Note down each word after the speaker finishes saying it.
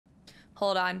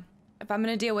Hold on. If I'm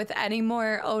gonna deal with any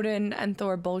more Odin and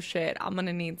Thor bullshit, I'm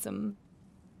gonna need some...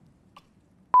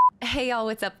 Hey y'all,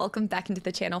 what's up? Welcome back into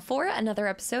the channel for another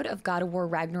episode of God of War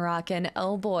Ragnarok, and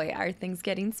oh boy, are things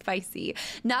getting spicy.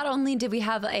 Not only did we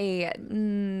have a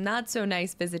not so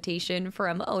nice visitation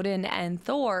from Odin and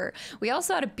Thor, we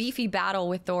also had a beefy battle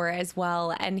with Thor as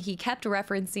well, and he kept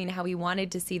referencing how he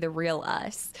wanted to see the real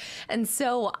us. And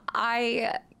so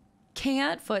I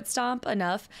can't foot stomp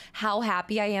enough how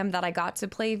happy I am that I got to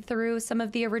play through some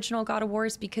of the original God of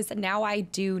Wars, because now I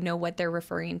do know what they're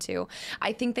referring to.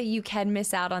 I think that you can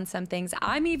miss out on some things.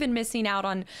 I'm even missing out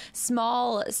on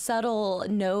small, subtle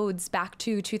nodes back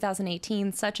to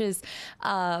 2018, such as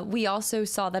we also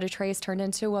saw that Atreus turned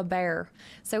into a bear.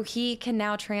 So he can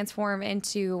now transform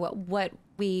into what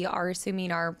we are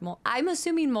assuming are, I'm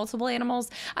assuming multiple animals.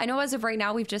 I know as of right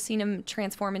now, we've just seen him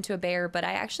transform into a bear, but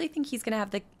I actually think he's going to have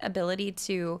the ability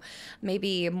to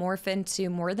maybe morph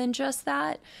into more than just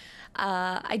that.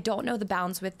 I don't know the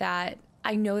bounds with that.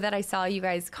 I know that I saw you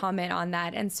guys comment on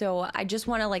that, and so I just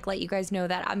want to let you guys know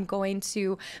that I'm going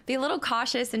to be a little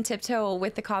cautious and tiptoe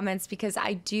with the comments, because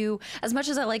I do, as much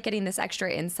as I like getting this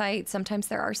extra insight, sometimes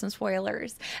there are some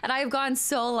spoilers, and I've gone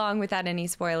so long without any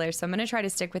spoilers, so I'm going to try to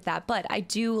stick with that. But I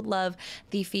do love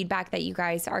the feedback that you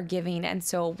guys are giving, and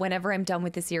so whenever I'm done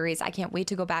with the series, I can't wait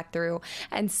to go back through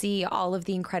and see all of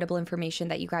the incredible information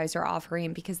that you guys are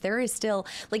offering, because there is still,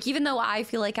 even though I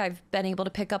feel like I've been able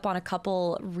to pick up on a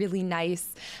couple really nice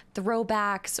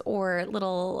throwbacks or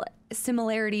little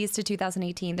similarities to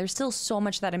 2018, there's still so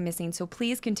much that I'm missing. So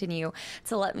please continue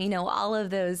to let me know all of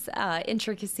those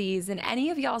intricacies and any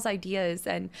of y'all's ideas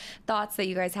and thoughts that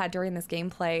you guys had during this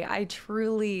gameplay. I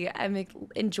truly am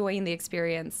enjoying the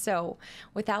experience. So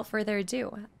without further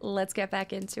ado, let's get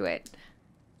back into it.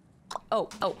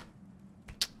 Oh.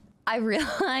 I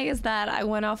realized that I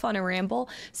went off on a ramble.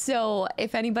 So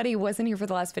if anybody wasn't here for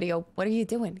the last video, what are you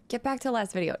doing? Get back to the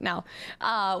last video. Now,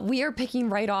 we are picking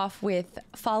right off with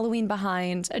following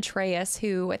behind Atreus,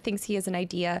 who thinks he has an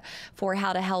idea for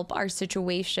how to help our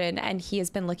situation, and he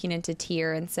has been looking into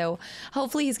Tyr. And so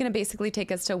hopefully he's going to basically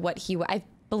take us to what I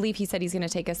believe he said he's going to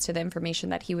take us to the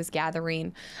information that he was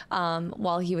gathering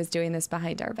while he was doing this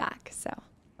behind our back. So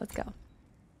let's go.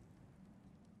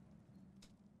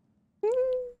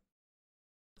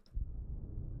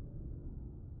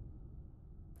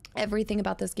 Everything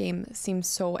about this game seems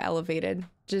so elevated.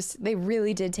 Just, they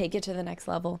really did take it to the next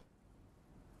level.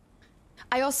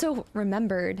 I also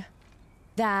remembered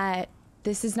that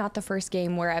this is not the first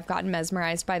game where I've gotten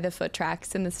mesmerized by the foot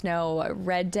tracks in the snow.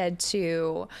 Red Dead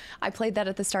 2, I played that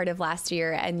at the start of last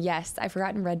year, and yes, I've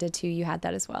forgotten Red Dead 2, you had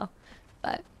that as well.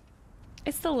 But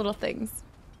it's the little things.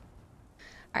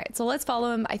 All right, so let's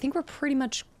follow him. I think we're pretty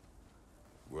much...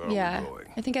 Where are we going?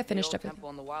 I think I finished up. Temple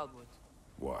in the Wildwoods.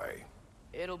 Why?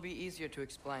 It'll be easier to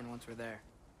explain once we're there.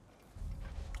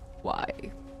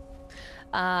 Why?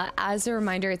 As a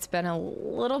reminder, it's been a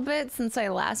little bit since I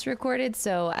last recorded,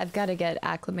 so I've got to get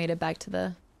acclimated back to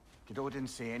the... Did Odin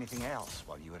say anything else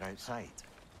while you were outside?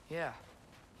 Yeah.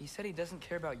 He said he doesn't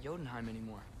care about Jotunheim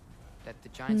anymore. That the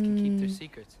giants can keep their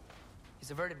secrets.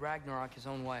 He's averted Ragnarok his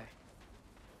own way.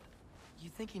 You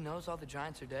think he knows all the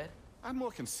giants are dead? I'm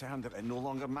more concerned that it no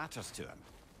longer matters to him.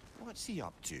 What's he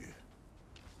up to?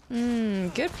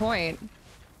 Good point.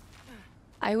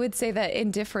 I would say that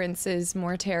indifference is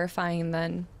more terrifying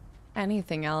than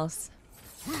anything else.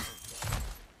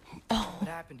 Oh. What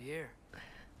happened here?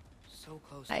 So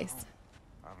close. Nice.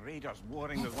 Are raiders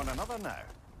warring with one another now?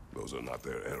 Those are not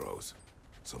their arrows.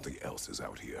 Something else is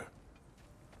out here.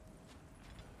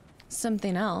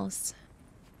 Something else?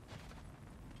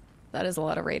 That is a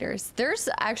lot of raiders. There's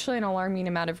actually an alarming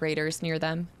amount of raiders near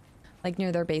them.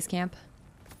 Near their base camp.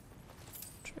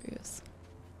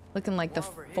 Looking like the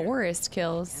forest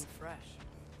kills. And fresh.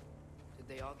 Did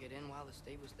they all get in while the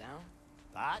state was down?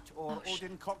 That, or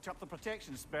Odin cocked up the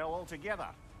protection spell altogether.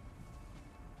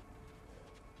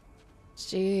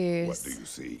 Jeez. What do you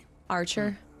see?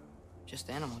 Archer. Just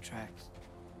animal tracks.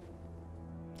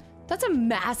 That's a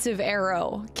massive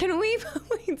arrow. Can we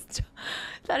please stop?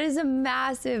 That is a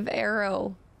massive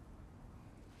arrow.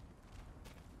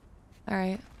 All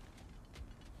right.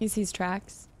 He sees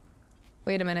tracks.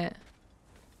 Wait a minute.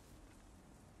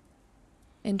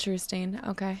 Interesting.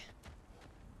 Okay.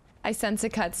 I sense a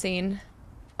cutscene.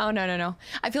 Oh, no.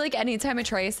 I feel like anytime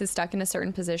Atreus is stuck in a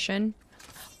certain position...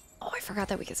 Oh, I forgot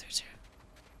that we can search.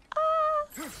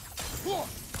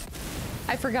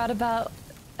 I forgot about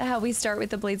how we start with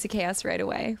the Blades of Chaos right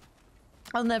away.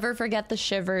 I'll never forget the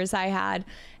shivers I had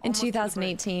in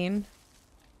 2018.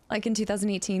 Like in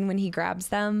 2018 when he grabs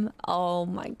them. Oh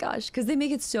my gosh, because they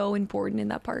make it so important in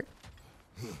that part.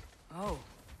 Oh,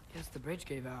 is the bridge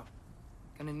gave out.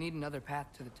 Gonna need another path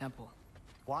to the temple.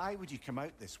 Why would you come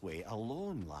out this way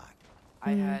alone, lad?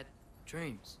 I had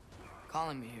dreams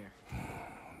calling me here.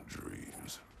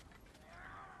 Dreams.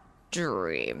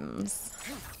 Dreams.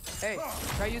 Hey,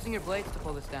 try using your blades to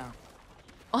pull this down.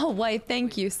 Oh, why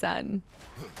thank you, son.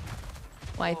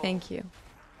 Why thank you.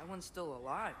 That one's still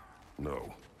alive.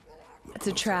 No. It's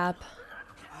a trap.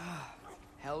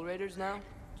 Hell Raiders now?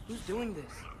 Who's doing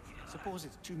this? Suppose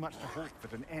it's too much to hope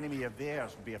that an enemy of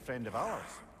theirs would be a friend of ours.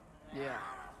 Yeah,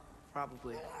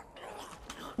 probably.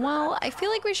 Well, I feel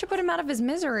like we should put him out of his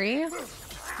misery.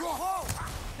 Whoa!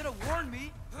 Could have warned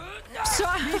me.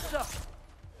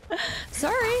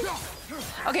 Sorry.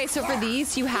 Okay, so for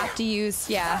these, you have to use,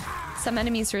 yeah. Some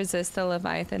enemies resist the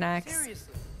Leviathan axe.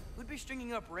 Seriously, who'd be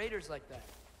stringing up raiders like that?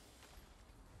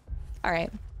 All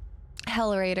right.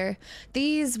 Hell Raider.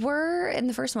 These were in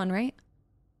the first one, right?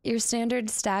 Your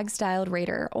standard stag-styled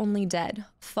raider, only dead.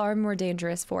 Far more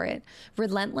dangerous for it.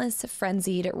 Relentless,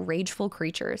 frenzied, rageful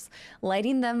creatures.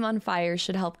 Lighting them on fire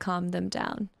should help calm them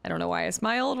down. I don't know why I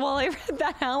smiled while I read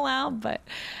that out loud, but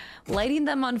lighting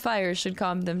them on fire should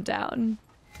calm them down.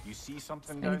 You see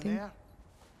something Anything? down there?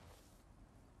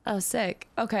 Oh, sick.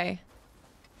 Okay.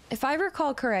 If I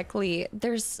recall correctly,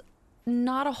 there's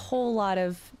not a whole lot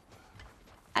of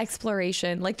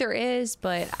exploration. Like, there is,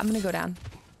 but I'm gonna go down.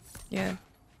 Yeah.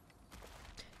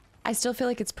 I still feel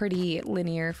like it's pretty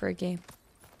linear for a game.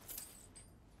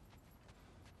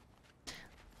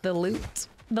 The loot.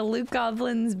 The loot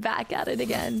goblin's back at it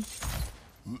again.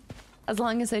 As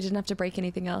long as I didn't have to break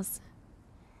anything else.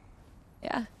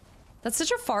 Yeah. That's such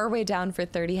a far way down for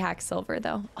 30 hack silver,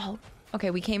 though. Oh,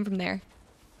 okay, we came from there.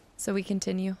 So we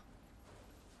continue.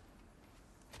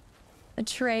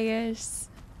 Atreus.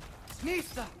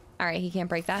 Alright, he can't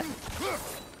break that.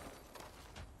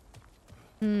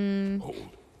 Hold. Whoa!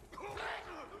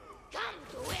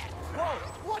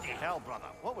 What the hell, brother?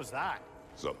 What was that?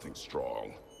 Something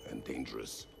strong and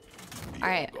dangerous. Be All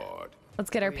right. on guard.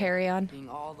 Let's get our parry on. Being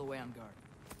all the way on guard.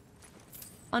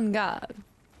 On guard.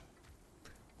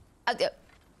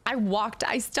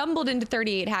 I stumbled into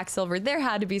 38 hack silver. There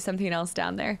had to be something else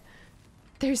down there.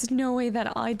 There's no way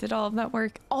that I did all of that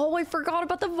work. Oh, I forgot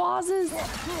about the vases.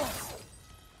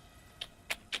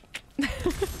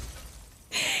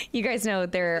 You guys know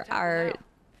there are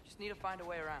Just need to find a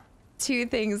way around. two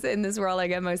things in this world I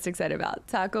get most excited about.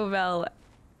 Taco Bell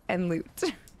and loot.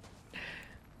 All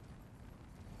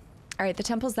right, the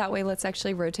temple's that way. Let's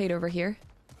actually rotate over here.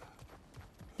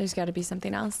 There's got to be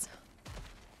something else.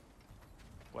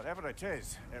 Whatever it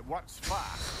is, it works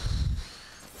fast.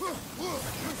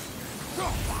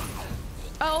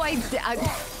 Oh, I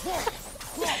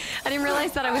didn't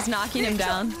realize that I was knocking him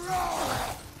down.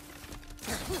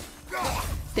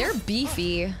 They're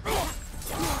beefy.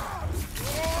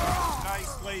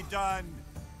 Nicely done.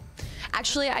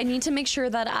 Actually, I need to make sure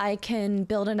that I can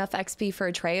build enough XP for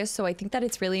Atreus, so I think that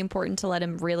it's really important to let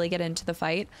him really get into the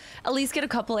fight. At least get a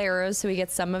couple arrows so he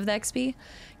gets some of the XP.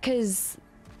 Because,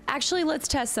 actually, let's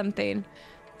test something.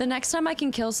 The next time I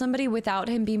can kill somebody without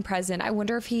him being present, I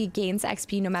wonder if he gains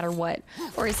XP no matter what.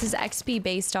 Or is his XP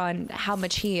based on how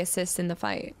much he assists in the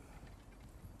fight?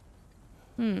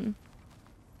 We'll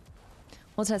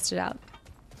test it out.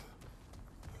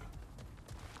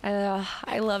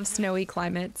 I love snowy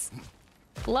climates.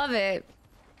 Love it.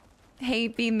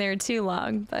 Hate being there too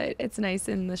long, but it's nice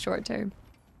in the short term.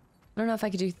 I don't know if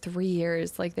I could do 3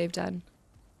 years like they've done.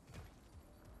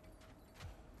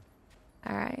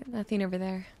 All right, nothing over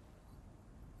there.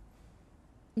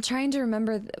 I'm trying to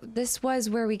remember. This was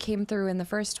where we came through in the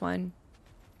first one.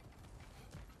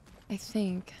 I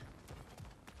think.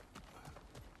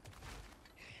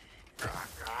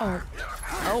 Oh.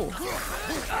 Oh.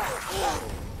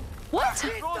 What?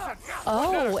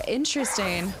 Oh,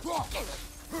 interesting.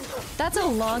 That's a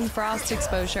long frost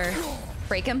exposure.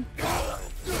 Break him.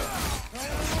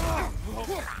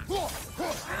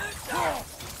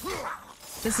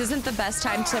 This isn't the best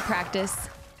time to practice.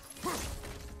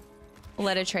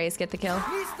 Let Atreus get the kill.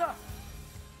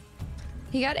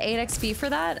 He got 8 XP for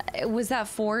that. Was that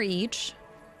 4 each?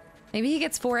 Maybe he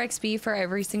gets 4 XP for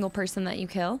every single person that you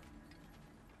kill.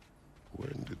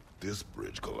 When did this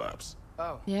bridge collapse?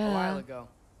 Oh, Yeah. a while ago.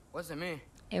 Wasn't me.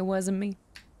 It wasn't me.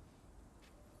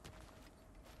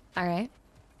 All right.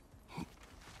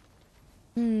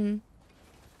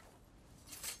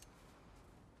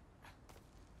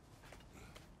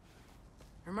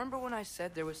 Remember when I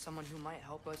said there was someone who might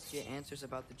help us get answers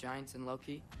about the giants in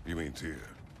Loki? You mean Tyr,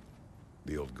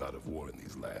 the old god of war in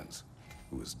these lands,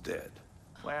 who is dead?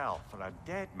 Well, for a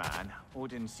dead man,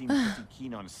 Odin seemed pretty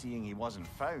keen on seeing he wasn't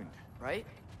found. Right?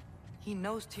 He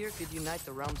knows Tyr could unite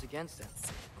the realms against him.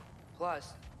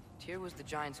 Plus, Tyr was the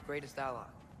giant's greatest ally.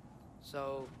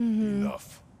 So...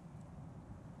 Enough.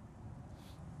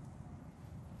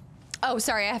 Oh,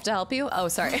 sorry, I have to help you? Oh,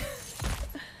 sorry.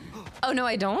 Oh, no,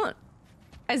 I don't?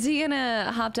 Is he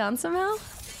gonna hop down somehow?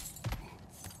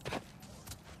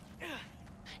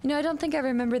 You know, I don't think I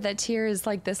remember that Tyr is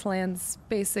like this land's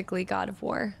basically god of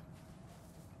war.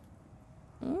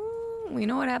 We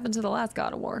know what happened to the last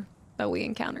god of war that we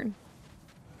encountered.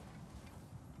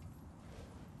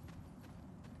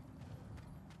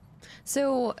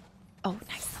 So, oh,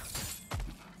 nice.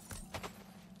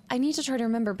 I need to try to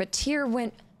remember, but Tyr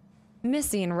went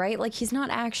missing, right? Like, he's not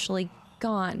actually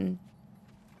gone.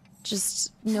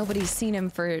 Just nobody's seen him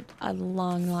for a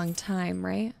long, long time,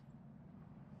 right?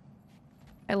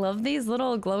 I love these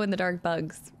little glow-in-the-dark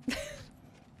bugs.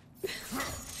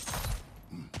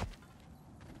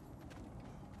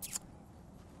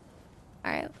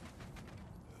 All right.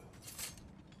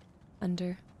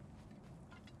 Under.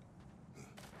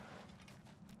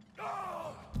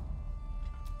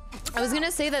 I was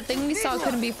gonna say that thing we saw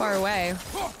couldn't be far away.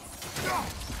 All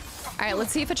right,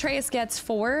 let's see if Atreus gets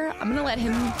 4. I'm gonna let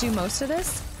him do most of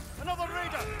this. Another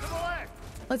raider to the left.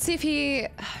 Let's see if he...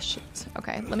 Oh, shit.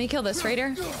 Okay, let me kill this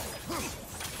raider.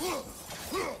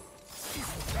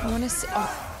 I wanna see...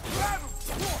 Oh.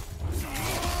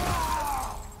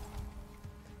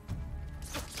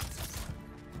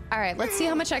 All right, let's see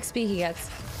how much XP he gets.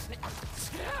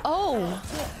 Oh!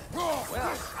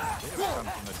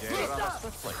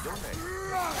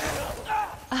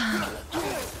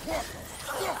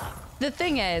 The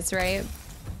thing is, right?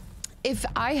 If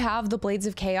I have the Blades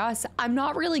of Chaos, I'm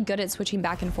not really good at switching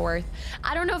back and forth.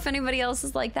 I don't know if anybody else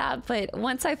is like that, but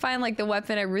once I find like the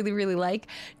weapon I really, really like,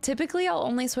 typically I'll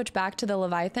only switch back to the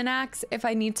Leviathan axe if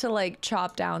I need to like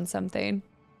chop down something.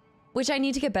 Which I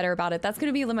need to get better about it. That's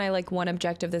gonna be my like one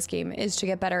objective this game, is to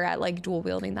get better at like dual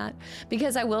wielding that.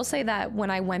 Because I will say that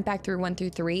when I went back through 1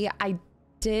 through 3, I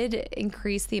did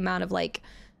increase the amount of like,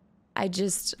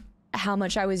 how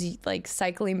much I was like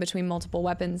cycling between multiple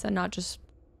weapons and not just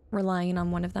relying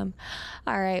on one of them.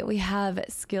 All right, we have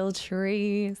skill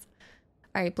trees.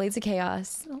 All right, Blades of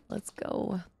Chaos, let's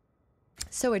go.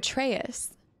 So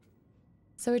Atreus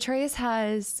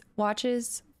has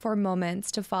watches for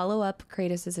moments to follow up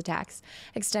Kratos' attacks,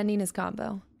 extending his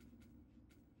combo.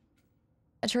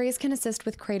 Atreus can assist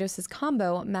with Kratos'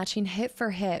 combo, matching hit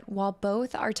for hit while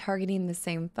both are targeting the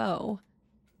same foe.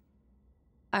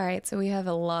 All right, so we have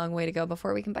a long way to go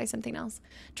before we can buy something else.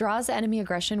 Draws enemy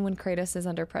aggression when Kratos is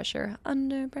under pressure.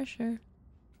 Under pressure.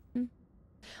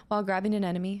 While grabbing an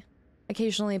enemy.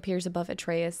 Occasionally appears above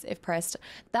Atreus if pressed.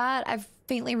 That, I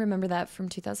faintly remember that from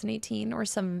 2018 or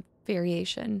some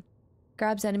variation.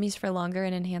 Grabs enemies for longer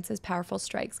and enhances powerful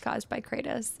strikes caused by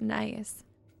Kratos. Nice.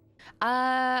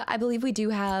 I believe we do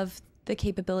have the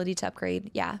capability to upgrade.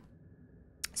 Yeah.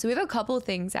 So we have a couple of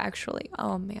things actually.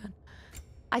 Oh man.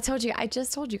 I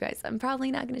just told you guys, I'm probably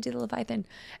not going to do the Leviathan.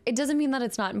 It doesn't mean that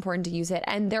it's not important to use it.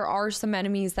 And there are some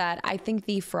enemies that I think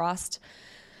the frost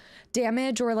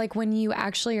damage, or like when you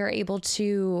actually are able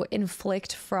to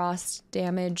inflict frost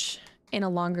damage in a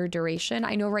longer duration.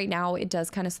 I know right now it does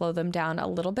kind of slow them down a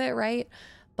little bit, right?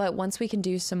 But once we can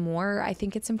do some more, I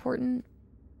think it's important.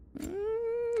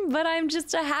 But I'm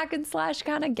just a hack and slash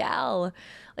kind of gal.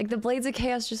 Like the Blades of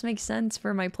Chaos just makes sense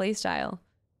for my playstyle.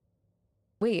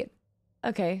 Wait.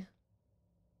 Okay.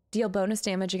 Deal bonus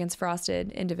damage against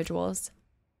frosted individuals.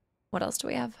 What else do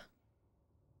we have?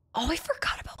 Oh, I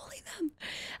forgot about them.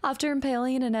 After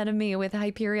impaling an enemy with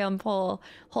Hyperion Pole,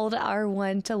 hold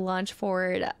R1 to launch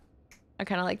forward. I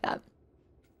kind of like that.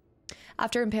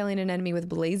 After impaling an enemy with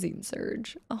Blazing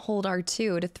Surge, hold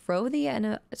R2 to throw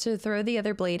the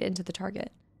other blade into the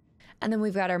target. And then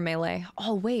we've got our melee.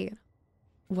 Oh, wait.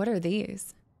 What are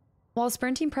these? While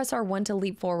sprinting, press R1 to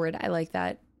leap forward. I like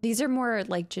that. These are more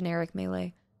like generic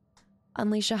melee.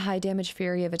 Unleash a high damage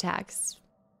fury of attacks.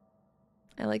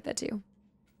 I like that too.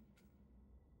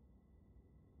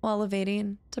 While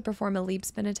evading, to perform a leap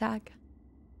spin attack.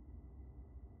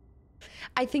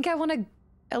 I think I want to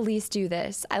at least do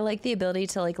this. I like the ability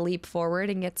to like leap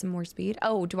forward and get some more speed.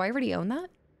 Oh, do I already own that?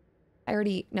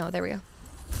 No, there we go.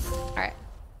 All right.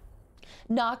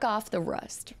 Knock off the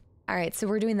rust. All right, so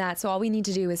we're doing that. So all we need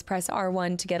to do is press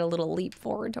R1 to get a little leap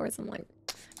forward towards them. Like,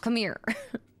 come here.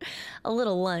 A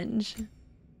little lunge.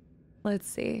 Let's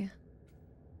see.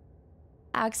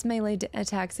 Axe melee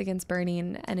attacks against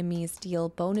burning enemies deal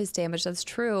bonus damage. That's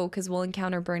true, because we'll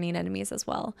encounter burning enemies as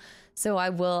well. So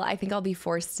I think I'll be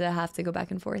forced to have to go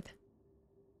back and forth.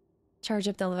 Charge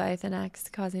up the Leviathan axe,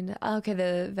 causing... okay,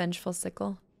 the Vengeful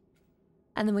Sickle.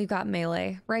 And then we've got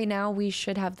melee. Right now, we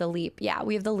should have the leap. Yeah,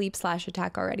 we have the leap slash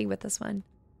attack already with this one.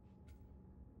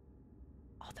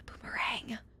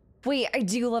 boomerang. Wait, I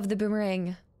do love the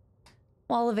boomerang.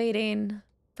 While evading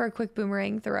for a quick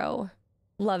boomerang throw.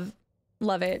 Love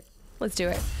it. Let's do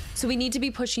it. So we need to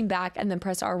be pushing back and then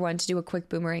press R1 to do a quick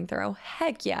boomerang throw.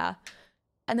 Heck yeah.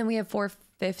 And then we have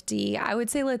 450. I would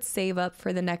say let's save up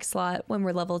for the next slot when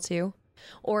we're level 2.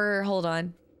 Or hold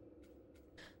on.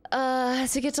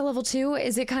 To get to level 2,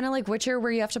 is it kind of like Witcher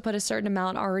where you have to put a certain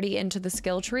amount already into the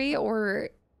skill tree? Or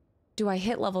do I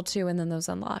hit level 2 and then those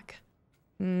unlock?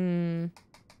 We'll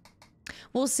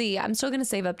see. I'm still going to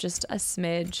save up just a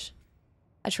smidge.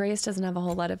 Atreus doesn't have a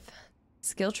whole lot of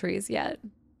skill trees yet.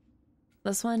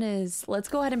 This one is... Let's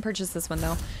go ahead and purchase this one,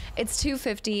 though. It's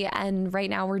 250, and right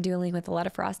now we're dealing with a lot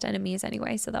of frost enemies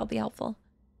anyway, so that'll be helpful.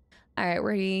 All right,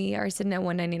 we are sitting at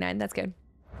 199. That's good.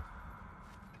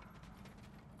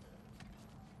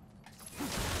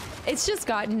 It's just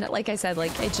gotten, like I said,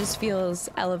 like, it just feels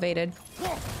elevated.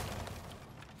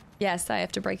 Yes, I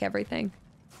have to break everything.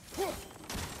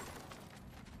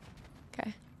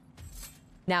 Okay.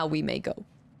 Now we may go.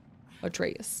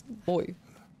 Atreus, boy.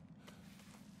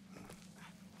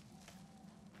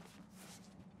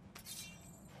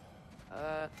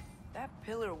 That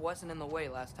pillar wasn't in the way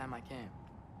last time I came.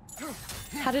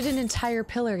 How did an entire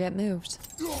pillar get moved?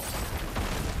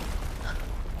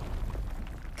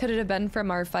 Could it have been from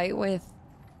our fight with...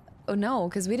 Oh no,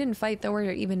 because we didn't fight though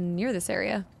we're even near this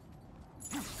area.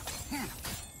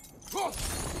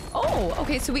 Oh,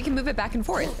 okay, so we can move it back and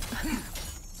forth.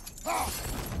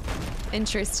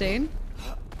 Interesting.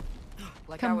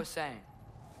 Like I was saying,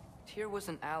 Tyr was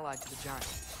an ally to the giant,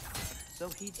 so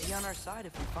he'd be on our side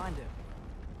if we find him.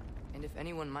 And if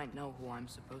anyone might know who I'm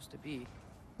supposed to be...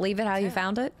 Leave it how you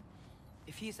found it?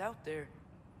 If he's out there,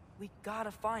 we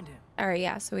gotta find him. Alright,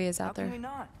 yeah, so he is out How there. can we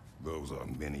not? Those are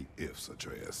many ifs,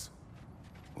 Atreus.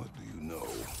 What do you know?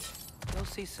 We'll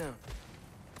see soon.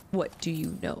 What do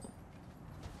you know?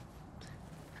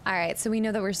 Alright, so we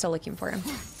know that we're still looking for him.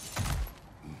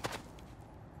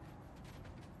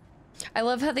 I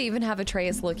love how they even have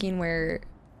Atreus looking where,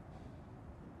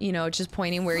 you know, just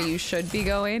pointing where you should be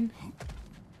going.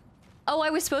 Oh,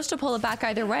 I was supposed to pull it back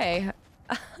either way.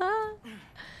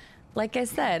 Like I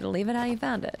said, leave it how you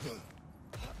found it.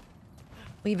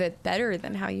 Leave it better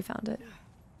than how you found it.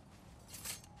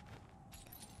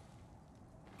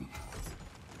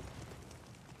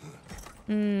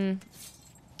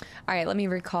 All right, let me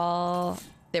recall.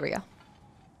 There we go.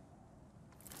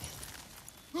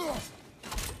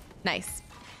 Nice.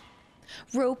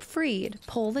 Rope freed.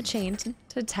 Pull the chain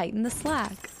to tighten the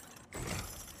slack.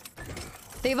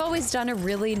 They've always done a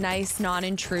really nice,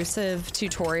 non-intrusive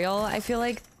tutorial. I feel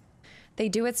like they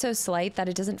do it so slight that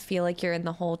it doesn't feel like you're in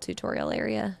the whole tutorial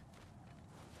area.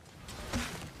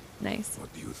 Nice.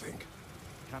 What do you think?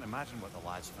 Can't imagine what the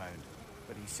lad's found,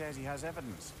 but he says he has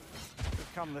evidence.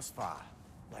 We've come this far.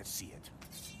 Let's see it.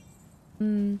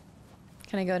 Can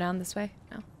I go down this way?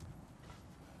 No.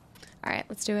 All right,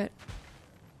 let's do it.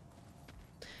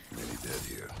 Many dead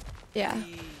here. Yeah.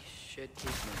 We should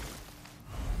keep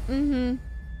moving.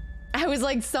 I was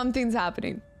like, something's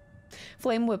happening.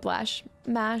 Flame whiplash.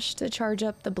 Mash to charge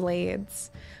up the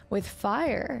blades with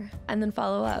fire and then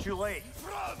follow up. Too late.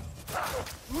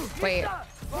 Wait,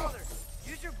 Father,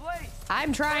 use your blade.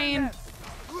 I'm trying.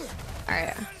 All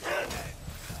right.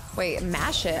 Wait,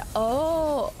 mash it.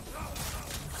 Oh.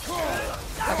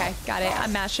 Okay, got it.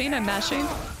 I'm mashing. I'm mashing.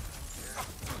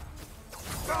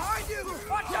 Behind you!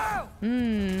 Watch out!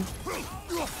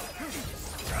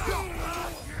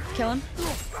 Kill him.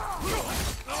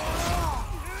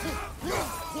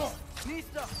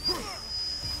 Nista!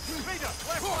 Rita,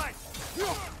 left flank!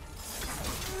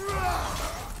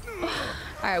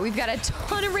 All right, we've got a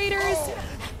ton of raiders.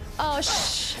 Oh,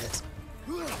 shit.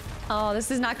 Oh, this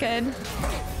is not good.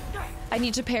 I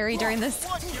need to parry during this.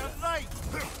 Watch your right!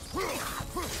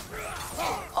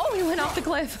 Oh, he went off the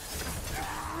cliff.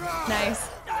 Nice.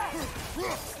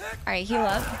 All right, heal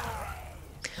up.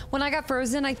 When I got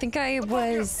frozen, I think I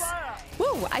was...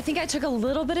 Woo, I think I took a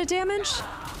little bit of damage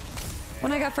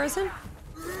when I got frozen.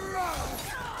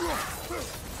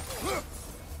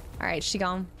 All right, she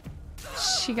gone.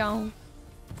 She gone.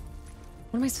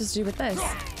 What am I supposed to do with this?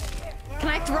 Can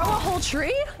I throw a whole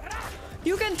tree?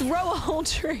 You can throw a whole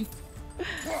tree.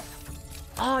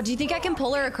 Oh, do you think I can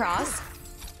pull her across?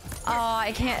 Oh,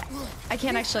 I can't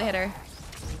actually hit her.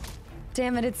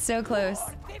 Damn it, it's so close.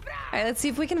 All right, let's see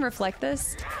if we can reflect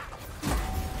this.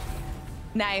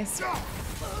 Nice.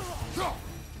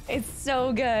 It's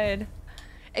so good.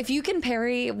 If you can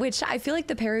parry, which I feel like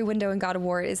the parry window in God of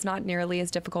War is not nearly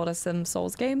as difficult as some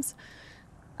Souls games.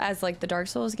 as like the Dark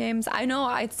Souls games. I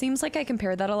know it seems like I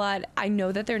compare that a lot. I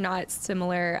know that they're not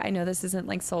similar. I know this isn't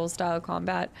like Soul style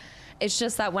combat. It's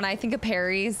just that when I think of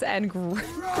parries and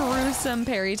gruesome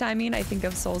parry timing, I think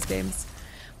of Souls games.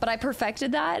 But I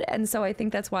perfected that, and so I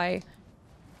think that's why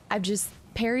I've just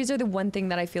parries are the one thing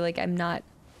that I feel like I'm not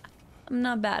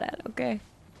bad at, okay?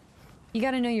 You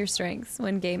gotta know your strengths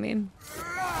when gaming.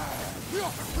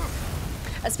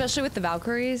 Especially with the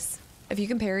Valkyries. If you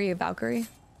can parry a Valkyrie.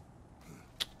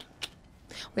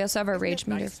 We also have our rage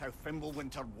meter. Nice how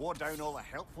Fimbulwinter wore down all the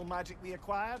helpful magic we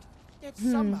acquired, yet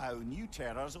somehow new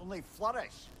terrors only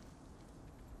flourish.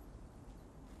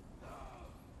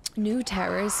 New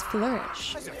terrors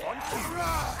flourish.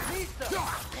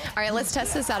 Alright, let's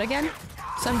test this out again.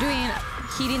 So I'm doing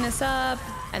heating this up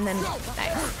and then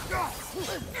nice.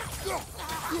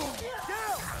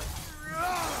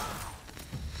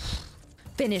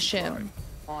 Finish him.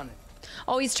 On it.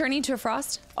 Oh, he's turning to a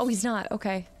frost? Oh, he's not.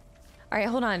 Okay. Alright,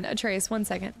 hold on, Atreus, 1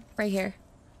 second. Right here.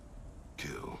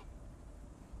 Kill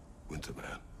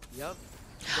Winterman. Yup.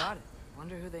 Got it.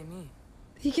 Wonder who they mean.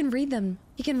 He can read them.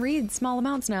 He can read small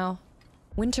amounts now.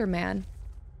 Winterman.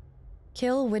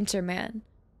 Kill Winterman.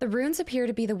 The runes appear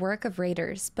to be the work of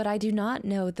raiders, but I do not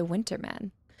know the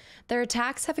Winterman. Their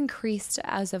attacks have increased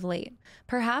as of late.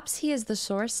 Perhaps he is the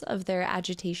source of their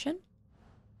agitation?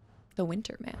 The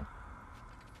Winterman.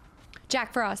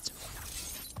 Jack Frost.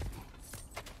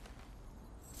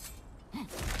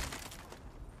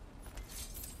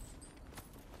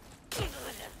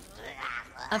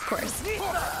 Of course.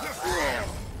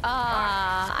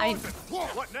 I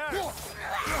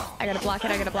gotta block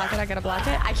it, I gotta block it, I gotta block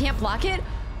it. I can't block it.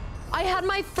 I had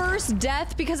my first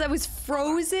death because I was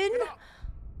frozen.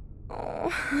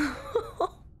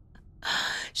 Oh.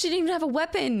 She didn't even have a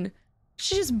weapon.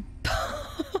 She just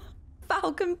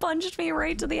Falcon punched me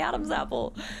right to the Adam's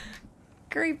apple.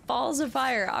 Great balls of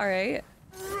fire. All right.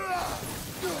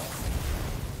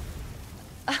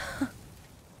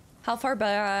 How far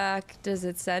back does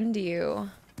it send you?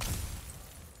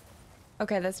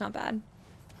 Okay, that's not bad.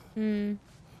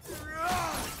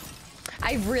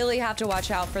 I really have to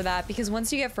watch out for that because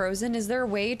once you get frozen, is there a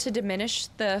way to diminish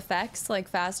the effects like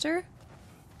faster?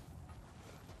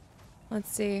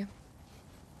 Let's see.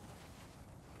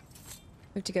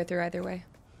 We have to go through either way.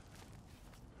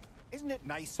 Isn't it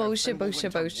nice Bullshit, how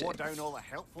bullshit, Fimbulwinter bullshit. wore down all the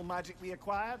helpful magic we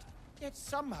acquired? Yet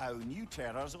somehow new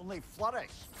terrors only flourish.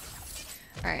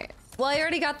 All right. Well, I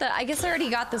already got the. I guess I already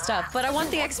got the stuff, but I want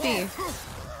the XP.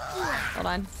 Hold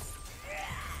on.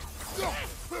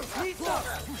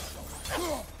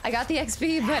 I got the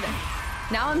XP, but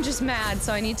now I'm just mad,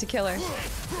 so I need to kill her.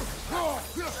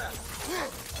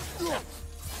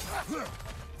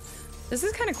 This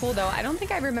is kind of cool, though. I don't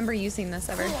think I remember using this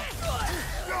ever.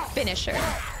 Finish her.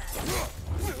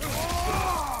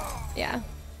 Yeah.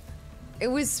 It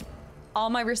was... All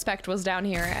my respect was down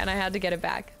here, and I had to get it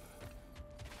back.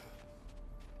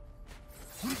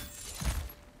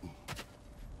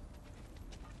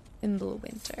 In the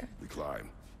winter. We climb.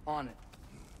 On it.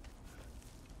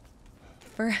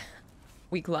 For...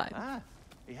 We climb. Ah,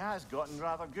 he has gotten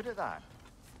rather good at that.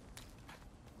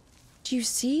 Do you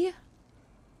see?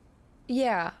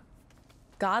 Yeah.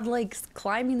 God likes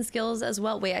climbing skills as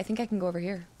well. Wait, I think I can go over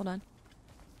here. Hold on.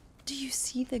 Do you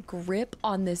see the grip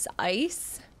on this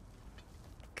ice?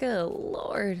 Good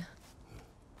lord.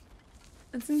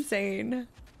 That's insane.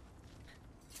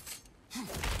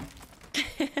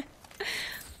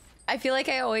 I feel like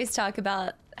I always talk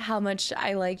about how much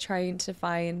I like trying to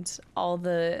find all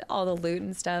the loot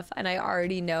and stuff, and I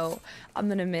already know I'm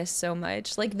gonna miss so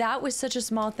much. Like, that was such a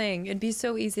small thing. It'd be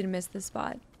so easy to miss this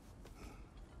spot.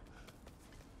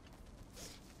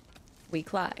 We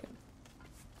climb.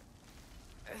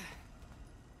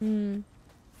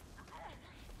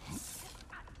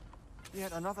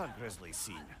 Yet another grisly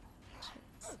scene.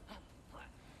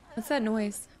 What's that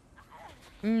noise?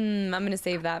 I'm gonna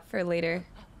save that for later.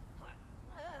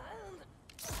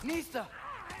 Nista!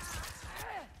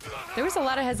 There was a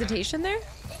lot of hesitation there.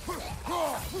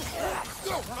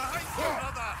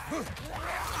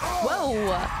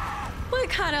 Whoa! What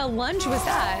kind of lunge was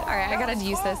that? All right, I gotta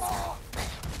use this.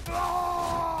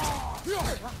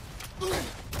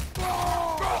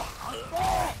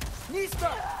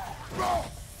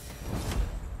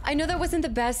 I know that wasn't the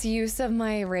best use of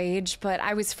my rage, but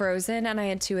I was frozen and I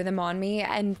had two of them on me,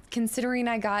 and considering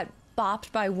I got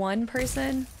bopped by one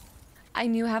person, I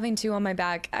knew having two on my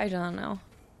back, I don't know.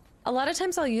 A lot of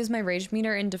times I'll use my rage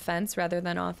meter in defense rather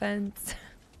than offense.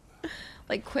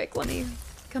 Like, quick, let me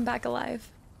come back alive.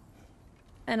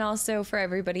 And also for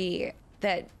everybody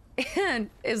that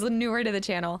is newer to the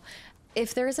channel,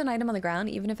 if there is an item on the ground,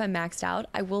 even if I'm maxed out,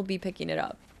 I will be picking it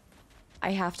up.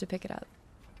 I have to pick it up.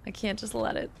 I can't just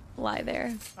let it lie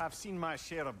there. I've seen my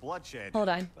share of bloodshed. Hold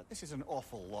on. But this is an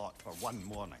awful lot for one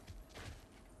morning.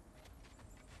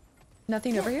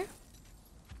 Nothing over here?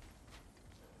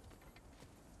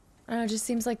 I don't know, it just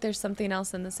seems like there's something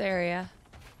else in this area.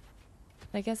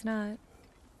 I guess not.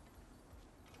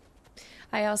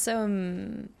 I also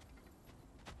am...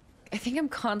 I think I'm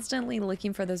constantly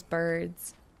looking for those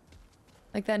birds.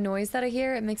 Like that noise that I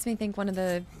hear, it makes me think one of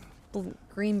the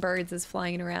green birds is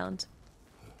flying around.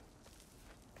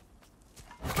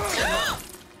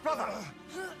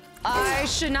 I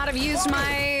should not have used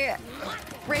my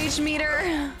rage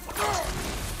meter.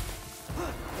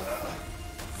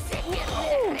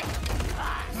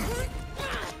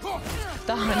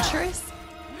 The huntress?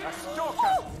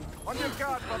 On your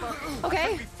guard, brother.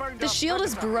 Okay, the shield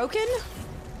is broken.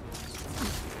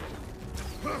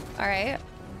 All right.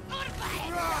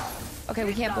 Okay,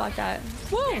 we can't block that.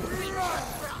 Whoa!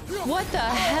 What the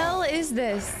hell is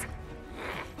this?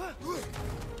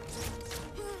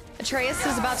 Atreus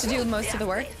is about to do most of the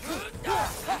work.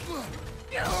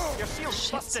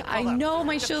 Shit, I know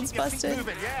my shield's busted. All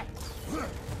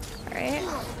right.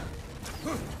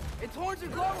 Its horns are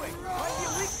glowing. Might be a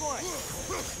weak point.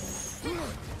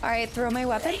 All right, throw my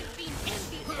weapon.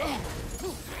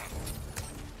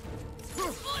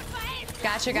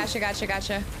 Gotcha, gotcha, gotcha,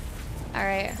 gotcha. All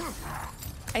right.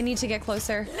 I need to get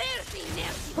closer.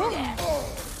 Woo.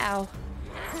 Ow.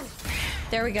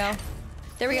 There we go.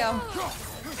 There we go.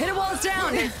 Hit it while it's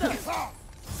down. All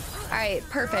right,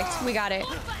 perfect. We got it.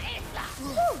 Woo.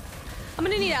 I'm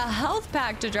gonna need a health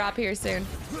pack to drop here soon.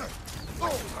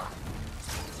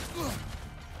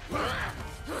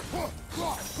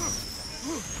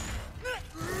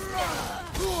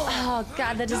 Oh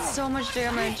god, that does so much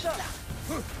damage.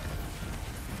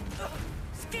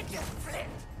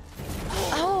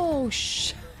 Oh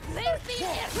sh.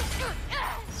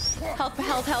 Help,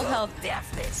 help, help, help.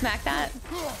 Smack that.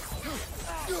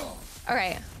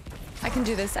 Alright. I can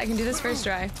do this. I can do this first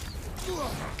try.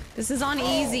 This is on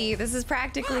easy. This is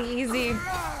practically easy.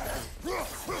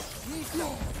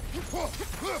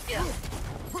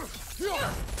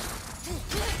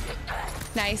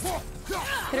 Nice.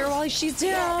 Hit her while she's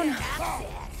down.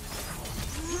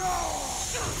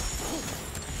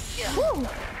 Woo.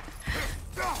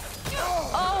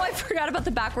 Oh, I forgot about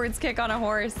the backwards kick on a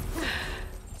horse.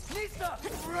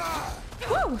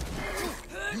 Woo.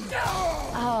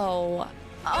 Oh.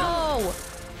 Oh.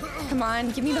 Come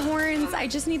on, give me the horns. I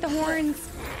just need the horns.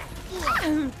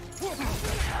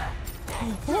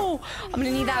 Oh, I'm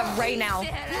gonna need that right now.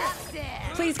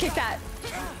 Please kick that.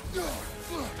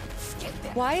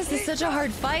 Why is this such a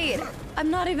hard fight? I'm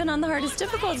not even on the hardest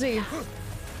difficulty.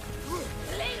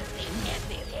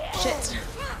 Shit.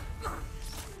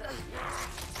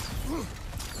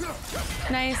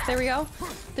 Nice, there we go.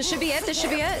 This should be it, this should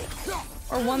be it.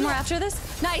 Or one more after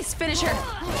this. Nice, finish her.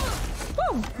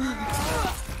 Woo.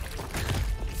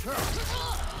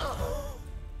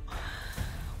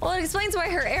 Well, it explains why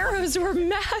her arrows were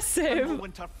massive.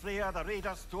 Winter Freya, the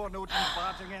raiders torn out and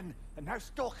barging in, and now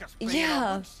stalkers.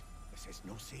 Yeah. This is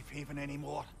no safe haven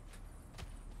anymore.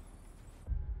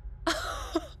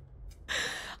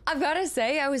 I've got to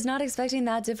say, I was not expecting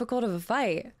that difficult of a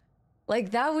fight.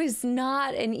 Like, that was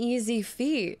not an easy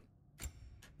feat.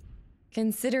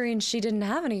 Considering she didn't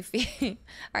have any feet.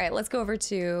 All right, let's go over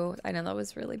to... I know that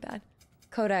was really bad.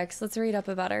 Codex, let's read up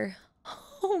about her.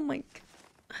 Oh my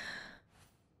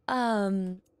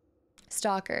god.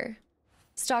 Stalker.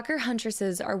 Stalker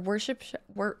huntresses are Worcestershire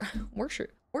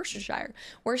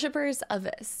worshippers of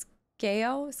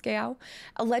Skao,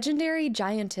 a legendary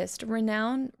giantess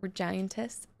renowned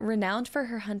for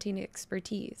her hunting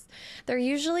expertise. They're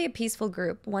usually a peaceful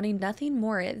group, wanting nothing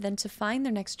more than to find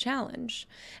their next challenge.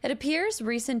 It appears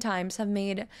recent times have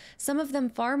made some of them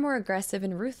far more aggressive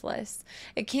and ruthless.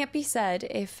 It can't be said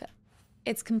if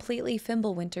it's completely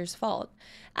Fimbulwinter's fault.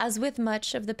 As with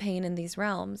much of the pain in these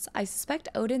realms, I suspect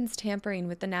Odin's tampering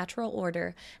with the natural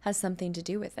order has something to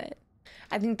do with it.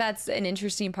 I think that's an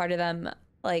interesting part of them,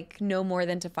 like, no more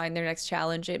than to find their next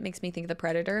challenge. It makes me think of the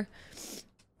Predator.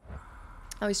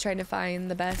 Always trying to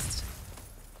find the best.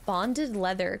 Bonded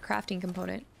leather crafting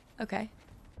component. Okay.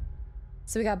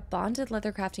 So we got bonded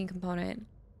leather crafting component.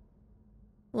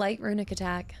 Light runic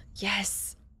attack.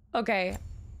 Yes. Okay.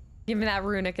 Give me that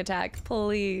runic attack,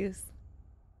 please.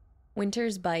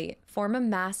 Winter's Bite. Form a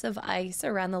mass of ice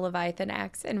around the Leviathan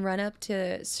axe and run up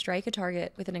to strike a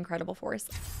target with an incredible force.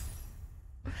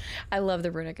 I love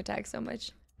the runic attack so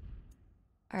much.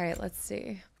 All right, let's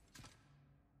see.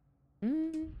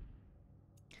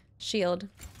 Shield.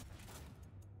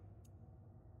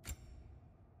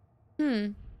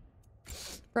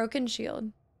 Broken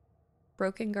shield.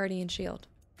 Broken guardian shield.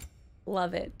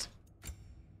 Love it.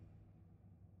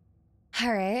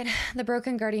 All right. The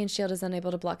broken guardian shield is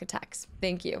unable to block attacks.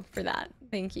 Thank you for that.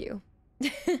 Thank you.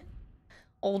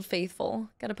 Old Faithful.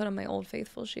 Gotta put on my Old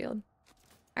Faithful shield.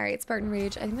 All right, Spartan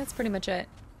Rage. I think that's pretty much it.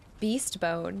 Beast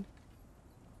Bone.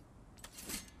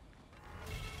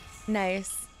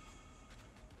 Nice.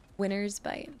 Winner's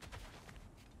Bite.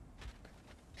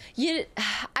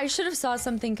 I should have saw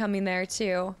something coming there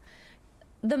too.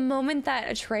 The moment that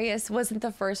Atreus wasn't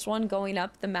the first one going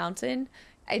up the mountain,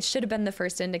 it should have been the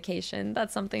first indication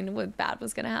that something bad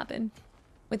was going to happen.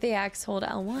 With the axe, hold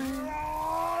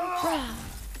L1.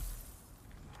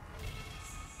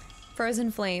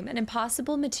 Frozen Flame, an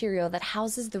impossible material that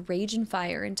houses the rage and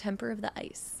fire and temper of the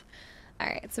ice. All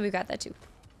right, so we've got that too.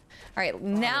 All right,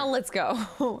 now let's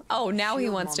go. Oh, now he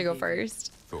wants to go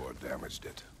first. Thor damaged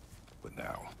it, but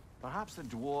now... Perhaps the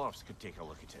dwarves could take a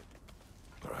look at it.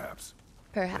 Perhaps.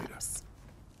 Perhaps.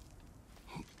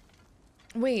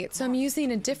 Wait, so I'm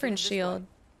using a different shield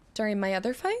during my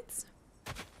other fights?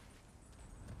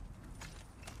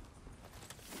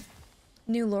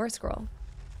 New lore scroll.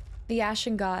 The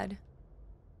Ashen God.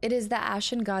 It is the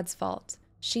Ashen God's fault.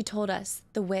 She told us,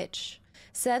 the witch,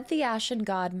 said the Ashen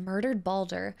God murdered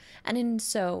Balder, and in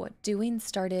so doing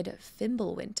started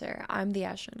Fimbulwinter. I'm the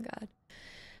Ashen God.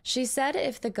 She said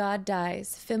if the god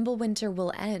dies, Fimbulwinter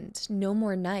will end. No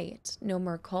more night, no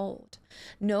more cold,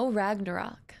 no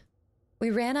Ragnarok. We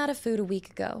ran out of food a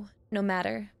week ago. No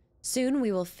matter. Soon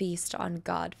we will feast on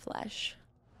god flesh.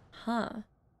 Huh.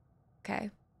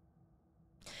 Okay.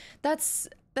 That's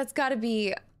gotta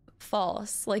be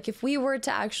false. Like, if we were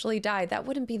to actually die, that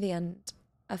wouldn't be the end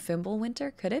of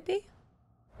Fimbulwinter, could it be?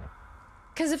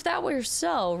 Because if that were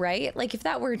so, right? Like, if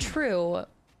that were true,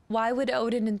 why would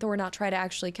Odin and Thor not try to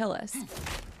actually kill us?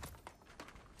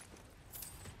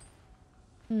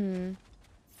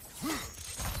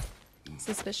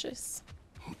 Suspicious.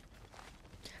 All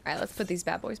right, let's put these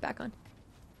bad boys back on.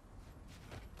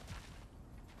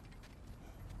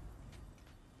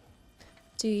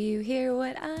 Do you hear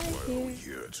what I Why are hear? we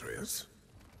here, Atreus?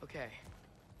 Okay.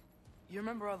 You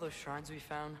remember all those shrines we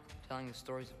found, telling the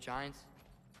stories of giants?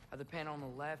 How the panel on the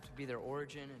left would be their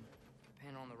origin, and the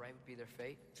panel on the right would be their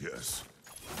fate? Yes.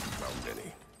 Found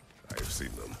many. I have seen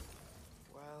them.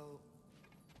 Well,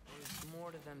 there's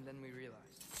more to them than we realized.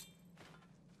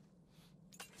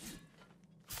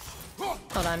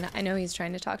 Hold on, I know he's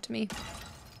trying to talk to me.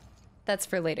 That's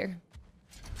for later.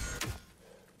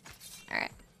 All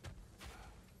right.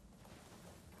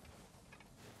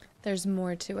 There's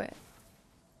more to it.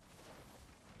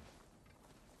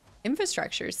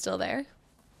 Infrastructure is still there.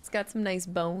 It's got some nice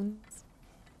bones.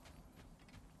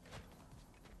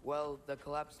 Well, the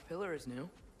collapsed pillar is new,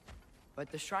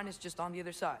 but the shrine is just on the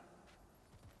other side.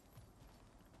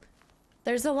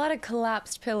 There's a lot of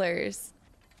collapsed pillars.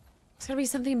 There's gotta be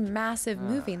something massive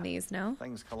moving these, no?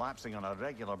 Things collapsing on a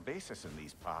regular basis in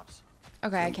these parts.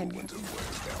 Okay, I can. Winter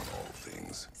wears down all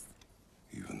things,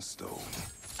 even stone.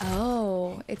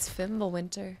 Oh, it's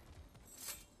Fimbulwinter.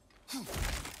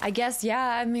 I guess,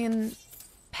 yeah, I mean,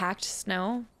 packed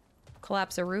snow.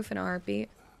 Collapse a roof in a heartbeat.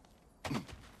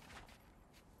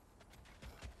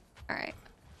 Alright.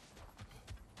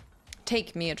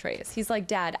 Take me, Atreus. He's like,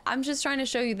 Dad, I'm just trying to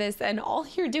show you this, and all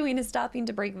you're doing is stopping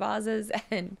to break vases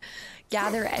and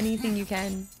gather anything you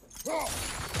can.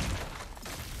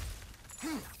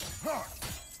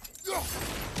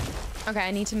 Okay,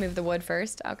 I need to move the wood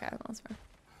first. Okay, that's fine.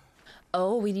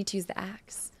 Oh, we need to use the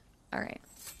axe. Alright.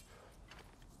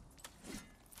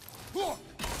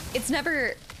 It's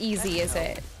never easy, is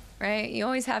it? Right? You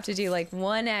always have to do like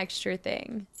one extra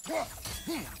thing.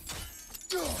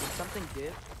 Did something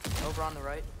give? Over on the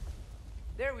right?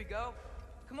 There we go.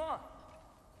 Come on.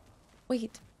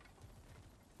 Wait.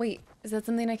 Wait, is that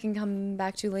something I can come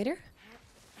back to later?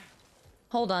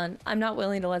 Hold on. I'm not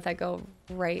willing to let that go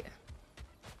right.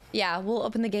 Yeah, we'll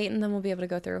open the gate and then we'll be able to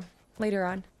go through later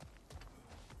on.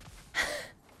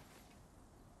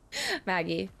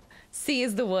 Maggie.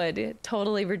 Sees the wood. It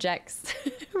totally rejects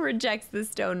rejects the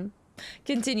stone.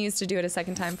 Continues to do it a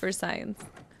second time for science.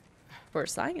 For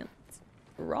science.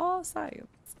 Raw science.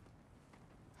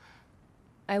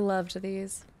 I loved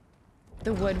these.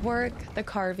 The woodwork, the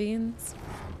carvings.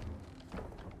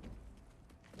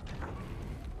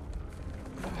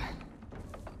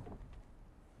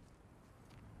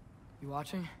 You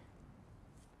watching?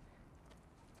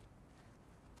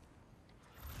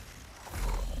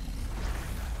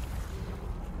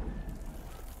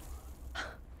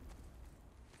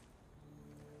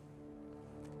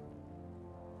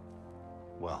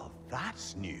 Well,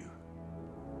 that's new.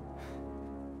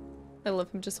 I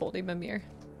love him just holding a mirror.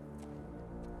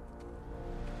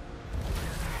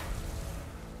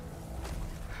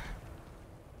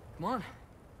 Come on.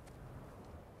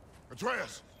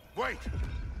 Atreus, wait!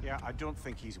 Yeah, I don't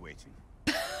think he's waiting.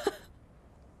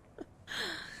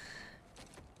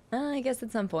 I guess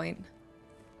at some point.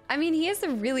 I mean, he is a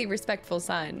really respectful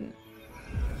son.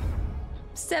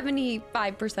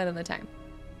 75% of the time.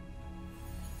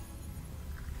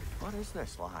 What is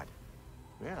this, lad?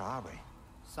 Where are we?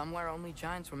 Somewhere only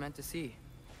giants were meant to see.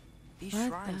 These What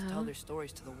shrines the tell hell? their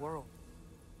stories to the world.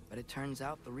 But it turns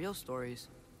out the real stories,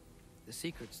 the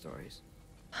secret stories,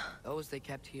 those they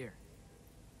kept here,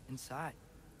 inside.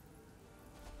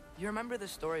 You remember the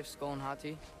story of Skull and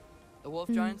Hati, the wolf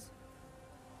giants?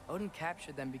 Odin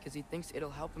captured them because he thinks it'll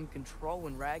help him control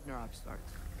when Ragnarok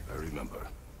starts. I remember.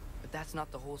 But that's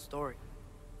not the whole story.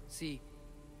 See,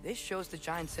 this shows the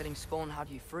giants setting Skull and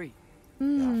Hati free.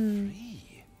 They're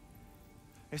free.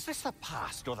 Is this the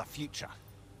past or the future?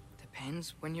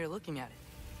 Depends when you're looking at it.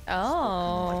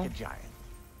 Oh. Like a giant.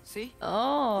 See? The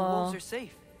Oh. wolves are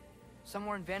safe.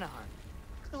 Somewhere in Vanaheim.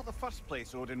 Not the first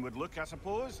place Odin would look, I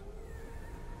suppose.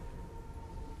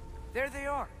 There they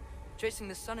are, chasing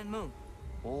the sun and moon.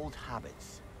 Old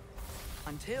habits.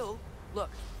 Until, look,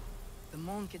 the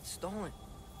moon gets stolen.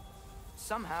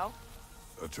 Somehow.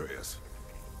 Atreus.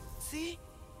 See?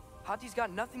 Hati's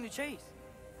got nothing to chase.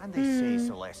 And they say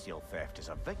celestial theft is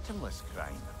a victimless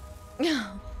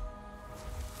crime.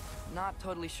 Not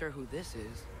totally sure who this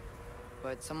is,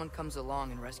 but someone comes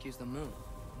along and rescues the moon.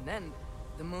 And then,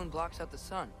 the moon blocks out the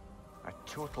sun. A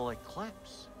total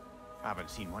eclipse.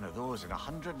 Haven't seen one of those in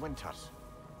 100 winters.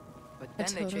 But then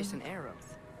they chase an arrow,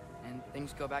 and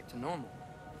things go back to normal.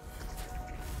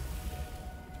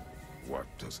 What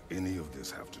does any of this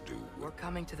have to do with... We're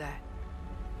coming to that.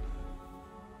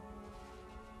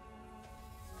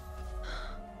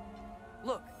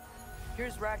 Look,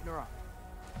 here's Ragnarok.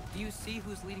 Do you see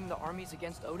who's leading the armies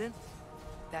against Odin?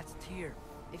 That's Tyr.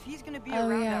 If he's gonna be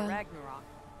around at Ragnarok,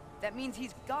 that means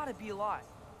he's gotta be alive.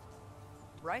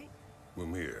 Right?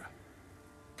 Mimir,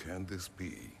 can this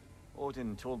be?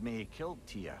 Odin told me he killed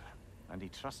Tyr, and he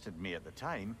trusted me at the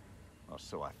time, or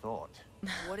so I thought.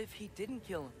 What if he didn't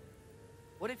kill him?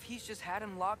 What if he's just had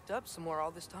him locked up somewhere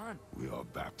all this time? We are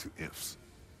back to ifs.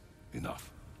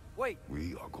 Enough. Wait,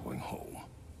 We are going home.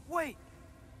 wait!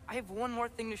 I have one more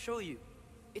thing to show you.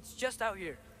 It's just out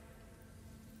here.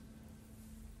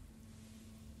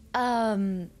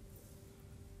 No,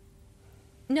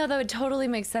 that would totally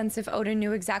make sense if Odin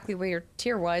knew exactly where your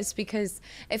Tyr was, because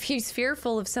if he's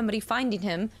fearful of somebody finding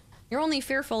him, you're only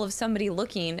fearful of somebody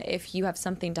looking if you have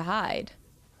something to hide,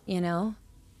 you know?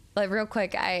 But real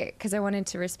quick, because I wanted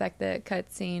to respect the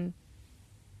cutscene.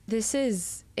 This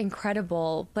is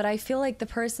incredible, but I feel like the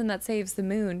person that saves the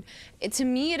moon, to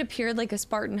me it appeared like a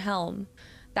Spartan helm.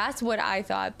 That's what I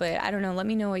thought, but I don't know. Let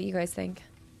me know what you guys think.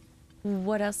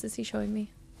 What else is he showing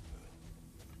me?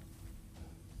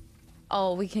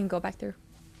 Oh, we can go back through.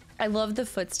 I love the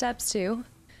footsteps too.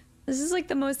 This is like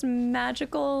the most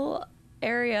magical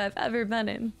area I've ever been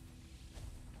in.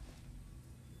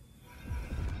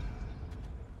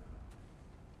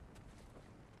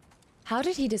 How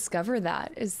did he discover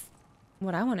that is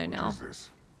what I want to know. What is this?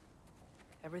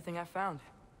 Everything I found.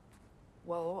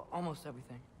 Well, almost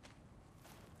everything.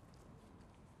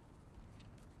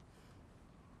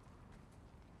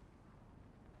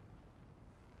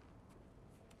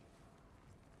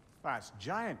 That's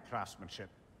giant craftsmanship.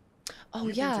 Oh,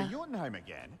 You've yeah. been to Jotunheim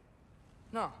again?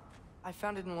 No, I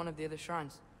found it in one of the other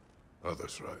shrines. Other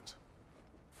shrines.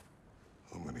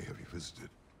 How many have you visited?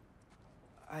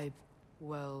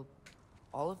 Well,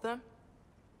 all of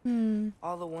them?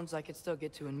 All the ones I could still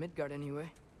get to in Midgard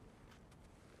anyway.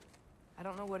 I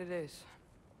don't know what it is.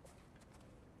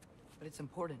 But it's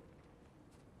important.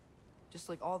 Just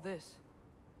like all this.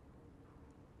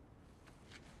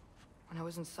 When I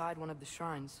was inside one of the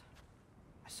shrines,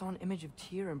 I saw an image of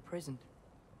Tyr imprisoned.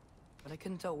 But I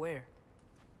couldn't tell where.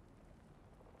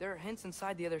 There are hints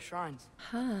inside the other shrines.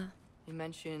 Huh. They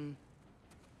mention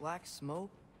black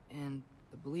smoke and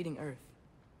the bleeding earth.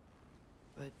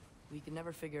 But we could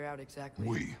never figure out exactly.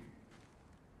 We.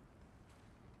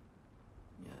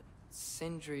 Yeah,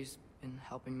 Sindri's been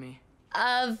helping me.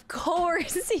 Of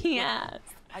course he has.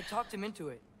 I talked him into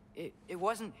it. It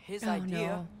wasn't his Oh, idea.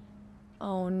 no.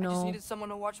 Oh, I just no. needed someone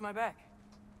to watch my back.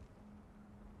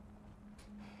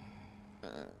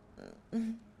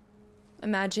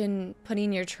 Imagine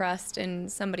putting your trust in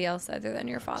somebody else other than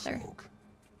your father. Smoke.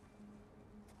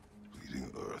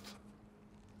 Bleeding earth.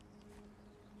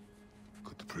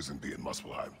 Could the prison be in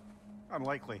Muspelheim?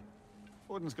 Unlikely.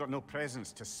 Odin's got no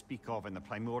presence to speak of in the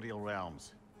primordial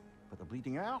realms. But the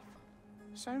Bleeding Earth?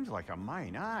 Sounds like a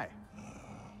mine, aye.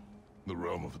 The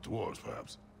realm of the dwarves,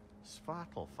 perhaps.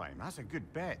 Svartalfheim, that's a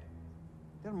good bet.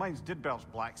 Their mines did belch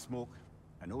black smoke,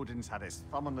 and Odin's had his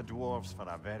thumb on the dwarves for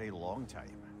a very long time.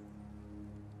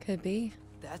 Could be.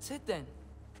 That's it then.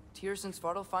 Tyr's in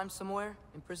Svartalfheim somewhere,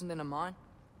 imprisoned in a mine.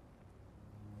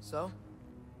 So,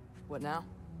 what now?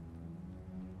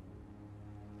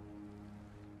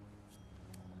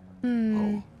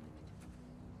 Oh.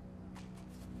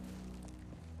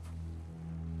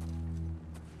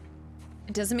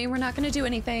 It doesn't mean we're not going to do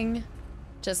anything.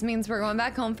 Just means we're going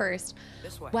back home first.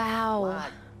 This way. Wow.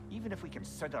 Lad, even if we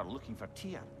consider looking for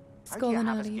Tyr, how do you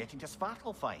have us Skolanati. getting to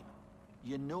Svartalfheim?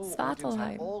 You know Odin's had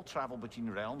Svartalfheim. all travel between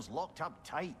realms locked up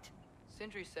tight.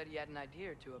 Sindri said he had an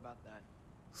idea or two about that.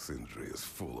 Sindri is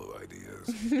full of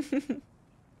ideas.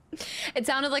 It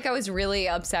sounded like I was really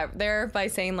upset there by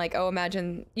saying like, oh,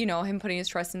 imagine, you know, him putting his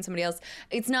trust in somebody else.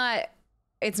 It's not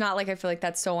like I feel like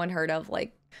that's so unheard of,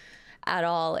 like, at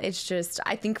all. It's just,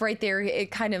 I think right there,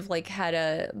 it kind of like had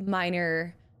a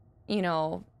minor, you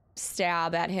know,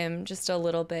 stab at him just a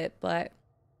little bit. But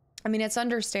I mean, it's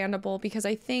understandable because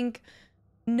I think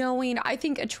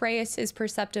Atreus is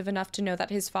perceptive enough to know that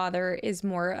his father is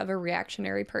more of a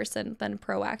reactionary person than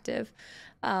proactive.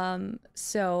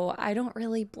 So I don't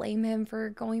really blame him for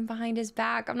going behind his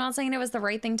back. I'm not saying it was the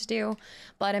right thing to do,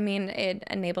 but I mean, it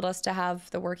enabled us to have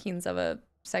the workings of a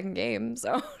second game.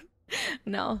 So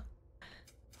no,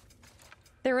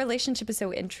 their relationship is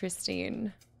so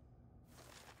interesting.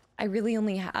 I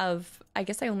only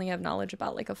have knowledge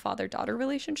about like a father-daughter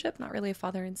relationship, not really a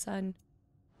father and son.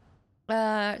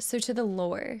 So to the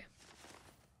lore.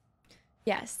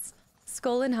 Yes.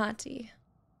 Skolanati.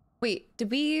 Wait, did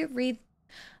we read?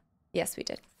 Yes, we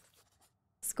did.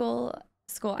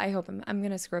 I hope I'm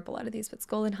going to screw up a lot of these, but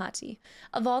Skolanati.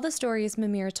 Of all the stories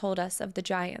Mimir told us of the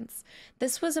giants,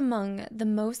 this was among the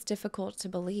most difficult to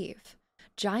believe.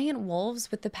 Giant wolves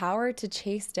with the power to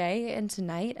chase day into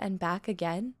night and back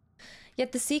again?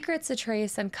 Yet the secrets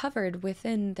Atreus uncovered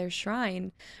within their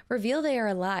shrine reveal they are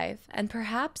alive, and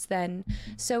perhaps then,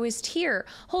 so is Tyr.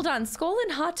 Hold on,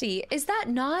 Skolanati, is that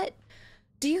not...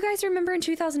 Do you guys remember in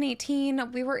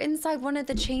 2018, we were inside one of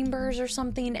the chambers or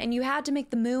something, and you had to make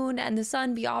the moon and the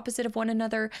sun be opposite of one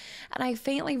another, and I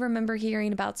faintly remember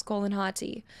hearing about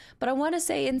Skolanati. But I want to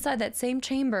say inside that same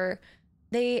chamber,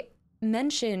 they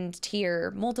mentioned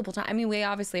Tyr multiple times. I mean, we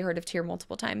obviously heard of Tyr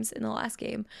multiple times in the last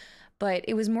game, but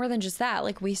it was more than just that.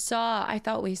 Like I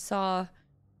thought we saw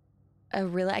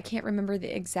I can't remember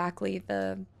exactly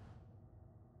the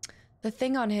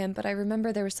thing on him, but I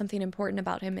remember there was something important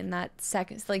about him in that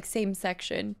same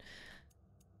section.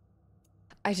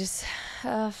 I just,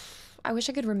 I wish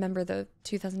I could remember the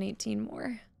 2018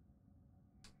 more.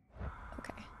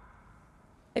 Okay.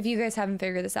 If you guys haven't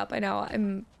figured this out by now,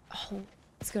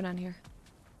 let's go down here.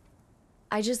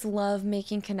 I just love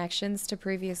making connections to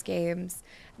previous games.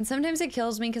 And sometimes it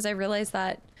kills me because I realize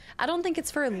that I don't think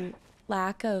it's for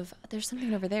lack of, there's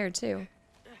something over there too.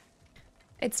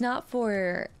 It's not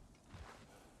for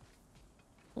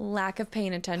lack of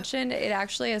paying attention. It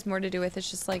actually has more to do with,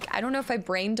 it's just like, I don't know if I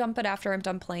brain dump it after I'm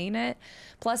done playing it.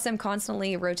 Plus I'm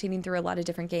constantly rotating through a lot of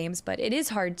different games, but it is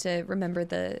hard to remember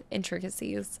the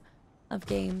intricacies of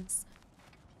games.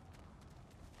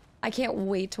 I can't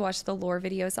wait to watch the lore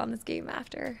videos on this game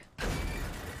after.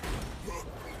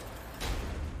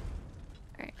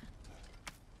 Alright.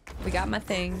 We got my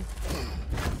thing.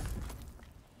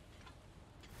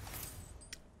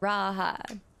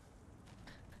 Rahad.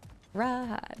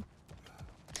 The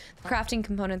crafting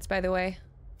components, by the way.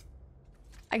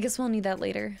 I guess we'll need that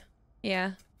later.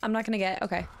 Yeah. I'm not gonna get...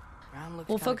 Okay.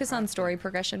 We'll focus on story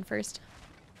progression first.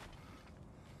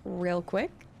 Real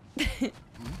quick.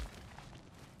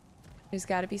 There's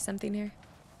gotta be something here.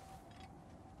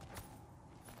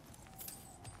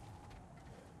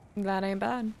 That ain't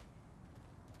bad.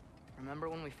 Remember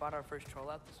when we fought our first troll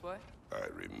out this way? I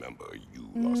remember you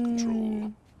lost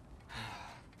control.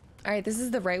 All right, this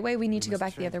is the right way. We need to go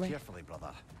back the other way. Carefully,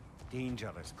 brother.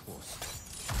 Danger is close.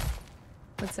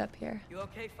 What's up here? You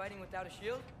okay fighting without a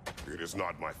shield? It is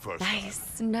not my first time.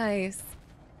 Nice, nice.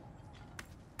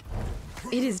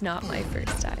 It is not my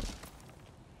first time.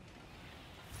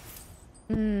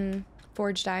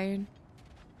 Forged iron.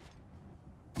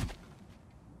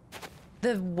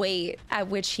 The weight at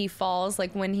which he falls,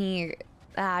 like when he,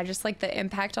 just like the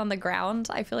impact on the ground.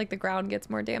 I feel like the ground gets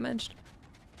more damaged.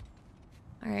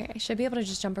 All right, I should be able to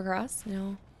just jump across.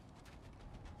 No.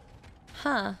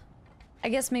 Huh. I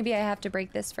guess maybe I have to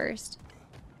break this first.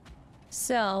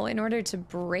 So, in order to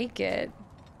break it,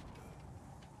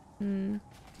 let me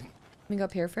go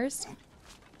up here first.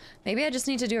 Maybe I just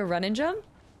need to do a run and jump.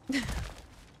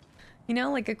 You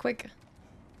know, like a quick...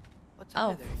 What's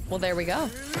Oh, under there? well, there we go.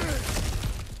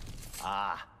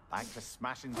 Ah, Back to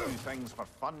smashing through things for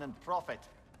fun and profit.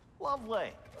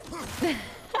 Lovely.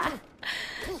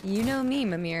 You know me,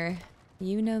 Mimir.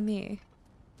 You know me.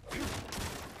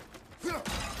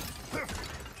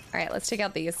 Alright, let's take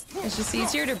out these. It's just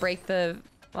easier to break the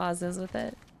vases with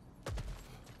it.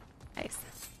 Nice.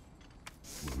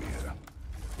 Mimir,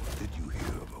 what did you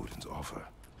hear of Odin's offer?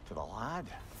 To the lad,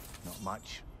 not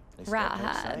much. They Right. stepped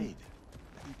outside.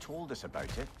 He told us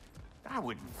about it. I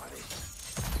wouldn't worry.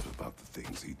 What about the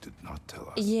things he did not tell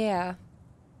us? Yeah.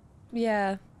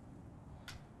 Yeah.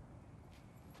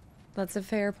 That's a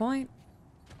fair point.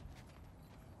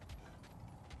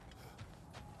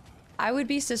 I would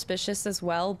be suspicious as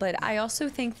well, but I also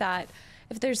think that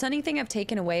if there's anything I've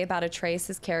taken away about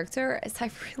Atreus' character, is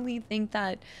I really think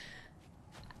that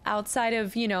outside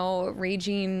of, you know,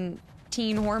 raging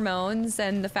teen hormones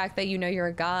and the fact that you know you're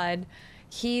a god,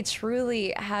 he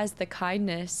truly has the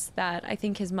kindness that I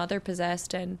think his mother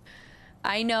possessed. And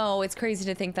I know it's crazy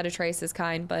to think that Atreus is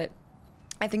kind, but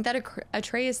I think that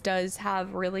Atreus does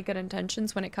have really good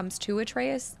intentions when it comes to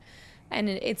Atreus. And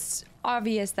it's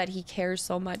obvious that he cares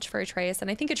so much for Atreus.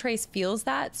 And I think Atreus feels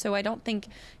that, so I don't think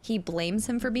he blames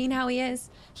him for being how he is.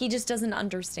 He just doesn't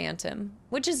understand him,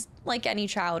 which is like any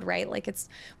child, right? Like, it's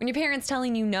when your parents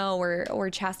telling you no or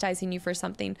chastising you for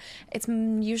something, it's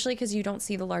usually because you don't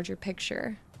see the larger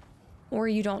picture, or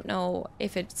you don't know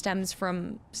if it stems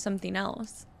from something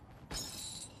else.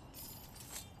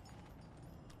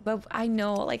 But I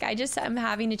know, like, I'm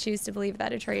having to choose to believe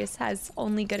that Atreus has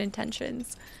only good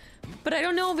intentions. But I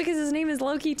don't know because his name is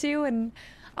Loki too, and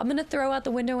I'm gonna throw out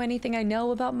the window anything I know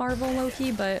about Marvel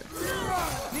Loki, but...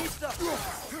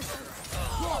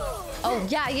 Oh,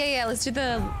 yeah, let's do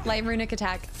the light runic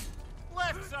attack.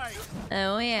 Left side.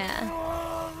 Oh, yeah.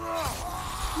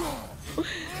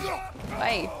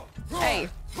 Hey.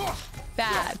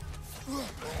 Bad.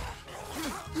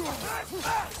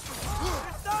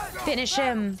 Finish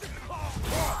him.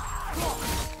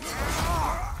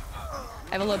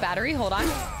 I have a low battery, hold on.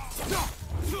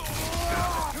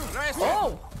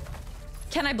 Oh!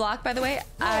 Can I block, by the way?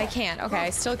 I can't. Okay, I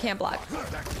still can't block.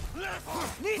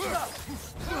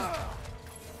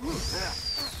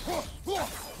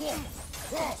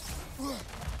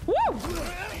 Woo!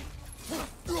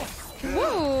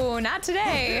 Woo! Not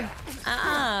today.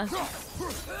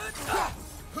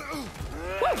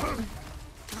 Woo!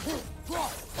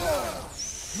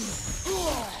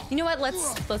 You know what?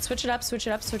 Let's switch it up.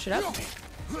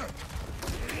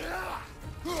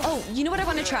 Oh, you know what I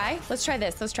want to try? Let's try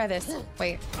this.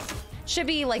 Wait. Should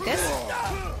be like this.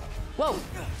 Whoa.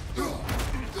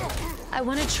 I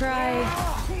want to try...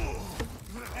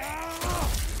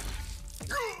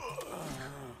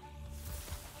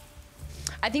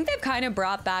 I think they've kind of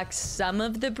brought back some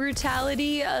of the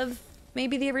brutality of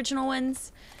maybe the original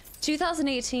ones.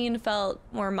 2018 felt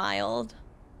more mild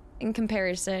in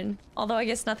comparison, although I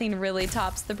guess nothing really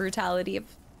tops the brutality of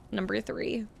number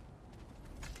 3.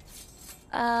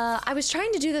 I was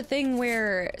trying to do the thing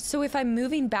where, so if I'm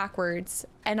moving backwards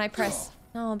and I press,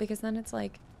 no, because then it's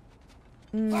like,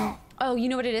 oh, you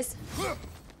know what it is?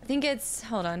 I think it's,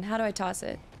 hold on, how do I toss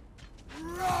it?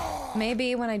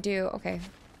 Maybe when I do, okay.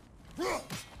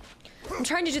 I'm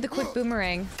trying to do the quick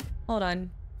boomerang. Hold on.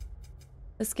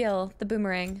 The skill, the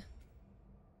boomerang.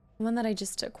 The one that I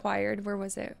just acquired, where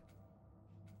was it?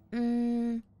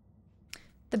 The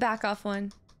back off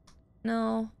one.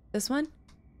 No, this one?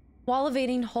 While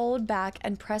evading, hold back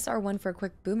and press R1 for a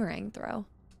quick boomerang throw.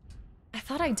 I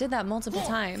thought I did that multiple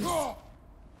times.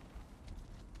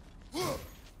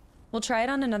 We'll try it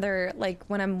on another, like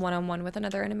when I'm one-on-one with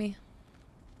another enemy.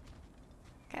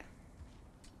 Okay.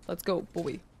 Let's go,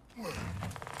 boy.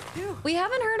 We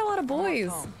haven't heard a lot of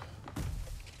boys.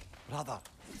 Brother,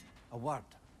 a word.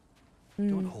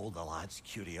 Don't hold the lad's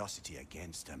curiosity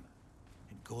against him.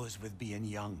 It goes with being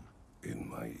young. In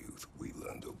my youth, we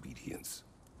learned obedience.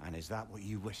 And is that what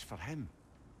you wish for him?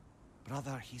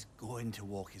 Brother, he's going to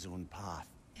walk his own path.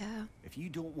 Yeah. If you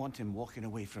don't want him walking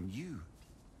away from you,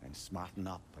 then smarten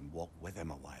up and walk with him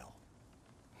a while.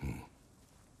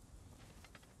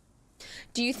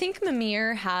 Do you think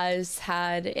Mimir has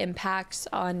had impacts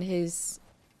on his,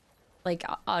 like,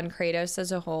 on Kratos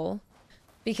as a whole?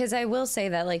 Because I will say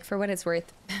that, like, for what it's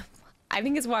worth, I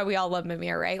think it's why we all love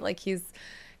Mimir, right? Like, he's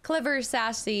clever,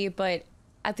 sassy, but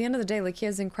at the end of the day, like, he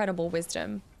has incredible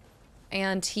wisdom.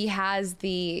 And he has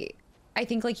the, I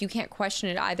think, like, you can't question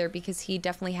it either because he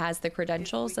definitely has the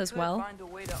credentials as well. If we could find a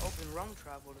way to open roam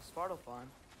travel to Svartalfheim,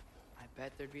 I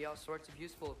bet there'd be all sorts of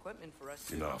useful equipment for us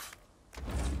to... Enough.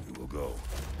 You will go.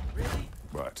 Really?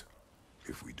 But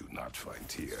if we do not find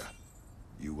Tyr,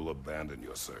 you will abandon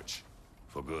your search.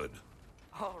 For good.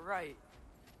 All right.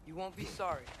 You won't be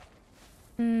sorry.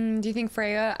 Do you think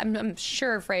Freya? I'm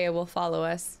sure Freya will follow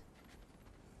us.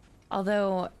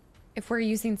 Although, if we're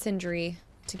using Sindri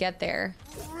to get there,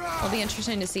 it'll be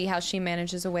interesting to see how she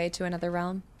manages a way to another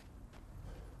realm.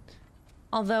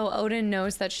 Although Odin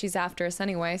knows that she's after us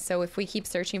anyway, so if we keep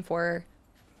searching for her,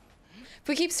 if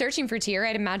we keep searching for Tyr,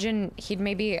 I'd imagine he'd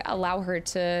maybe allow her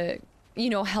to, you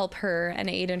know, help her and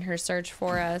aid in her search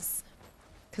for us.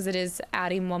 Because it is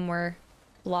adding one more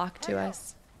block to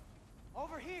us.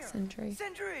 Over here. Sindri.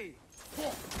 Sindri!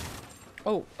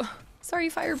 Oh, sorry,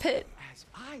 fire pit. As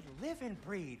I live and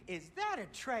breathe, is that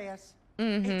Atreus?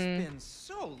 It's been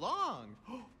so long.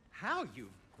 How you've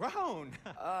grown.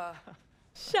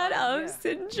 Shut up, yeah.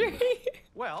 Sindri.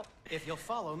 Well, if you'll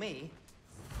follow me,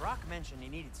 Brok mentioned he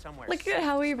needed somewhere. Look safe at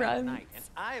how to he spend the runs. night, and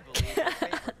I believe your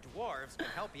favorite dwarves can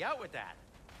help you out with that.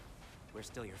 We're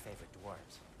still your favorite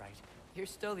dwarves, right? You're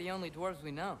still the only dwarves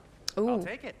we know. Ooh. I'll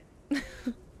take it.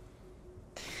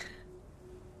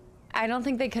 I don't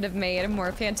think they could have made a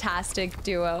more fantastic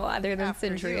duo other than After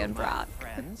Sindri you, and my Brok.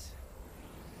 friends.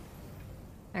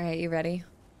 All right, you ready?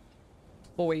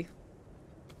 Boy.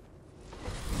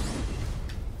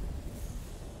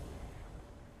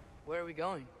 Where are we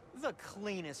going? The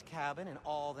cleanest cabin in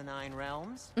all the 9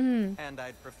 realms. And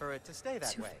I'd prefer it to stay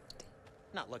that way.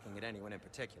 Not looking at anyone in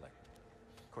particular.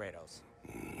 Kratos.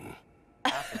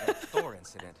 After that Thor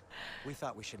incident, we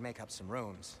thought we should make up some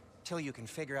rooms till you can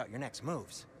figure out your next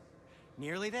moves.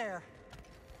 Nearly there.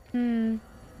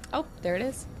 Oh, there it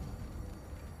is.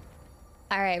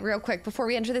 All right, real quick, before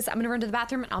we enter this, I'm gonna run to the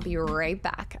bathroom and I'll be right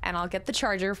back. And I'll get the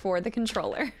charger for the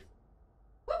controller.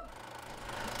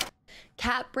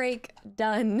 Cat break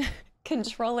done.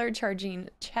 Controller charging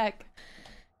check.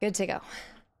 Good to go.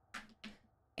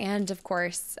 And of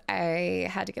course, I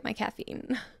had to get my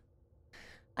caffeine.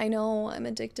 I know I'm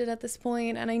addicted at this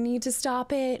point and I need to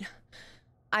stop it.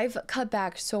 I've cut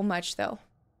back so much though.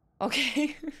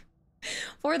 Okay.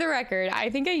 For the record, I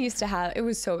think I used to have, it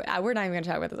was so, we're not even gonna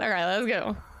talk about this. All right, let's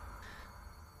go.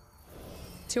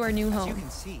 To our new As you home. can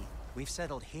see, we've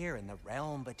settled here in the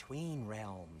realm between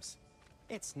realms.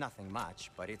 It's nothing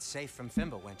much, but it's safe from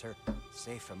Fimbulwinter,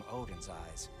 safe from Odin's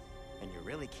eyes. And you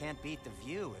really can't beat the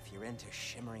view if you're into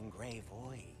shimmering gray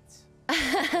voids.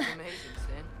 It's amazing,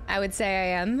 Sin. I would say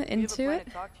I am We have a into plan it.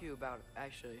 to talk to you about,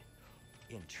 actually.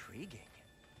 Intriguing.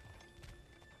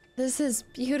 This is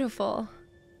beautiful.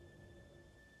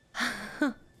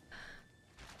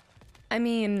 I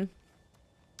mean,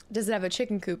 does it have a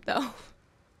chicken coop though?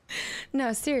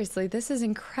 No, seriously, this is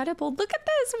incredible. Look at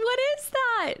this. What is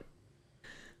that?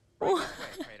 Right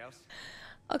this way, Kratos.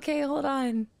 Okay, hold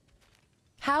on.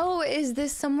 How is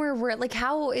this somewhere where, like,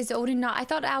 how is Odin not? I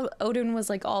thought Odin was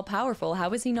like all powerful.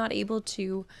 How is he not able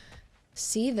to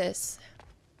see this?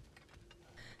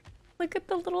 Look at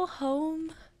the little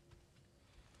home.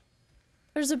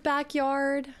 There's a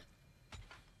backyard.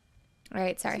 All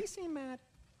right, sorry. Does he seem mad?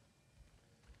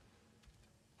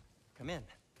 Come in.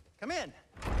 Come in.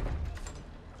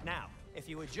 Now, if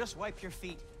you would just wipe your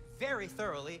feet very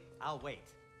thoroughly, I'll wait.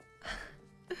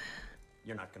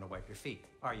 You're not gonna wipe your feet,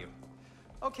 are you?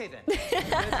 Okay then. The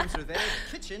bedrooms are there.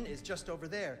 The kitchen is just over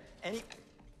there.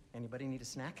 Anybody need a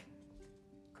snack?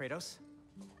 Kratos?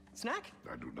 Snack?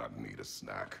 I do not need a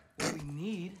snack. What we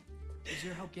need is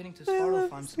your help getting to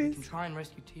Svartalfheim so we can try and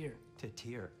rescue Tyr. To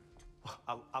Tyr.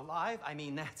 Alive? I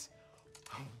mean, that's...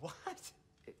 What?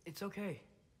 It's okay.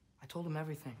 I told him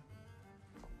everything.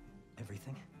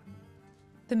 Everything?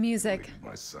 The music. Leave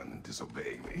my son and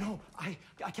disobey me. No, I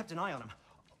kept an eye on him.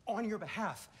 On your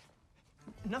behalf.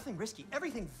 Nothing risky.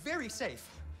 Everything very safe.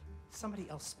 Somebody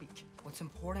else speak. What's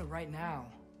important right now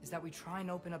is that we try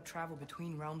and open up travel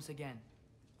between realms again.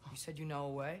 You said you know a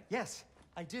way? Yes,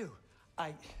 I do.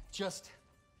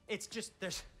 It's just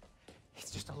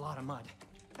a lot of mud.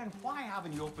 Then why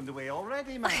haven't you opened the way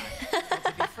already, man? Well,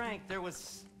 to be frank, there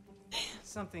was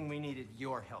something we needed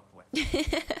your help with.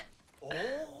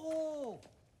 Oh!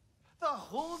 The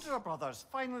Holder brothers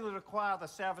finally require the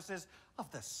services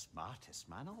of the smartest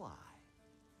man alive.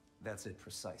 That's it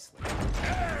precisely.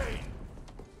 Hey!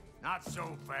 Not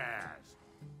so fast.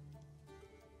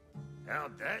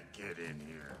 How'd that get in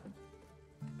here?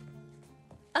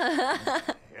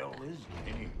 Hell is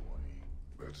he anyway?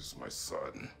 That is my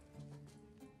son.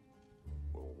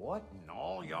 Well, what in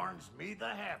all yarns me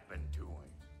that happened to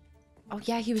him? Oh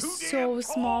yeah, he was Too so damn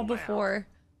small tall now. before.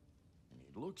 And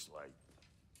it looks like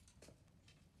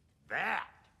that.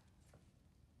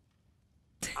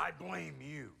 I blame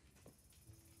you.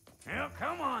 Well,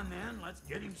 come on then. Let's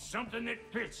get him something that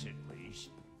fits at least.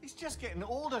 He's just getting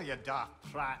older, you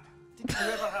daft prat. Didn't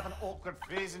you ever have an awkward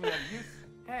phase in your youth?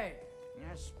 Hey,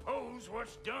 I suppose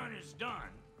what's done is done.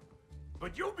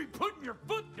 But you'll be putting your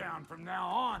foot down from now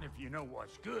on if you know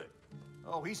what's good.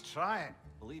 Oh, he's trying.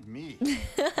 Believe me.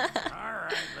 All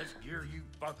right, let's gear you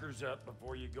fuckers up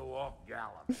before you go off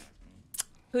gallop.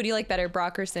 Who do you like better,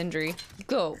 Brok or Sindri?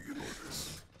 Go.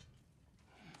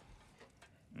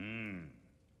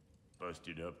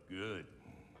 Busted up good.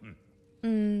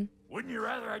 Wouldn't you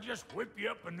rather I just whip you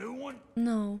up a new one?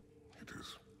 No. It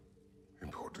is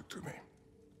important to me.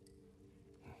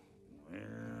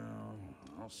 Well,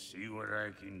 I'll see what I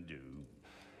can do.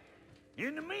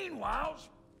 In the meanwhile,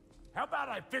 how about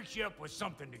I fix you up with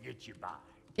something to get you by?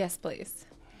 Yes, please.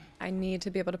 I need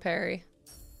to be able to parry.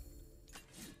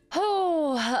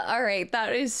 Oh, all right.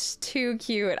 That is too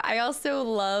cute. I also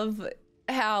love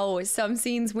how some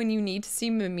scenes when you need to see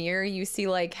Mimir, you see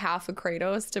like half of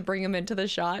Kratos to bring him into the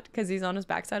shot because he's on his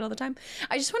backside all the time.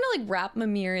 I just want to like wrap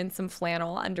Mimir in some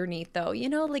flannel underneath though. You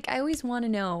know, like I always want to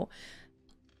know.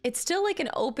 It's still like an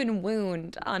open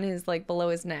wound on his like below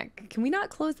his neck. Can we not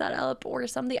close that up or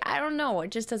something? I don't know.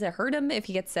 It just does it hurt him if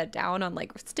he gets set down on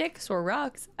like sticks or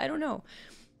rocks? I don't know.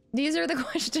 These are the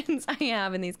questions I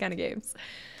have in these kind of games.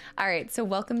 All right, so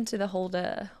welcome to the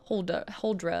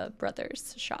Holdra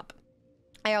Brothers shop.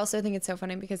 I also think it's so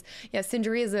funny because yeah,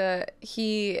 Sindri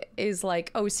he is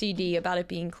like OCD about it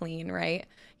being clean, right?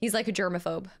 He's like a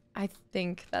germaphobe. I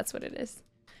think that's what it is.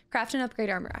 Craft and upgrade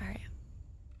armor. All right.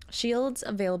 Shields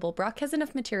available. Brok has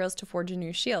enough materials to forge a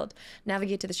new shield.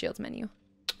 Navigate to the shields menu.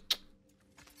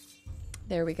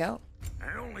 There we go.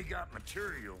 I only got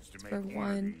materials to For make one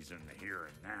one. of these in the here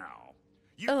and now.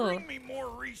 You Oh. bring me more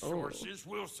resources,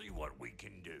 we'll see what we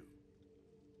can do.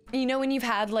 You know when you've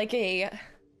had like a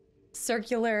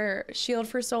circular shield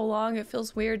for so long, it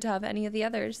feels weird to have any of the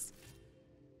others.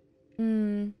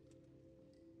 All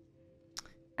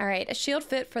right, a shield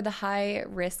fit for the high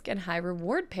risk and high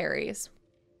reward parries.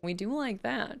 We do like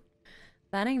that.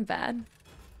 That ain't bad.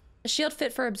 A shield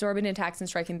fit for absorbing attacks and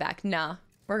striking back. Nah,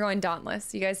 we're going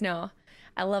dauntless. You guys know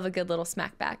I love a good little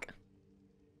smack back.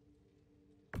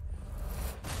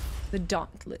 The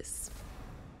dauntless.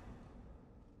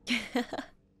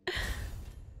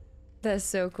 That's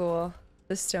so cool.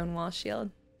 The stonewall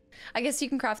shield. I guess you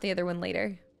can craft the other one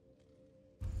later.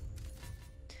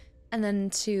 And then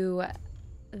to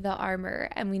the armor,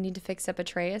 and we need to fix up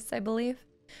Atreus, I believe.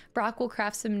 Brok will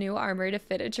craft some new armor to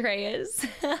fit Atreus.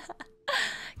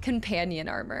 Companion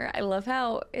armor. I love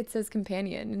how it says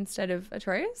companion instead of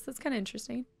Atreus. That's kind of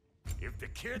interesting. If the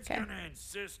kid's Okay. gonna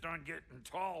insist on getting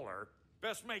taller,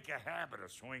 best make a habit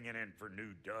of swinging in for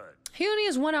new duds. He only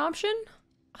has one option?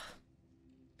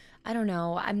 I don't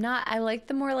know. I like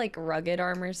the more like rugged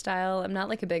armor style. I'm not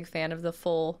like a big fan of the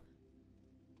full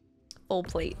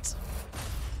plate.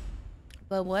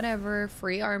 But whatever,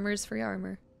 free armor is free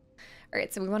armor. All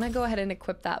right, so we want to go ahead and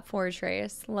equip that for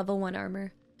Atreus. Level 1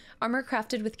 armor. Armor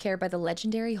crafted with care by the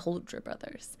legendary Holdra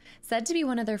brothers. Said to be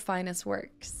one of their finest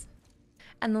works.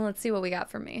 And then let's see what we got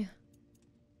for me.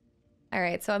 All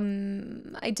right, so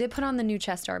I did put on the new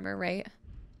chest armor, right?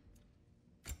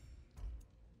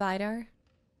 Vidar?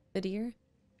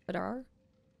 Vidar?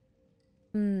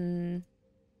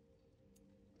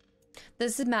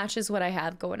 This matches what I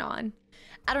have going on.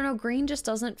 I don't know, green just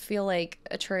doesn't feel like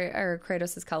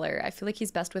Kratos' color. I feel like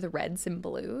he's best with reds and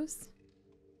blues.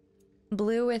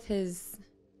 Blue with his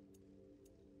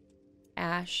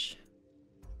ash.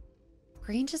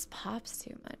 Green just pops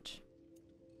too much.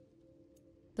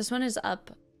 This one is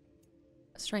up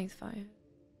strength 5.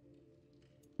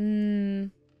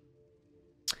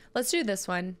 Let's do this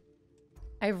one.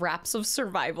 I have wraps of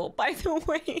survival, by the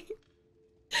way.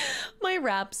 My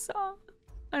wraps.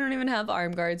 I don't even have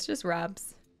arm guards, just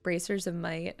wraps. Bracers of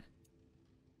might.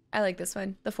 I like this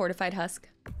one. The fortified husk.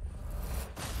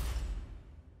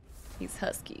 He's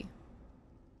husky.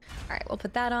 All right, we'll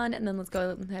put that on, and then let's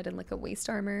go ahead and look at waist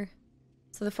armor.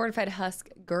 So the fortified husk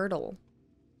girdle.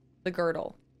 The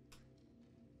girdle.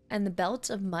 And the belt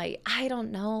of might. I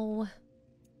don't know.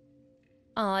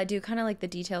 Oh, I do kind of like the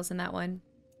details in that one.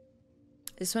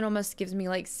 This one almost gives me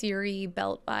like Siri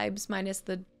belt vibes minus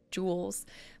the jewels.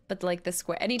 But like the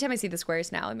square, anytime I see the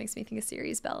squares now, it makes me think of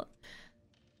Siri's belt.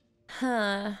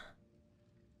 Huh.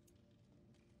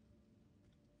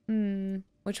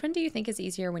 Which one do you think is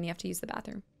easier when you have to use the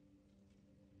bathroom?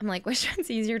 I'm like, which one's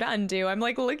easier to undo? I'm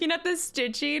like looking at the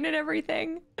stitching and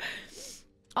everything.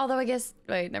 Although I guess,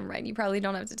 wait, never mind. You probably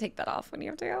don't have to take that off when you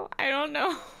have to go. I don't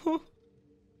know.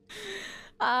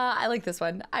 I like this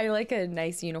one. I like a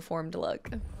nice uniformed look.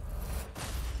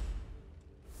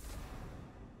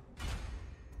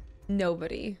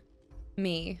 Nobody.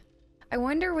 Me. I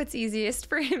wonder what's easiest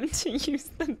for him to use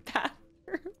the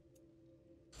bathroom.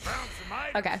 Found some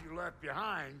items Okay. you left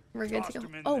behind. We're good to Tossed go.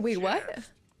 them in Oh, the wait, what?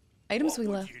 chest. Items we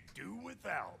what love. would you do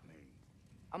without me?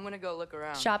 I'm gonna go look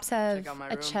around. Shops have Check out my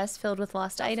a room. chest filled with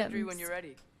lost Tell Sindri items. when you're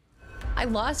ready. I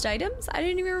lost items? I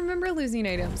didn't even remember losing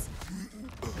items.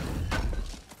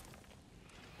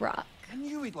 Rock. I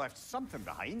knew he'd left something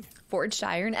behind. Forged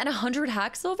iron and 100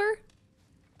 hack silver?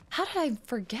 How did I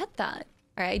forget that?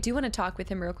 All right, I do want to talk with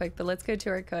him real quick, but let's go to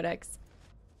our codex.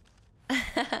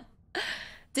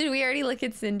 Did we already look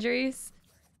at Sindri's?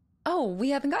 Oh,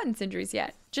 we haven't gotten Sindri's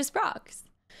yet. Just Brok's.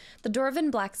 The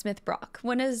Dwarven blacksmith Brok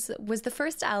was the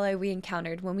first ally we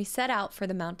encountered when we set out for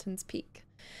the mountain's peak.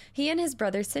 He and his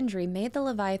brother Sindri made the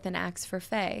Leviathan axe for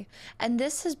Faye, and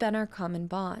this has been our common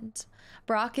bond.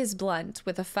 Brok is blunt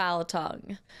with a foul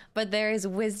tongue, but there is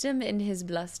wisdom in his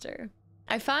bluster.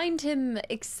 I find him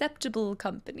acceptable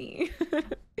company.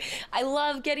 I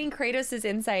love getting Kratos'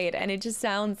 insight, and it just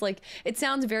sounds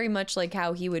very much like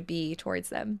how he would be towards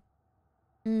them.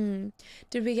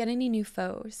 Did we get any new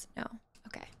foes? No.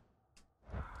 Okay.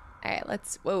 All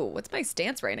right, whoa, what's my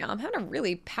stance right now? I'm having a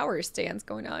really power stance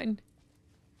going on.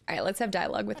 All right, let's have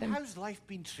dialogue with him. How's life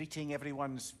been treating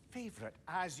everyone's favorite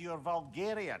Azure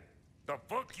Vulgarian? The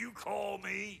fuck you call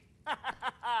me?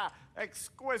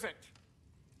 Exquisite.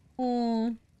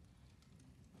 I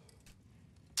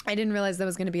didn't realize that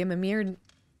was going to be a Mimir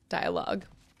dialogue.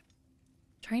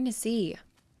 Trying to see.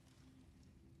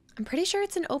 I'm pretty sure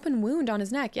it's an open wound on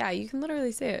his neck. Yeah, you can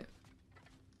literally see it.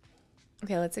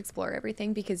 Okay, let's explore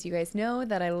everything because you guys know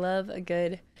that I love a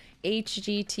good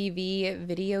HGTV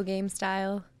video game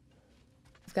style.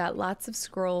 We've got lots of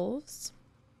scrolls,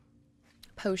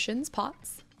 potions,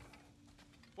 pots.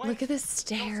 Wait, Look at the those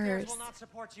stairs stairs. will not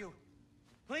support you.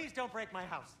 Please don't break my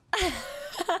house.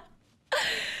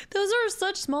 Those are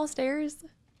such small stairs.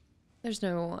 There's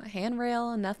no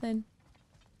handrail, nothing.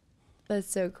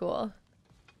 That's so cool.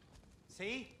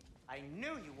 See? I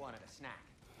knew you wanted a snack.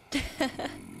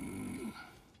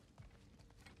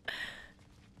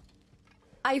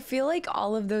 I feel like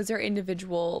all of those are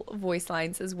individual voice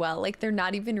lines as well. Like they're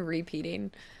not even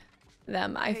repeating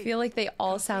them. I feel like they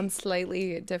all sound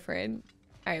slightly different.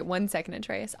 All right, 1 second,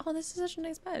 Atreus. Oh, this is such a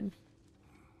nice bed.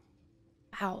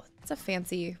 Wow, it's a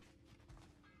fancy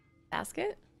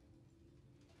basket.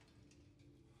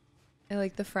 I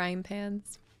like the frying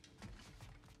pans.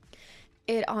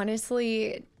 It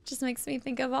honestly just makes me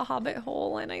think of a hobbit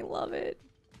hole, and I love it.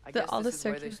 I guess all this the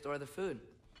is where they store the food.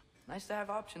 Nice to have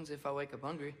options if I wake up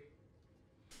hungry.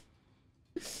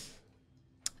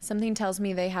 Something tells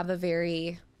me they have a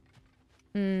very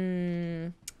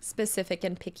specific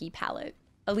and picky palate.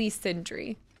 At least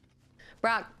Sindri.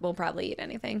 Brok will probably eat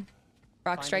anything.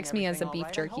 Brok Finding strikes me as a everything all beef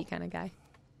right, I jerky hope? kind of guy.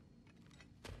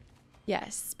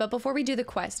 Yes, but before we do the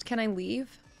quest, can I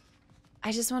leave?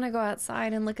 I just want to go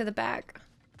outside and look at the back.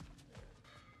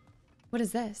 What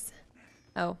is this?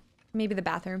 Oh, maybe the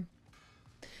bathroom.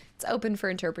 It's open for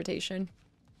interpretation.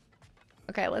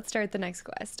 Okay, let's start the next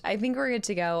quest. I think we're good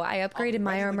to go. I upgraded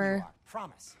my armor.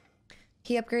 Promise.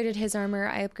 He upgraded his armor.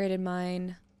 I upgraded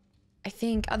mine. I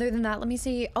think other than that, let me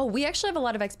see. Oh, we actually have a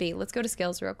lot of XP. Let's go to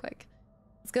skills real quick.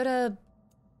 Let's go to...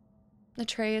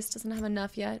 Atreus doesn't have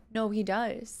enough yet. No, he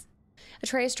does.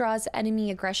 Atreus draws enemy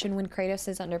aggression when Kratos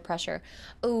is under pressure.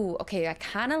 Oh, okay, I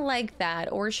kind of like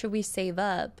that. Or should we save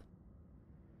up?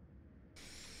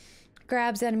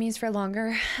 Grabs enemies for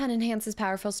longer and enhances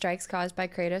powerful strikes caused by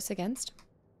Kratos against.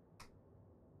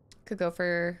 Could go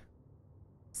for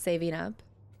saving up.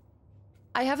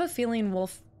 I have a feeling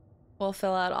we'll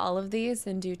fill out all of these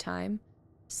in due time.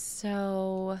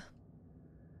 So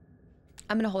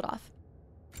I'm gonna hold off.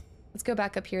 Let's go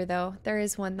back up here though. There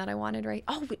is one that I wanted, right?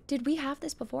 Oh, did we have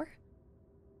this before?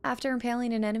 After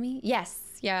impaling an enemy? Yes,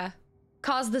 yeah.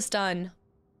 Cause the stun.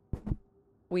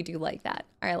 We do like that.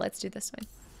 All right, let's do this one.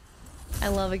 I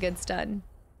love a good stun.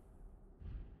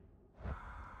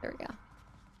 There we go.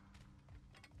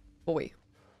 Boy.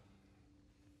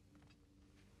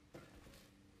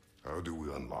 How do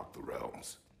we unlock the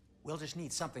realms? We'll just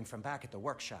need something from back at the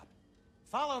workshop.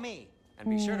 Follow me, and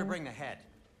be sure to bring the head.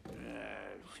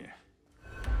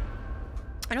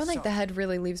 I don't think the head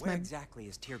really leaves Where my... exactly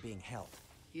is Tyr being held?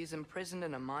 He's imprisoned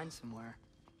in a mine somewhere.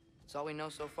 That's all we know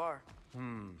so far.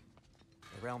 The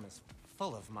realm is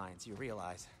full of mines, you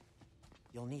realize.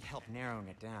 You'll need help narrowing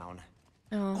it down.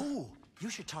 Oh. Ooh, you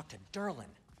should talk to Durlin.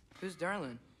 Who's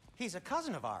Darlin? He's a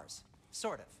cousin of ours,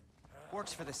 sort of.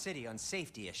 Works for the city on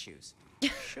safety issues.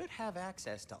 Should have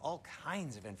access to all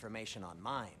kinds of information on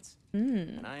mines.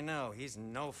 And I know he's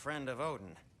no friend of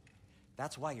Odin.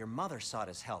 That's why your mother sought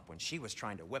his help when she was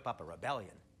trying to whip up a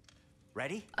rebellion.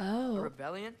 Ready? A Oh.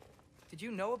 rebellion? Did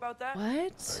you know about that? What?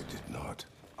 I did not.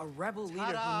 A rebel leader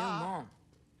who knew Mom.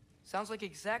 Sounds like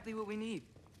exactly what we need.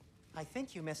 I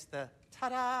think you missed the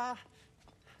Ta-da!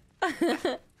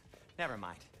 Never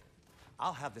mind.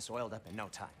 I'll have this oiled up in no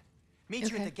time. Meet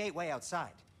you at the gateway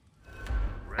outside.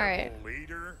 Rebel right.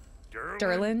 leader,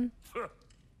 Durlin?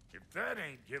 If that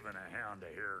ain't giving a hound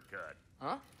a haircut.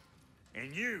 Huh?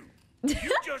 And you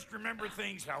just remember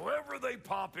things however they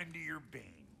pop into your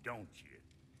being, don't you?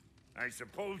 I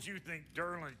suppose you think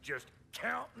Durlin's just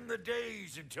counting the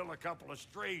days until a couple of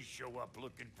strays show up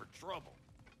looking for trouble.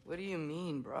 What do you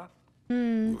mean, Brok?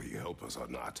 Will you help us or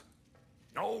not?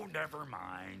 Oh, never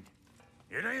mind.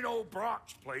 It ain't old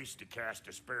Brock's place to cast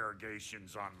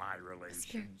asparagations on my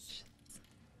relations.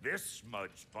 This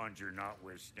smudge sponger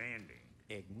notwithstanding.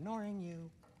 Ignoring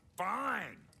you.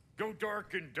 Fine. Go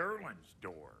darken Durlin's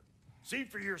door. See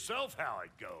for yourself how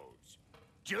it goes.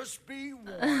 Just be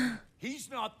warned,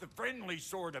 he's not the friendly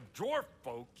sort of dwarf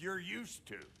folk you're used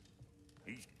to.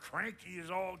 He's cranky as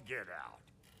all get out.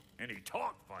 And he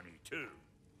talk funny, too.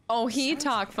 Oh, he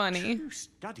talk funny. True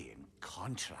study in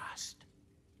contrast.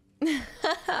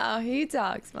 Oh, he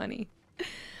talks funny.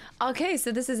 Okay,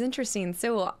 so this is interesting.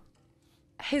 So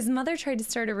his mother tried to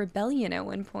start a rebellion at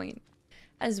one point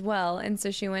as well, and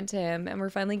so she went to him, and we're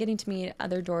finally getting to meet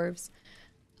other dwarves.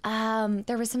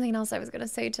 There was something else I was gonna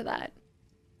say to that.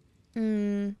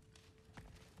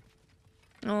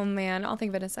 Oh man, I'll think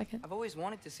of it in a second. I've always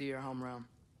wanted to see your home realm.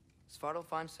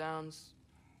 Svartalfheim sounds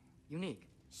unique.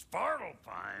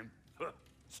 Svartalfheim? Huh,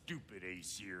 stupid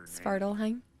Aesir name.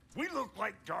 Svartalheim? We look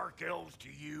like dark elves to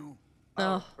you.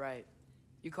 Oh. Right.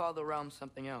 You call the realm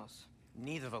something else.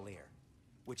 Nidavellir,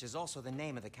 which is also the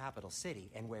name of the capital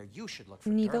city and where you should look for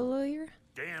Durlin. Nidavellir?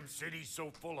 Damn city's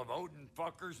so full of Odin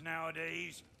fuckers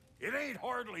nowadays. It ain't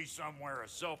hardly somewhere a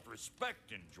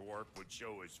self-respecting dwarf would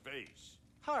show his face.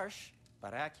 Harsh,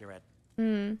 but accurate.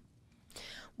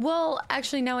 Well,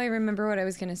 actually, now I remember what I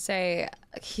was gonna say.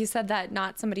 He said that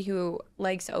not somebody who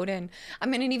likes Odin. I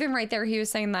mean, and even right there, he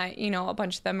was saying that, you know, a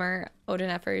bunch of them are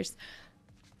Odin-effers.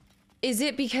 Is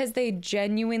it because they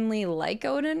genuinely like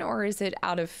Odin, or is it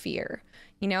out of fear?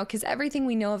 You know, because everything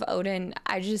we know of Odin,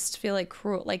 I just feel like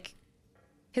cruel, like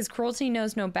his cruelty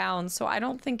knows no bounds. So I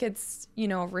don't think it's, you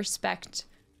know, respect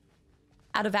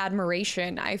out of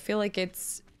admiration. I feel like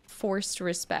it's forced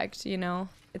respect, you know?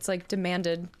 It's like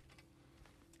demanded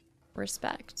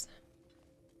respect.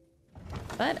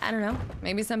 But I don't know.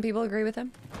 Maybe some people agree with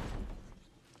him.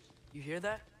 You hear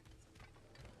that?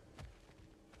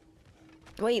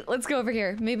 Wait, let's go over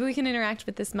here. Maybe we can interact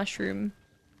with this mushroom.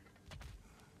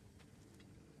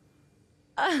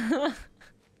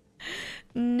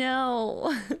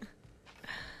 No.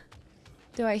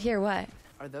 Do I hear what?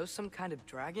 Are those some kind of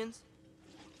dragons?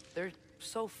 They're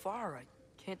so far, I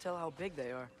can't tell how big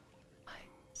they are.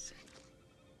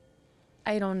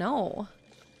 I don't know.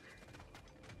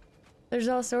 There's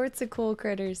all sorts of cool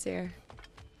critters here.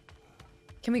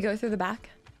 Can we go through the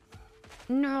back?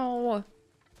 No.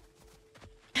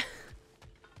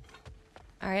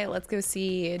 All right, let's go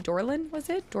see Dorlin, was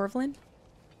it? Dorvlin?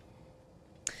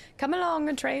 Come along,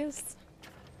 Atreus.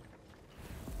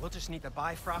 We'll just need the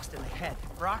Bifrost in the head.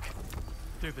 Brok,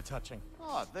 do the touching.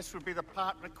 Oh, this would be the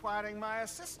part requiring my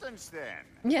assistance then.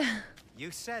 Yeah.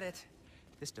 You said it.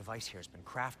 This device here has been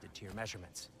crafted to your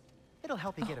measurements. It'll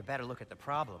help you get a better look at the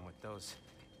problem with those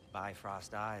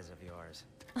Bifrost eyes of yours.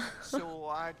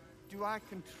 So, do I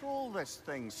control this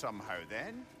thing somehow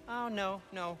then? Oh, no.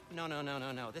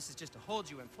 This is just to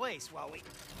hold you in place while we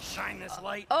shine this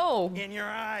light in your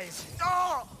eyes.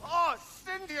 Oh,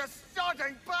 Sindri, you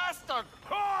sodding bastard!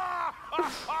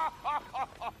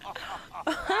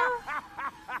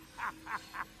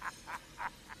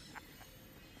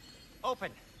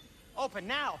 Open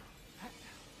now!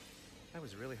 I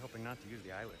was really hoping not to use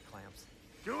the eyelid clamps.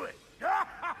 Do it.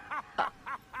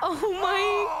 Oh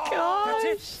my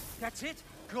gosh. That's it.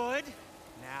 Good.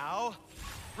 Now,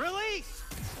 release!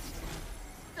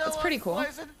 That's pretty cool.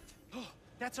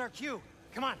 That's our cue.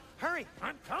 Come on, hurry!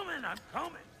 I'm coming.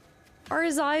 Are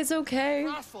his eyes okay?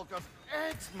 Rascal of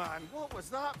eggs, man. What was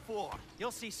that for?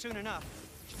 You'll see soon enough.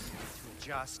 Just need to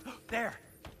adjust. There.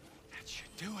 That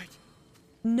should do it.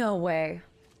 No way.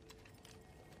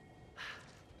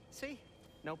 See?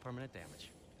 No permanent damage.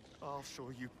 I'll show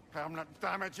you permanent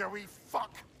damage, you wee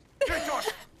fuck!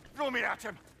 Kratos! Throw me at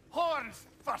him! Horns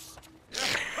first!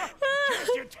 Guess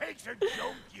it takes a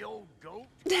joke, you old goat.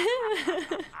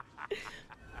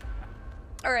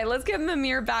 All right, let's get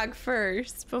Mimir back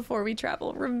first before we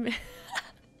travel.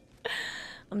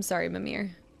 I'm sorry,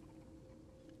 Mimir.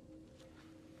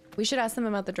 We should ask them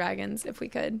about the dragons if we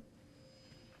could.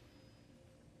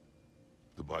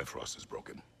 The Bifrost is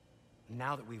broken.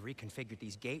 Now that we've reconfigured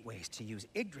these gateways to use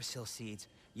Yggdrasil seeds,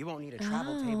 you won't need a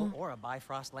travel table or a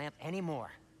Bifrost lamp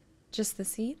anymore. Just the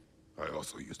seed? I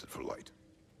also used it for light.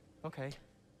 Okay,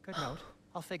 good note.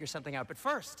 I'll figure something out, but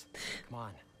first, come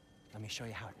on. Let me show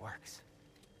you how it works.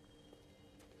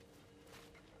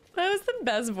 That was the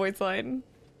best voice line.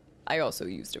 I also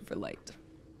used it for light.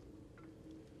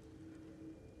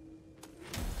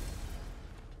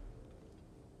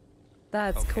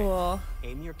 That's Okay. cool.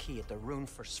 Aim your key at the rune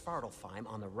for Svartalfheim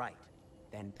on the right,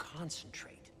 then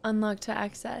concentrate. Unlock to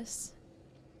access.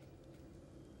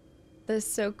 This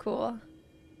is so cool.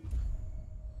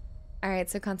 All right,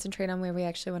 so concentrate on where we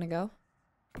actually want to go.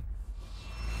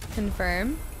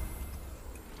 Confirm.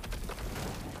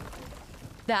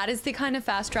 That is the kind of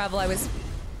fast travel I was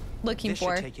looking This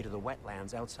for. should take you to the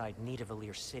wetlands outside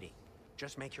Nidavellir City.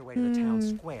 Just make your way to the town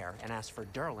square and ask for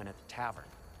Durlin at the tavern.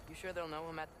 You sure they'll know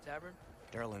him at the tavern?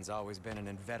 Durlin's always been an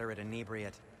inveterate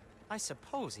inebriate. I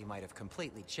suppose he might have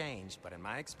completely changed, but in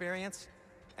my experience,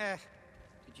 Did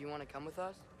you want to come with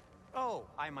us? Oh,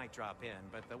 I might drop in,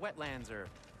 but the wetlands are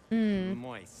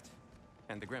moist.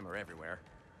 And the Grim are everywhere.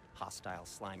 Hostile,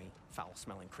 slimy,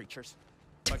 foul-smelling creatures.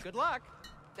 But good luck!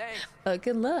 Thanks. But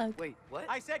good luck. Wait, what?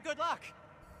 I said good luck!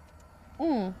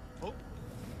 Mm. Oh.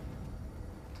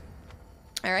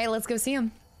 All right, let's go see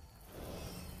him.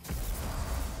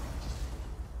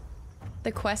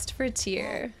 The quest for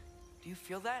Tyr. Do you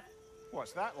feel that?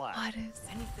 What's that like? What is?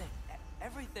 Anything.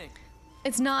 Everything.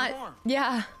 It's not. More.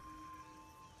 Yeah.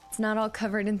 It's not all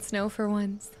covered in snow for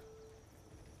once.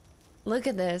 Look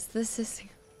at this. This is.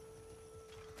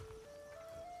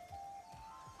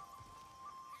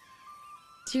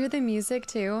 Do you hear the music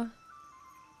too?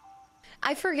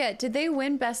 I forget. Did they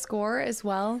win best score as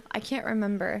well? I can't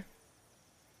remember.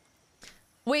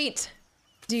 Wait.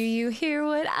 Do you hear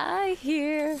what I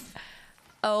hear?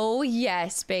 Oh,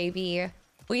 yes, baby.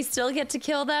 We still get to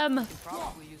kill them.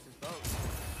 Probably use his boat.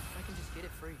 I can just get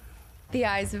it free. The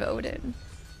Eyes of Odin.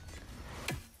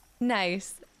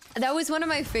 Nice. That was one of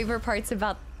my favorite parts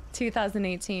about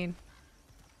 2018.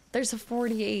 There's a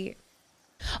 48.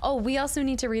 Oh, we also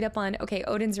need to read up on, okay,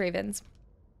 Odin's ravens.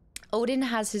 Odin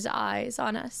has his eyes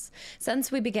on us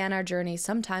since we began our journey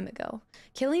some time ago.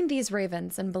 Killing these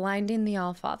ravens and blinding the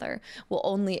Allfather will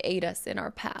only aid us in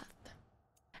our path.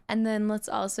 And then let's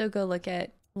also go look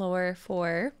at lore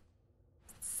for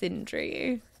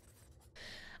Sindri.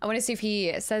 I want to see if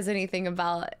he says anything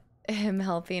about him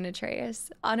helping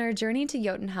Atreus. On our journey to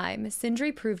Jotunheim,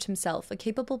 Sindri proved himself a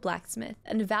capable blacksmith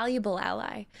and a valuable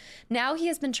ally. Now he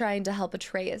has been trying to help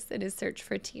Atreus in his search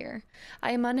for Tyr.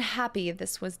 I am unhappy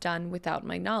this was done without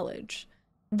my knowledge.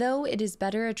 Though it is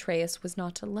better Atreus was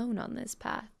not alone on this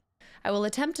path. I will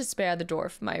attempt to spare the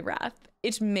dwarf my wrath.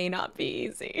 It may not be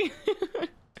easy.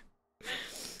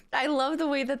 I love the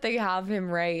way that they have him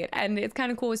right, and it's kind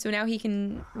of cool. So now he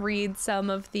can read some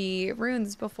of the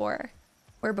runes before,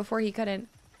 where before he couldn't.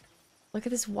 Look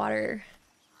at this water.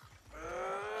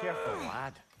 Careful,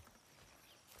 lad.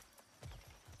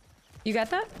 You got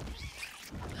that?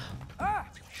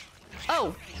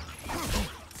 Oh.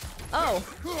 Oh.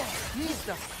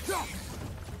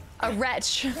 A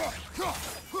wretch.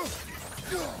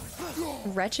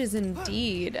 Wretches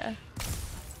indeed.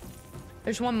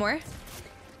 There's one more.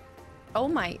 Oh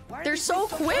my, they're so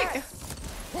quick.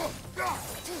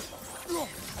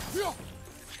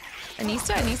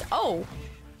 Anissa, oh.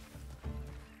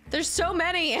 There's so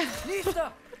many. At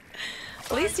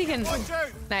least he can,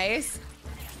 nice.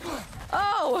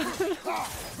 Oh.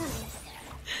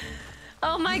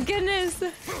 Oh my goodness.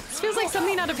 This feels like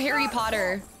something out of Harry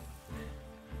Potter.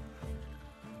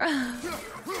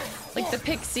 Like the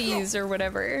Pixies or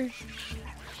whatever.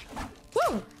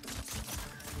 Woo!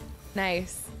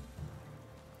 Nice.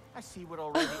 I see we're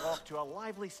already off to a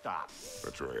lively start.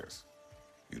 Atreus,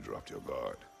 you dropped your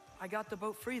guard. I got the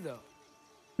boat free, though.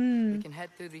 We can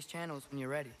head through these channels when you're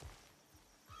ready.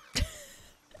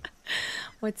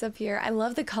 What's up here? I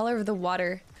love the color of the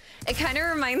water. It kind of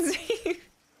reminds me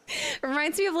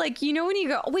reminds me of, like, you know when you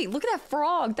go, oh, wait, look at that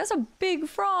frog. That's a big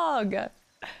frog.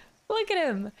 Look at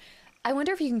him. I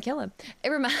wonder if you can kill him. It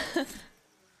reminds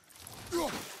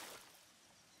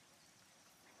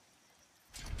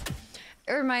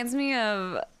It reminds me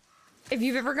of if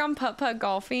you've ever gone putt-putt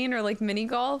golfing or like mini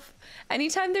golf.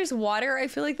 Anytime there's water, I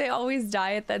feel like they always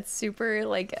dye it that super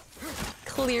like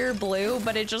clear blue,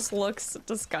 but it just looks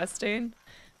disgusting.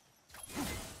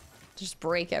 Just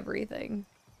break everything.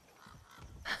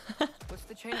 What's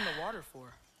the chain in the water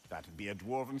for? That'd be a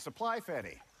dwarven supply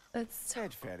ferry. That's so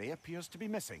Said ferry appears to be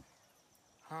missing.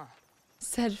 Huh.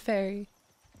 said fairy.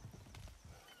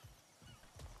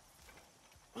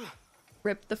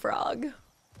 Rip the frog.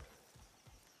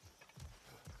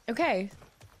 Okay.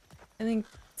 I think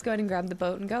let's go ahead and grab the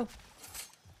boat and go.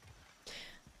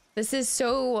 This is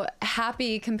so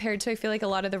happy compared to, I feel like, a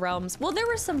lot of the realms. Well, there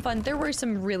were some fun, there were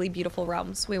some really beautiful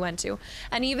realms we went to.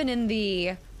 And even in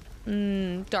the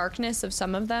darkness of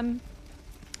some of them,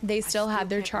 they still had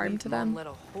their charm to them. Mom led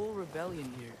a whole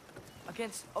rebellion here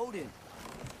against Odin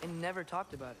and never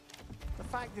talked about it. The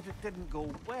fact that it didn't go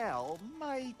well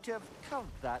might have curbed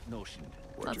that notion.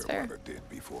 What That's your fair. mother did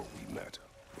before we met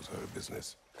was her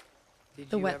business. Did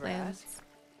The you ever wetlands. ask?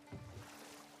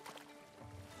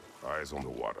 Eyes on the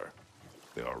water.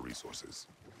 There are resources.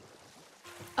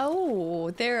 Oh,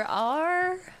 there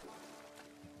are.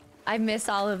 I miss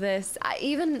all of this.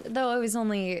 Even though it was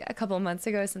only a couple months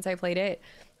ago since I played it,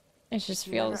 it just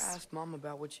You never feels. asked Mom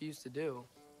about what she used to do.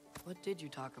 What did you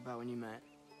talk about when you met?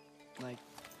 Like,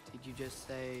 did you just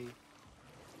say,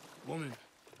 "Woman,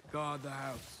 guard the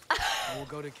house. I will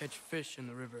go to catch fish in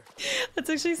the river"? That's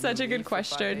actually such a leave good for 5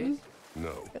 question. days?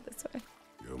 No, Go this way.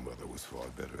 your mother was far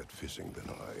better at fishing than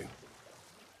I.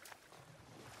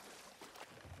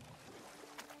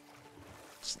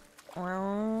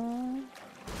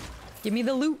 Give me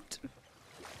the loot.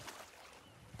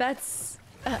 That's.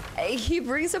 He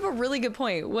brings up a really good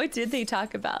point. What did they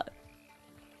talk about?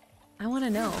 I want to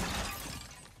know.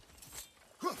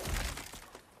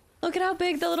 Look at how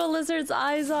big the little lizard's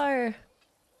eyes are.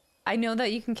 I know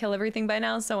that you can kill everything by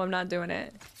now, so I'm not doing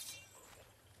it.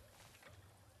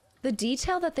 The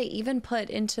detail that they even put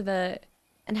into the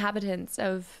inhabitants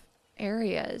of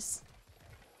areas.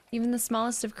 Even the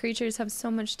smallest of creatures have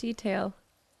so much detail.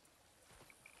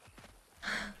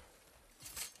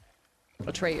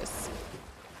 Atreus.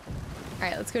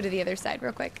 Alright, let's go to the other side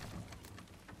real quick.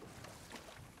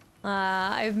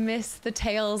 I've missed the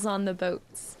tails on the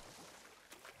boats.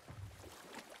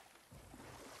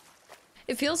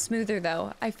 It feels smoother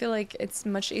though. I feel like it's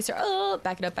much easier. Oh,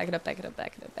 back it up, back it up, back it up,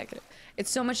 back it up, back it up.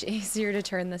 It's so much easier to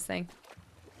turn this thing.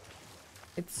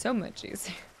 It's so much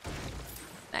easier.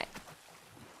 Alright.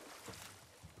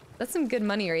 That's some good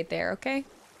money right there, okay?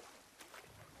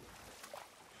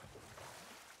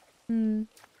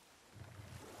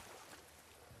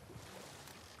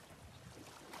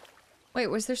 Wait,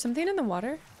 was there something in the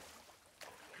water?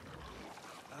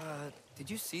 Did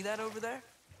you see that over there?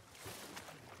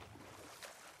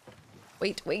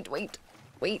 Wait, wait, wait,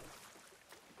 wait.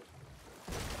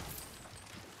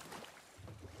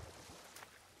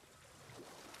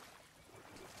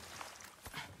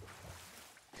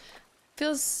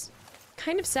 Feels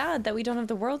kind of sad that we don't have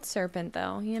the world serpent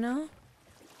though, you know?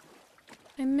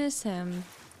 I miss him.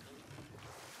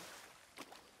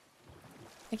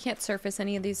 I can't surface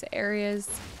any of these areas.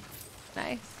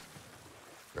 Nice.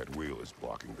 That wheel is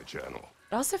blocking the channel.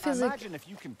 It also I feels like imagine if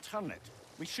you can turn it,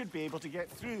 we should be able to get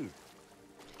through.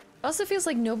 it also feels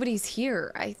like nobody's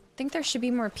here. I think there should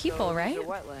be more people, So right? these are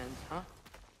wetlands, huh?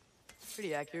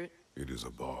 Pretty accurate. It is a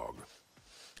bog.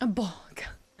 A bog.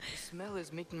 The smell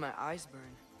is making my eyes burn.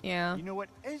 Yeah. You know, it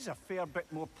is a fair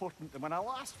bit more potent than when I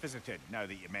last visited, now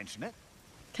that you mention it.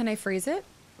 Can I freeze it?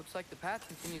 Looks like the path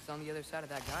continues on the other side of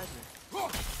that geyser.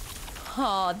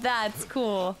 Oh, that's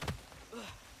cool.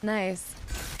 Nice.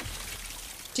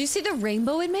 Do you see the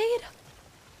rainbow it made?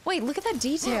 Wait, look at that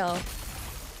detail.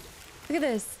 Look at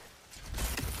this.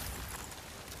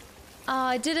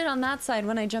 I did it on that side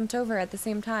when I jumped over at the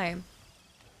same time.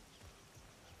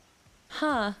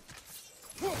 Huh.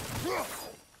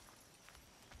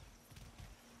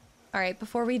 Alright,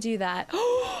 before we do that...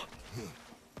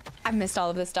 I missed all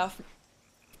of this stuff.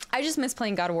 I just miss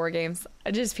playing God of War games.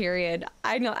 I just, period.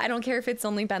 I don't care if it's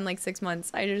only been like 6 months.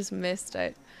 I just missed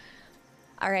it.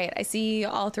 Alright, I see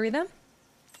all 3 of them.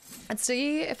 Let's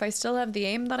see if I still have the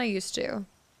aim that I used to.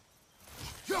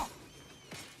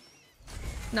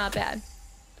 Not bad.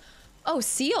 Oh,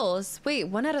 seals. Wait,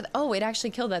 1 out of... Oh, it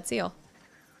actually killed that seal.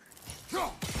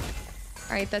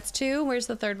 Alright, that's 2. Where's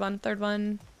the third one? Third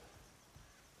one.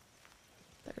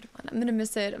 Third one. I'm gonna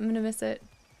miss it. I'm gonna miss it.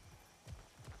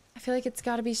 I feel like it's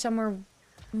gotta be somewhere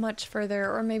much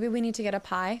further. Or maybe we need to get up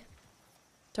high.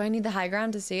 Do I need the high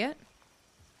ground to see it?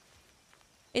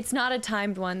 It's not a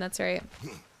timed one, that's right.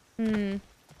 If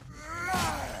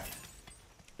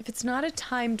it's not a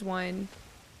timed one...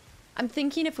 I'm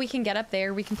thinking if we can get up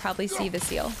there, we can probably see the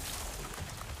seal.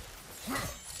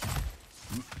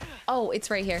 Oh,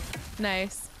 it's right here.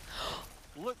 Nice.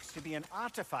 Looks to be an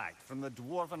artifact from the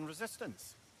Dwarven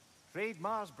Resistance. Freyd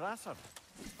Mars Brassard,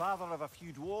 father of a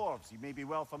few dwarves you may be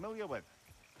well familiar with.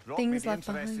 Brok may Things be left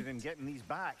interested behind. in getting these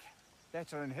back.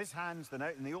 Better in his hands than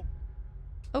out in the open.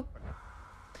 Oh.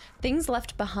 Things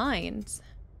left behind.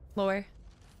 Lore.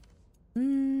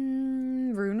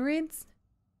 Rune reads?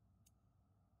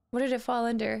 What did it fall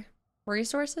under?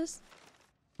 Resources?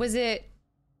 Was it...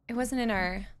 It wasn't in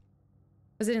our...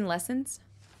 Was it in lessons?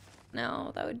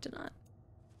 No, that would not.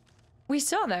 We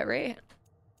saw that, right?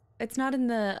 It's not in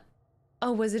the...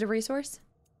 Oh, was it a resource?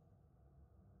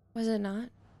 Was it not?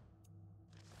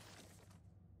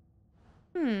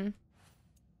 Rune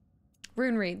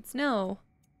reads. No.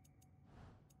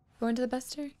 Go into the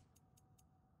Buster?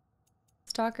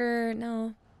 Stalker,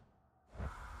 no.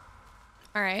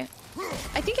 Alright.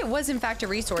 I think it was in fact a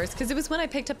resource because it was when I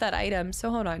picked up that item, so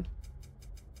hold on.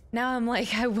 Now I'm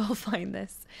like, I will find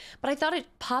this. But I thought it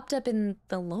popped up in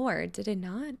the lore, did it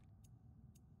not?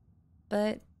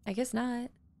 But I guess not.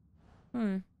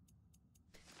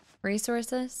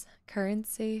 Resources,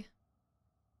 currency.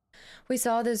 We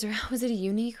saw this, was it a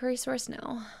unique resource?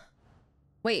 No.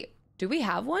 Wait, do we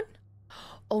have one?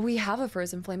 Oh, we have a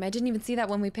frozen flame. I didn't even see that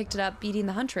when we picked it up beating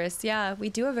the huntress. Yeah, we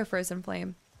do have a frozen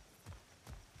flame.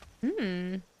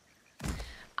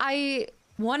 I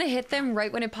want to hit them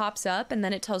right when it pops up and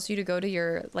then it tells you to go to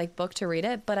your like book to read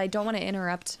it, but I don't want to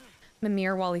interrupt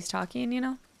Mimir while he's talking, you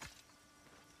know?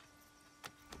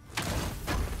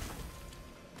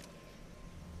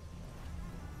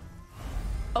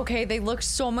 Okay, they look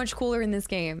so much cooler in this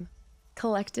game.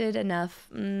 Collected enough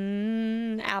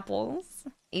apples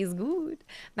is good.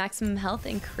 Maximum health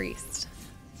increased.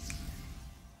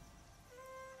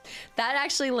 That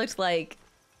actually looked like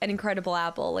an incredible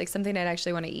apple, like something I'd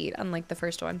actually want to eat, unlike the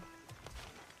first one.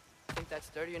 Think that's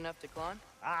sturdy enough to climb?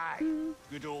 Aye,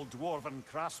 good old dwarven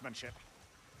craftsmanship.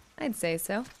 I'd say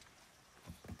so.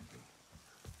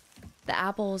 The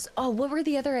apples. Oh, what were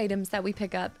the other items that we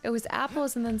pick up? It was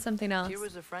apples and then something else. Tyr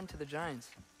was a friend to the Giants.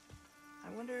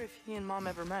 I wonder if he and Mom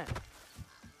ever met.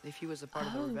 If he was a part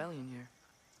of the rebellion here.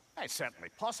 It's certainly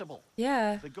possible.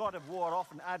 Yeah. The god of war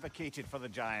often advocated for the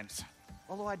giants.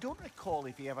 Although I don't recall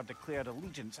if he ever declared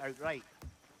allegiance outright.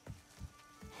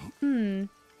 Come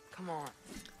on.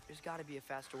 There's got to be a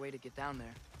faster way to get down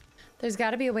there. There's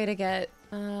got to be a way to get...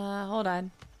 hold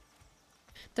on.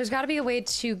 There's got to be a way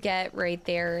to get right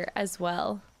there as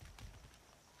well.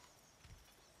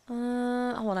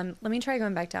 Hold on. Let me try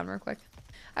going back down real quick.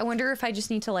 I wonder if I just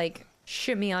need to, like,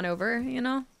 shimmy on over, you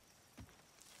know?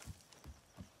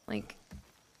 Like...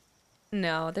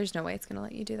 No, there's no way it's gonna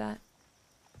let you do that.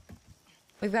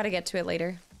 We've got to get to it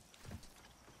later.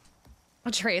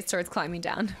 Atreus starts climbing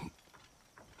down.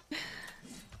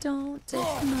 Don't take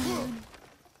mine.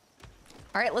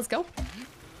 Alright, let's go.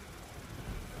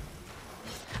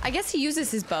 I guess he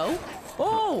uses his bow.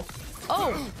 Oh!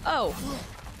 Oh! Oh!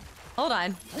 Hold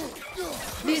on.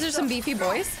 These are some beefy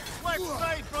boys.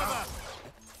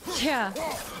 Yeah.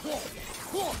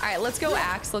 Alright, let's go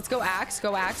axe. Let's go axe.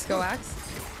 Go axe. Go axe.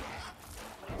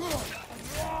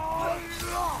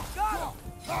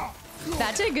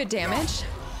 That did good damage.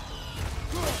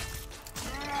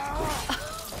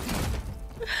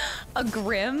 A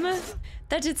Grim?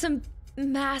 That did some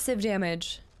massive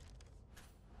damage.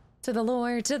 To the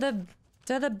lore, to the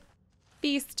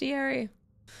bestiary.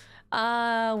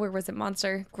 Where was it?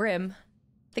 Monster. Grim.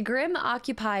 The Grim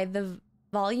occupy the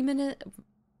voluminous?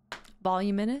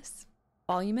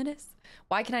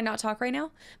 Why can I not talk right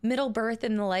now? Middle berth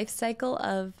in the life cycle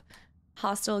of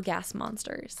hostile gas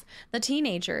monsters. The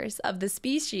teenagers of the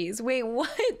species. Wait,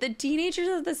 what? The teenagers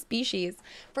of the species.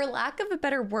 For lack of a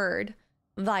better word,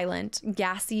 violent,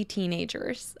 gassy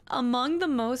teenagers. Among the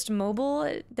most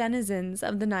mobile denizens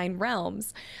of the 9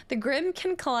 realms, the Grim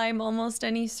can climb almost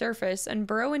any surface and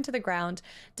burrow into the ground.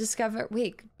 Discover...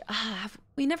 Wait,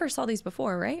 we never saw these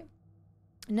before, right?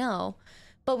 No.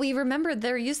 But we remember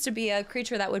there used to be a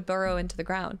creature that would burrow into the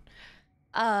ground.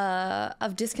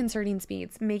 Of disconcerting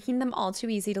speeds, making them all too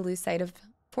easy to lose sight of.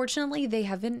 Fortunately, they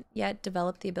haven't yet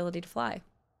developed the ability to fly.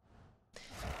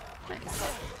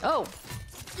 Nice. Oh!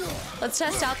 Let's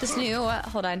test out this new...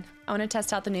 hold on. I want to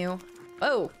test out the new...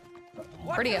 Oh!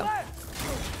 Where'd he go?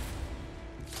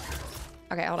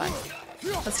 Okay, hold on.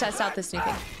 Let's test out this new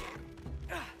thing.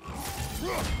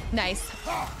 Nice.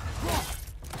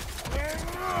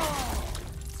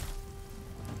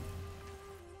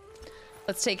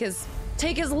 Let's take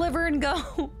his liver and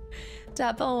go.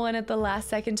 Tap L1 at the last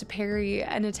second to parry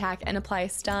an attack and apply a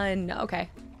stun. Okay.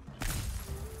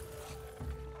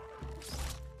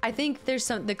 I think there's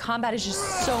the combat is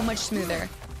just so much smoother.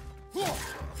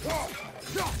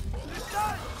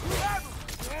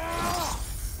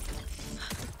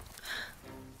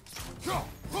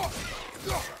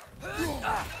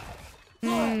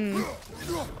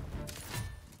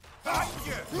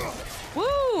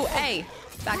 Woo! Hey,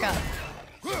 back up.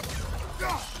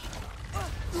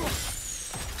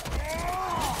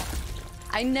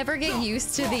 I never get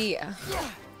used to the...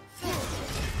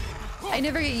 I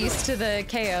never get used to the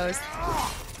KOs.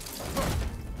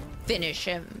 Finish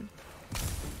him.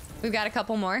 We've got a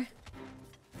couple more.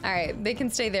 All right, they can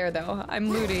stay there though. I'm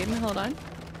looting. Hold on.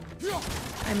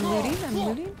 I'm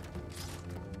looting.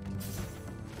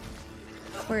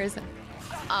 Where is it?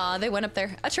 Ah, they went up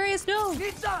there. Atreus, no!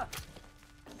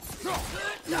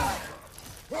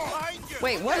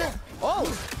 Wait, what? Oh!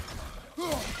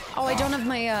 Oh, I don't have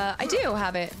my, I do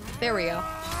have it. There we go.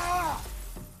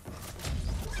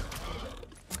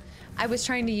 I was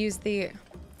trying to use the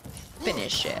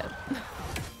finish it.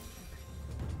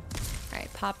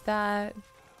 Alright, pop that.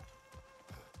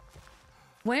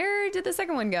 Where did the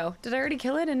second one go? Did I already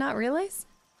kill it and not realize?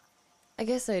 I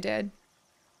guess I did.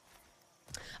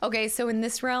 Okay, so in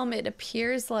this realm, it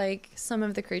appears like some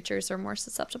of the creatures are more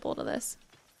susceptible to this.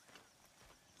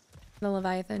 The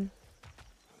Leviathan.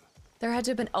 There had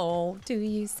to have been... Oh, do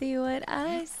you see what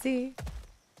I see?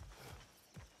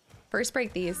 First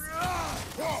break these.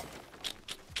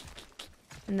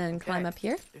 And then climb up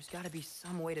here. There's got to be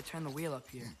some way to turn the wheel up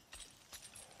here.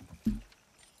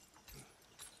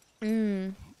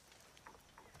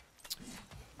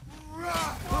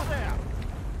 Whoa there!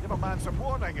 Give a man some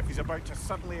warning if he's about to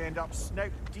suddenly end up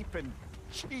snout deep in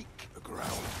cheek. The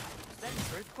ground. Is that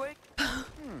an earthquake?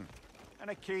 An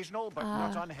occasional but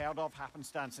not unheard of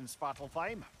happenstance in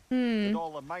Svartalfheim. With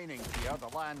all the mining here,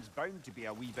 the land's bound to be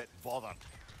a wee bit bothered.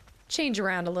 Change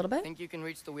around a little bit. Think you can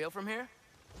reach the wheel from here?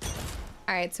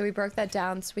 All right, so we broke that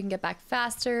down so we can get back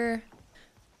faster.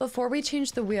 Before we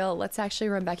change the wheel, let's actually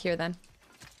run back here then.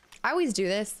 I always do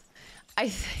this.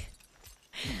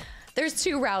 There's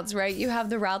two routes, right? You have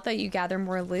the route that you gather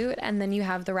more loot, and then you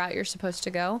have the route you're supposed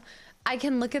to go. I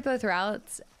can look at both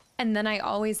routes, and then I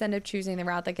always end up choosing the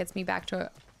route that gets me back to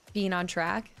being on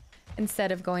track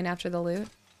instead of going after the loot,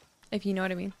 if you know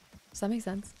what I mean. Does that make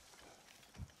sense?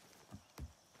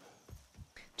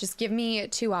 Just give me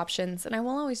two options, and I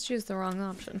will always choose the wrong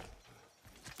option.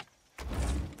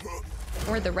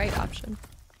 Or the right option.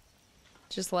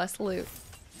 Just less loot.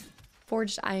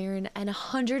 Forged iron and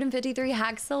 153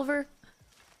 hack silver.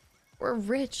 We're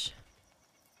rich.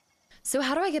 So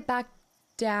how do I get back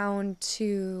down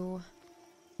to...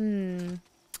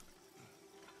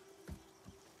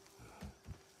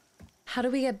 How do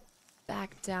we get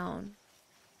back down?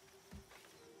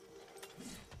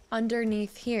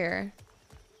 Underneath here.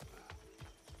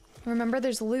 Remember,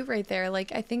 there's loot right there.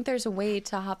 Like, I think there's a way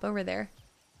to hop over there.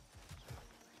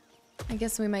 I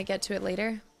guess we might get to it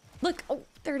later. Look! Oh,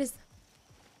 there it is.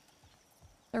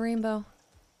 The rainbow.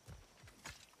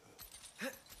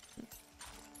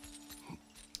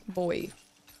 Boy.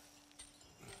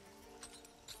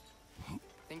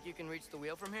 Think you can reach the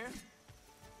wheel from here?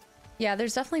 Yeah,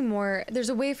 there's definitely more. There's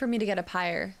a way for me to get up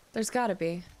higher. There's gotta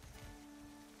be.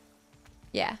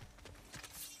 Yeah.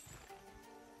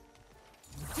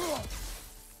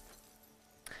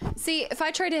 See, if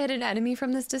I try to hit an enemy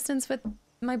from this distance with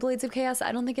my Blades of Chaos,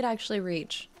 I don't think it'd actually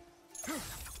reach.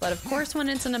 But of course, when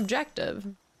it's an objective.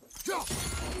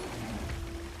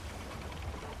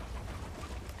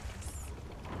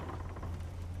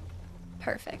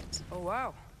 Perfect. Oh,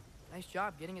 wow. Nice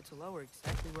job getting it to lower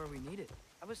exactly where we need it.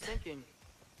 I was thinking,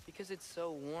 because it's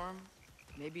so warm,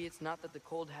 maybe it's not that the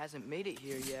cold hasn't made it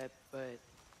here yet, but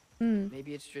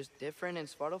maybe it's just different in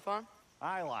Svartalfheim?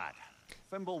 Aye, lad.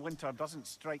 Fimbulwinter doesn't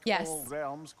strike Yes. all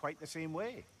realms quite the same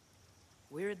way.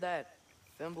 Weird that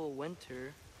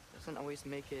Fimbulwinter doesn't always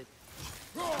make it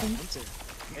winter.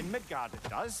 In Midgard it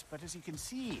does, but as you can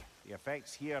see, the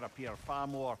effects here appear far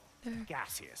more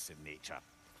gaseous in nature.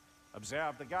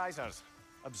 Observe the geysers.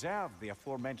 Observe the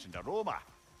aforementioned aroma.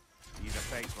 These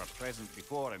effects were present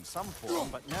before in some form,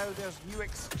 but now there's new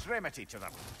extremity to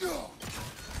them.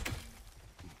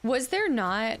 Was there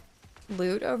not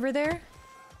loot over there?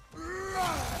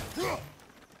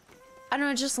 I don't know,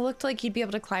 it just looked like you'd be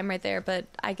able to climb right there, but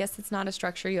I guess it's not a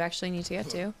structure you actually need to get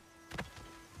to.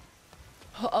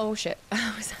 Oh shit.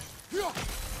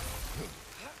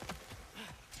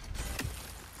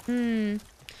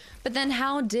 But then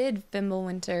how did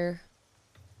Fimbulwinter...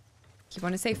 You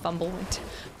want to say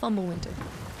Fumbulwinter.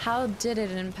 How did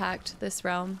it impact this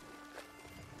realm?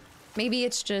 Maybe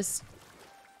it's just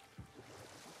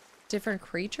different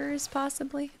creatures,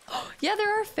 possibly? Yeah,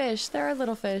 there are fish. There are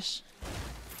little fish.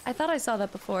 I thought I saw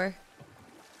that before.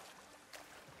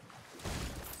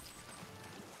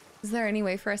 Is there any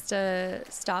way for us to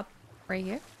stop right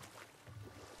here?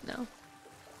 No.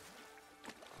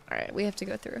 Alright, we have to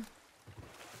go through.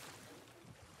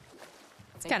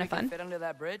 It's kind of fun. Fit under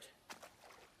that bridge?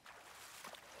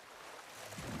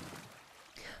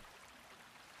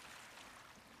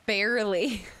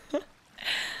 Barely.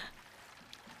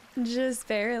 Just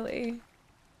barely.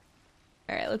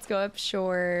 Alright, let's go up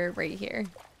shore right here.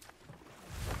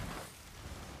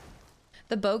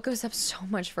 The boat goes up so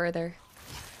much further.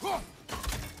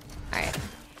 Alright.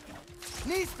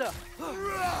 Nista!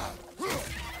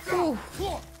 Ooh.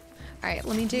 Alright,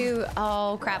 let me do...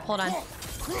 Oh, crap. Hold on.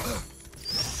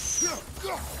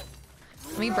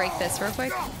 Let me break this real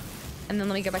quick. And then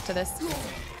let me go back to this.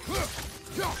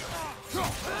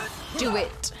 Do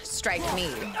it. Strike me.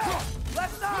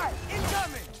 Left side!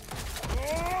 Incoming!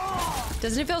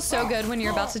 Doesn't it feel so good when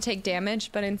you're about to take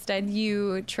damage, but instead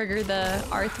you trigger the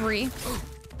R3?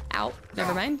 Ow.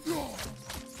 Never mind.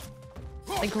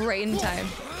 Like right in time.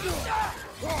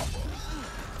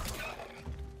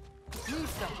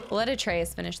 We'll let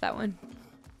Atreus finish that one.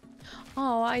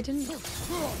 Oh, I didn't...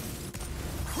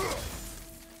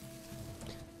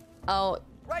 Oh.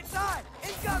 Right side!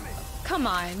 Incoming! Come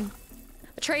on.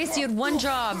 Atreus, you had one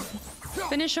job.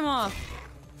 Finish him off.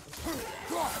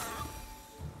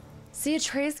 See,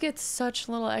 Atreus gets such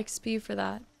little XP for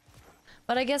that.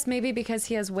 But I guess maybe because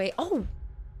he has way... Oh!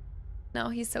 No,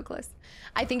 he's so close.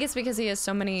 I think it's because he has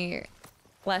so many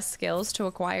less skills to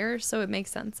acquire, so it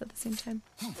makes sense at the same time.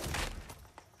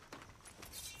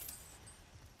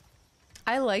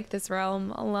 I like this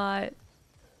realm a lot.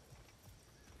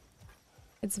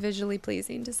 It's visually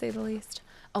pleasing, to say the least.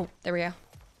 Oh, there we go.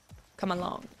 Come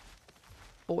along,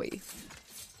 boy.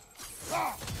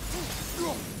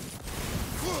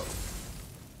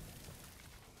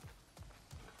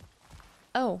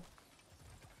 Oh,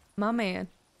 my man.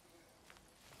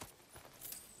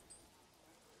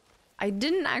 I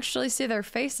didn't actually see their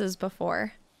faces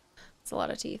before. It's a lot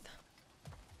of teeth.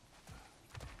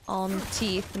 All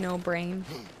teeth, no brain.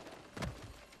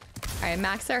 All right,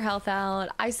 max their health out.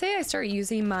 I say I start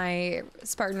using my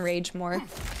Spartan Rage more.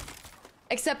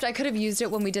 Except I could have used it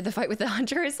when we did the fight with the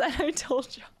hunters, and I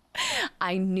told y'all.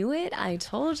 I knew it. I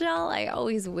told y'all. I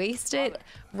always waste it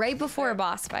right before a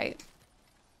boss fight.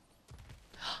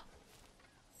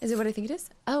 Is it what I think it is?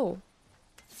 Oh.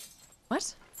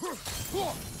 What?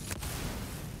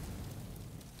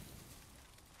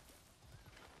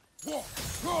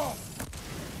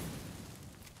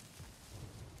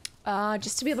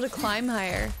 Just to be able to climb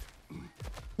higher.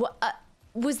 What?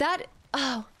 Was that?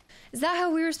 Oh, is that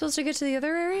how we were supposed to get to the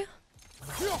other area?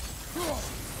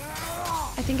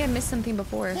 I think I missed something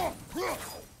before.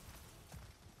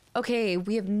 Okay,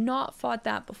 we have not fought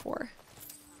that before.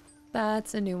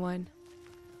 That's a new one.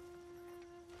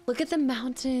 Look at the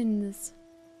mountains.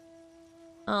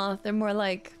 Oh, they're more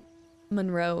like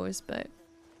Monroe's, but...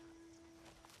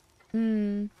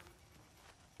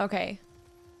 Okay.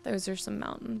 Those are some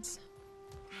mountains.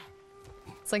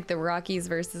 It's like the Rockies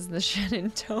versus the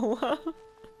Shenandoah.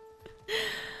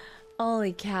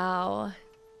 Holy cow.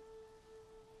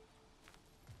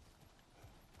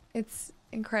 It's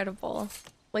incredible.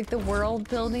 Like the world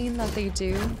building that they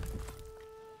do.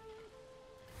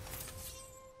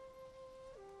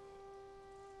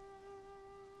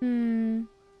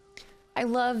 I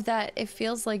love that it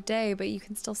feels like day, but you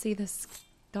can still see the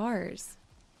stars.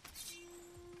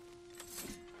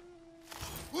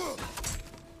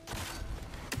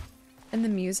 And the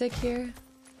music here,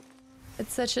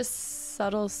 it's such a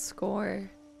subtle score.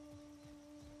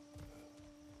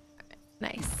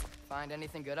 Nice. Find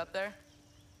anything good up there?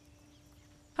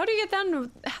 How did he get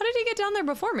down? How did he get down there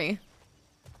before me?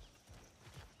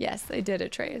 Yes, I did,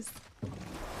 Atreus.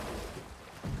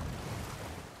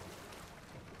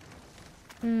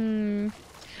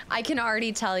 I can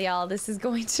already tell y'all this is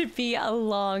going to be a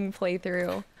long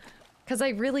playthrough. Because I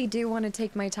really do want to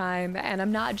take my time, and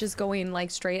I'm not just going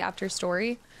like straight after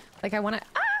story. Like I want to,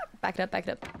 back it up, back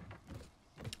it up.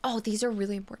 Oh, these are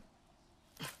really important.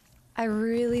 I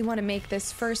really want to make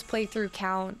this first playthrough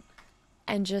count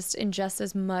and just ingest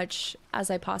as much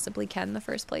as I possibly can the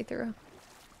first playthrough.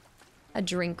 A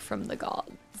drink from the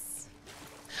gods.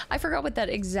 I forgot what that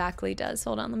exactly does.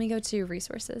 Hold on, let me go to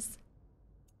resources.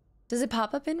 Does it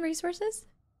pop up in resources?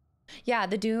 Yeah,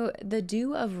 the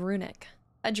dew of Runic.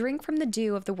 A drink from the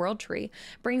dew of the world tree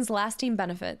brings lasting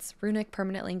benefits. Runic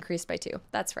permanently increased by 2.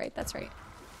 That's right, that's right.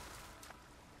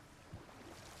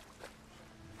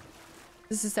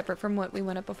 This is separate from what we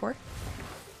went up before.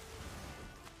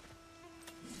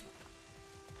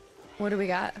 What do we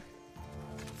got?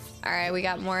 All right, we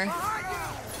got more.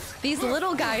 These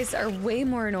little guys are way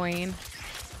more annoying.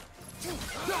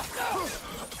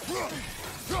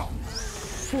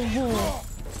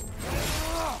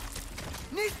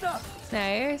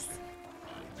 Nice.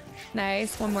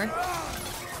 Nice, one more.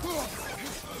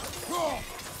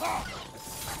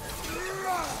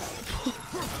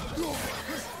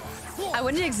 I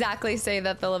wouldn't exactly say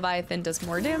that the Leviathan does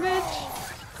more damage.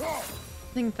 I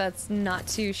think that's not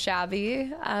too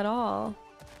shabby at all.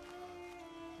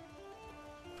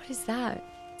 What is that?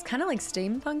 It's kind of like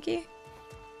steampunky.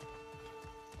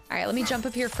 All right, let me jump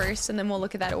up here first, and then we'll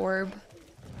look at that orb.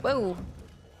 Whoa.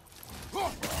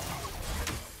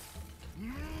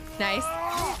 Nice.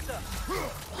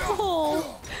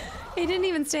 Oh, he didn't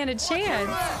even stand a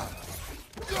chance.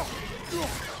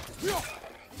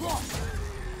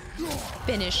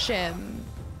 Finish him.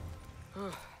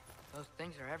 Those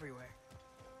things are everywhere.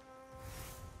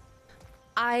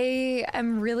 I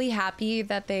am really happy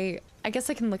that I guess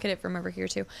I can look at it from over here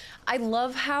too. I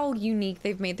love how unique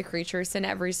they've made the creatures in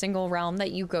every single realm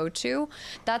that you go to.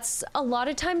 That's a lot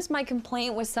of times my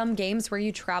complaint with some games where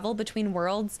you travel between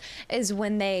worlds is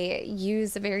when they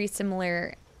use very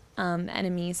similar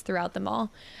enemies throughout them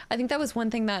all. I think that was one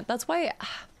thing that's why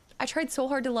I tried so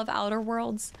hard to love Outer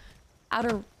Worlds,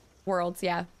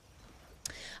 yeah.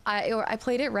 I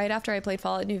played it right after I played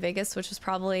Fallout New Vegas, which was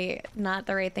probably not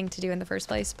the right thing to do in the first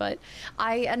place, but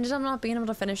I ended up not being able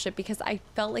to finish it because I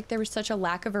felt like there was such a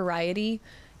lack of variety,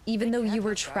 even though you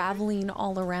were traveling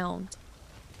all around.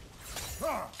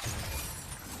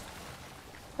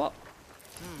 Whoa. I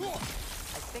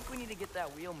think we need to get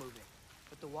that wheel moving,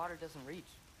 but the water doesn't reach.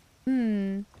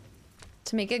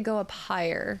 To make it go up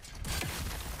higher.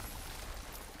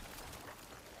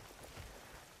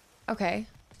 Okay.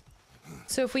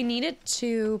 So if we need it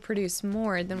to produce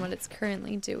more than what it's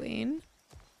currently doing.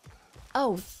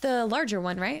 Oh, the larger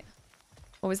one, right?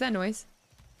 What was that noise?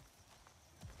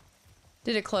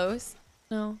 Did it close?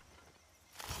 No.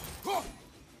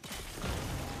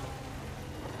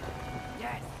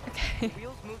 Yes. Okay.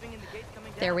 Wheels moving and the gates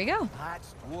coming down. There we go.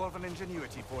 That's dwarven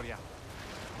ingenuity for you.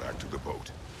 Back to the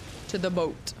boat. To the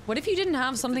boat. What if you didn't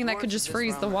have something that could just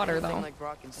freeze the water, though? Like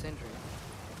Brok and Sindri.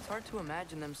 It's hard to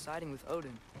imagine them siding with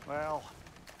Odin. Well,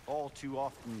 all too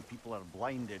often people are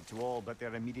blinded to all but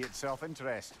their immediate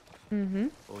self-interest.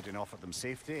 Odin offered them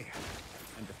safety,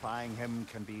 and defying him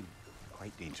can be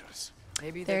quite dangerous.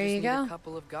 Maybe There they you just need go. a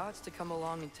couple of gods to come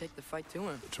along and take the fight to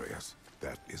him. Atreus,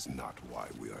 that is not why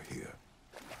we are here.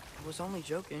 I was only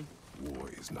joking.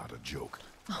 War is not a joke.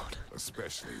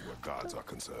 Especially where gods are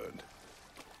concerned.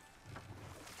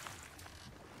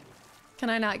 Can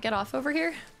I not get off over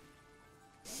here?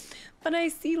 But I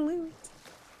see loot.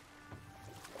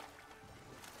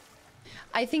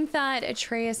 I think that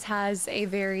Atreus has a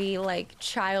very like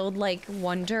childlike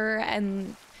wonder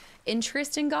and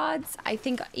interest in gods. I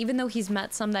think even though he's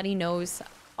met some that he knows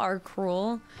are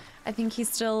cruel, I think he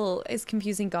still is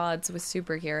confusing gods with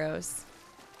superheroes.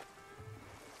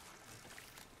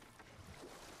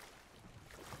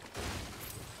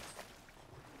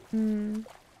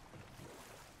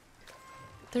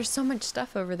 There's so much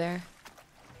stuff over there,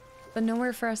 but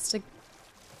nowhere for us to...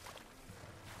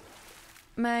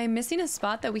 Am I missing a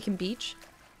spot that we can beach?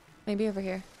 Maybe over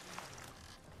here.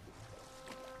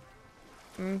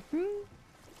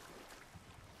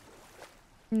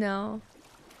 No.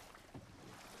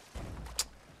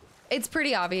 It's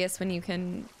pretty obvious when you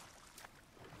can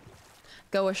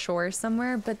go ashore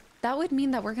somewhere, but that would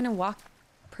mean that we're gonna walk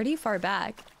pretty far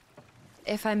back.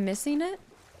 If I'm missing it,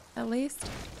 at least.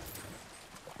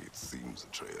 It seems,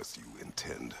 Atreus, you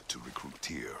intend to recruit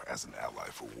Tyr as an ally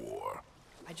for war.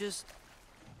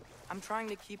 I'm trying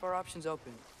to keep our options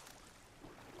open.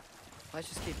 Let's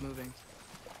just keep moving.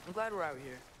 I'm glad we're out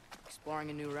here, exploring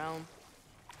a new realm.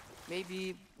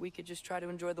 Maybe we could just try to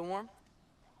enjoy the warmth?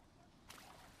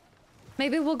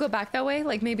 Maybe we'll go back that way.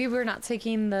 Like maybe we're not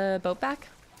taking the boat back.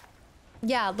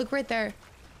 Yeah, look right there.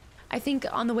 I think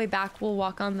on the way back we'll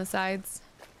walk on the sides.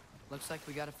 Looks like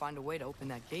we gotta find a way to open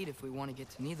that gate if we want to get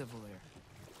to Nidavellir.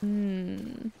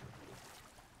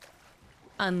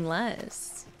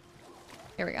 Unless...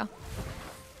 Here we go.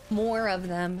 More of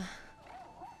them.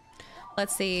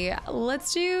 Let's see.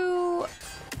 Let's do...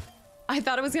 I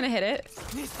thought I was gonna hit it.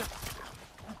 It's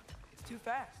too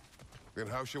fast. Then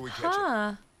how shall we catch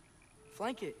Huh.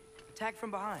 Flank it. Attack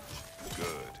from behind. it?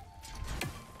 Good.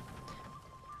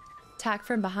 Attack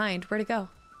from behind. Where'd it go?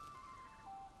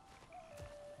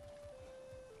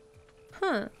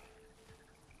 Huh.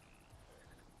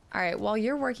 All right, while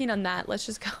you're working on that, let's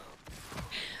just go.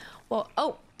 Well,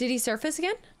 oh, did he surface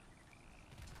again?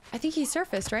 I think he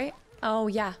surfaced, right? Oh,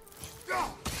 yeah.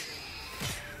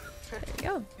 There you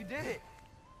go. You did it.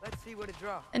 Let's see what it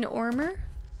draws. An Ormer?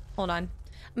 Hold on.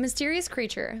 A mysterious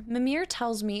creature. Mimir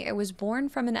tells me it was born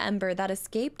from an ember that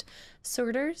escaped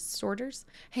Surtur's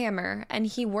hammer, and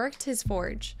he worked his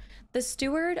forge. The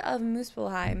steward of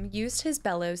Muspelheim used his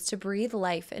bellows to breathe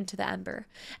life into the ember,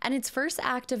 and its first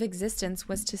act of existence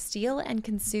was to steal and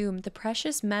consume the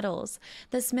precious metals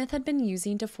the smith had been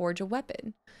using to forge a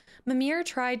weapon. Mimir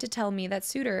tried to tell me that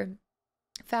Surtur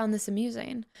found this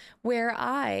amusing, where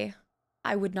I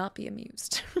would not be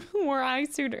amused. Were I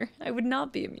Surtur, I would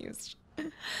not be amused.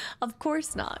 Of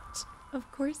course not.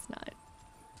 Of course not.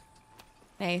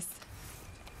 Nice.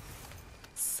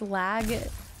 Slag.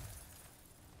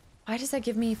 Why does that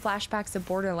give me flashbacks of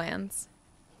Borderlands?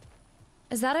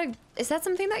 Is that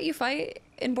something that you fight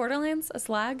in Borderlands? A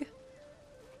slag?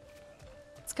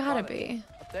 It's gotta be.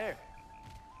 Up there.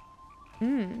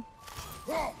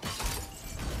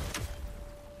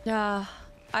 Yeah,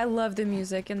 I love the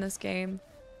music in this game.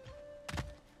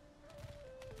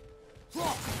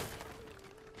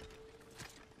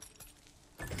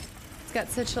 It's got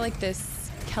such like this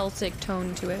Celtic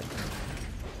tone to it.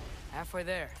 Halfway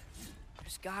there.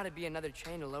 There's gotta be another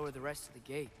chain to lower the rest of the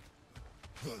gate.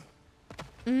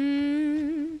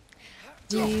 Do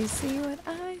you see what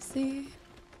I see?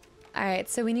 All right,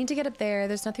 so we need to get up there.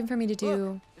 There's nothing for me to do.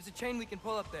 Look, there's a chain we can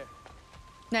pull up there.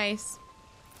 Nice.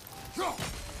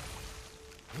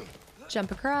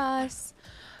 Jump across.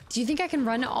 Do you think I can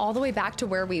run all the way back to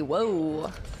where we...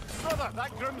 Whoa. Brother,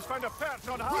 that groom's found a perch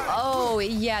on high. Oh,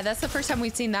 yeah, that's the first time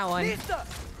we've seen that one.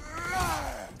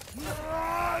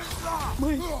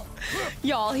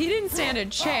 Y'all, he didn't stand a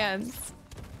chance.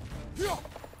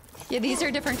 Yeah, these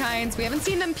are different kinds. We haven't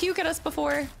seen them puke at us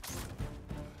before.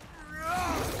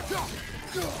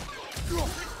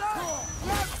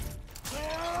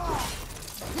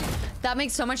 That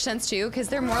makes so much sense too, because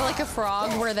they're more like a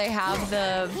frog where they have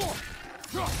the...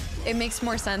 It makes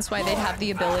more sense why they'd have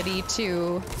the ability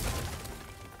to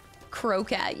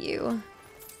croak at you.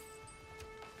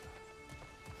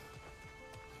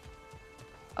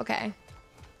 Okay.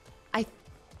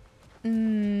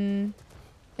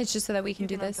 It's just so that we can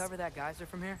do this. Uncover that geyser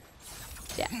from here?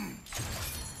 Yeah.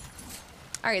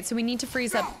 All right, so we need to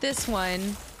freeze up this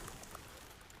one.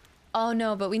 Oh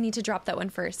no, but we need to drop that one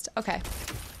first. Okay.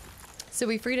 So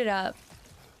we freed it up.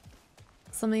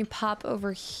 So let me pop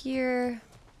over here.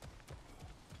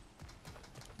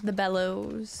 The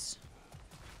bellows.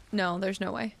 No, there's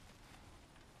no way.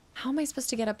 How am I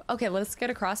supposed to get up? Okay, let's get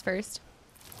across first.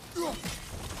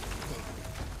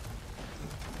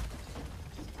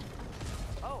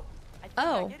 Oh, I think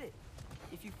I get it.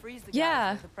 If you freeze the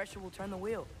geyser, the pressure will turn the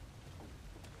wheel.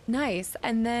 Nice.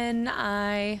 And then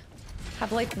I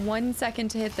have like 1 second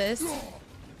to hit this.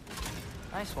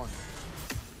 Nice one.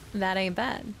 That ain't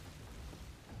bad.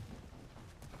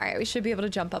 All right, we should be able to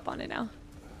jump up on it now.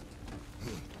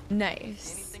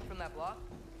 Nice. Anything from that block?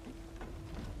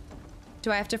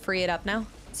 Do I have to free it up now?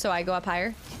 So I go up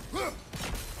higher?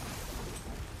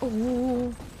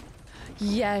 Oh,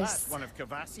 yes. That's one of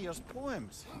Cavassier's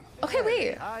poems. Okay,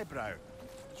 wait. Eyebrow.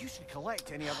 You should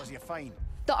collect any others you find.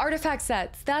 The artifact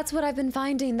sets. That's what I've been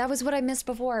finding. That was what I missed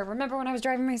before. Remember when I was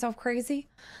driving myself crazy?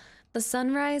 The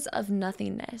Sunrise of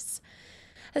Nothingness.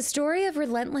 A story of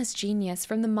relentless genius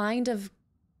from the mind of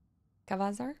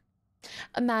Cavazar?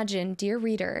 Imagine, dear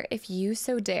reader, if you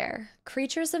so dare,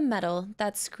 creatures of metal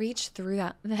that screech through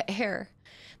the air,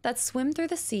 that swim through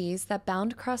the seas, that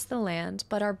bound across the land,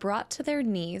 but are brought to their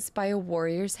knees by a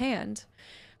warrior's hand.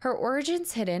 Her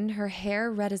origins hidden, her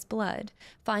hair red as blood,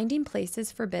 finding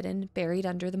places forbidden, buried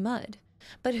under the mud.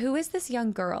 But who is this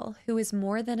young girl who is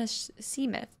more than a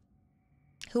seamith,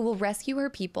 who will rescue her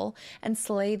people and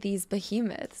slay these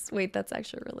behemoths? Wait, that's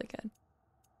actually really good.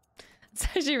 It's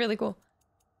actually really cool.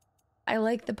 I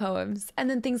like the poems. And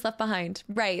then Things Left Behind.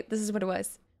 Right, this is what it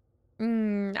was.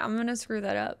 I'm gonna screw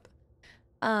that up.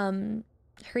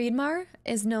 Hreidmar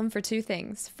is known for two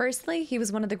things. Firstly, he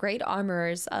was one of the great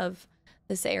armorers of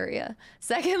this area.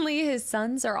 Secondly, his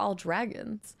sons are all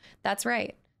dragons. That's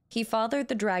right. He fathered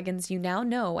the dragons you now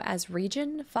know as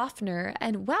Regin, Fafnir,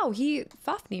 and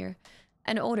Fafnir,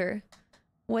 and Oder.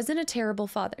 Wasn't a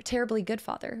terribly good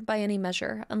father by any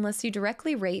measure, unless you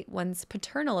directly rate one's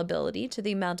paternal ability to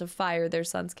the amount of fire their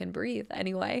sons can breathe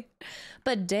anyway.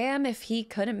 But damn if he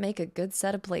couldn't make a good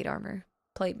set of plate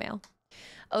mail.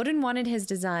 Odin wanted him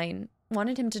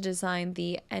to design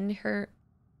the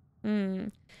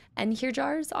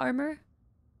Enhirjar's armor.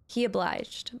 He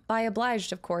obliged. By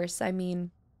obliged, of course, I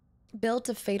mean built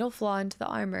a fatal flaw into the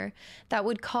armor that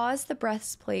would cause the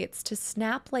breastplates to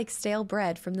snap like stale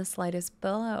bread from the slightest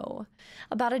blow.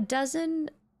 About a dozen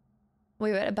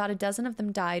of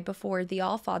them died before the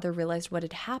Allfather realized what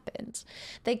had happened.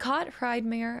 They caught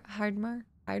Hreidmar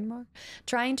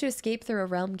trying to escape through a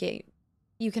realm gate.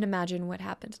 You can imagine what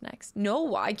happened next.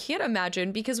 No, I can't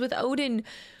imagine, because with Odin,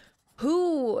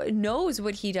 who knows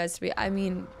what he does to me? I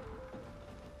mean,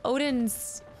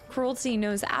 Odin's cruelty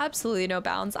knows absolutely no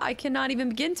bounds. I cannot even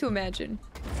begin to imagine.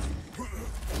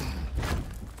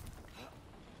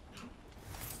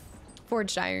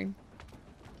 Forged iron.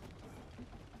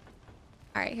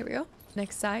 All right, here we go.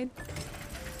 Next side.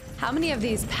 How many of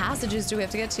these passages do we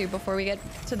have to get to before we get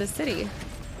to the city?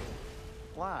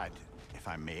 lad, if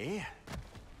I may.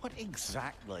 What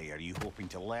exactly are you hoping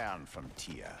to learn from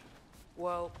Tyr?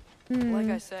 Well, like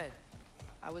I said,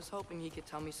 I was hoping he could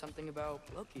tell me something about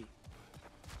Loki.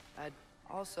 I'd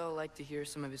also like to hear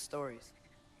some of his stories.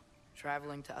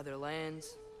 Traveling to other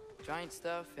lands, giant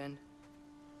stuff, and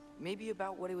maybe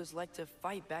about what it was like to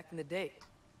fight back in the day.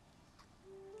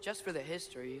 Just for the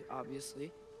history,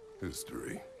 obviously.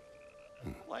 History.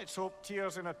 Let's hope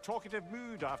Tyr's in a talkative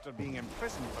mood after being in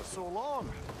prison for so long.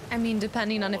 I mean,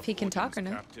 depending on All if he of can talk or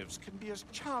Odin's not. captives can be as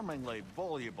charmingly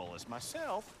voluble as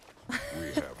myself. We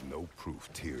have no proof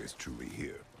Tyr is truly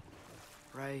here.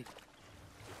 Right.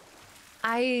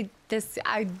 I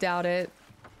doubt it.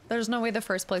 There's no way the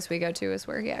first place we go to is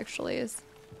where he actually is.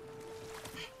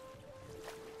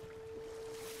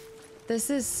 This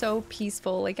is so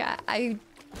peaceful. Like, I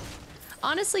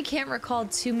honestly can't recall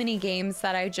too many games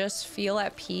that I just feel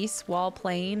at peace while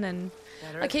playing and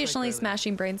occasionally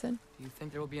smashing brains in. Do you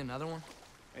think there will be another one?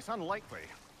 It's unlikely,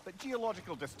 but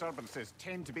geological disturbances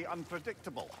tend to be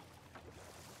unpredictable.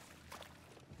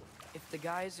 If the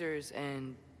geysers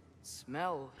and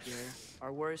smell here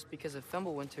are worse because of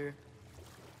Fimbulwinter,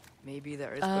 maybe the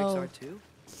earthquakes are too?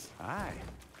 Aye,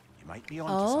 you might be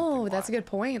onto something. Oh, that's a good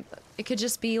point. It could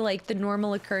just be like the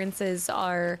normal occurrences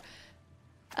are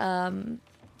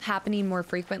happening more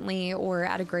frequently or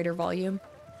at a greater volume.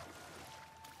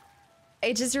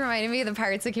 It just reminded me of the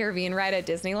Pirates of the Caribbean ride at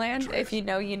Disneyland. If you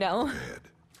know, you know.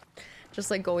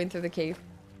 Just like going through the cave.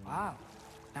 Wow.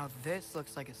 Now this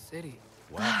looks like a city.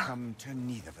 Welcome to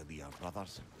Nidavellir,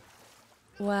 brothers.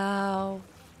 Wow.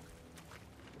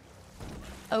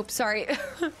 Oh, sorry.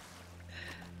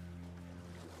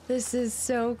 This is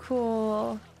so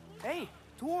cool. Hey,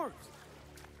 dwarves!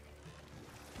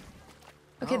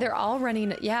 Okay, they're all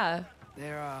running. Yeah.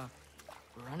 They're,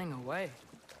 running away.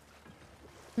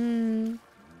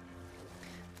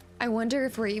 I wonder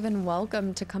if we're even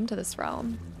welcome to come to this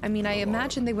realm. I mean, I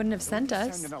imagine they wouldn't have sent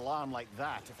us. Sound an alarm like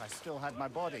that if I still had my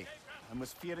body and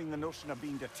was fearing the notion of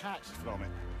being detached from it.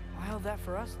 Why all that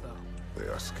for us, though? They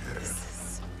are scared.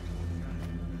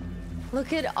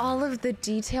 Look at all of the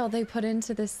detail they put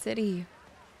into this city.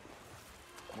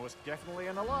 Most definitely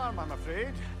an alarm, I'm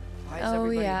afraid. Why is Oh,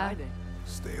 everybody yeah. hiding?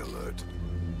 Stay alert.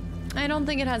 I don't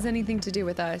think it has anything to do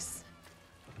with us.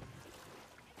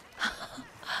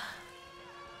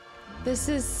 This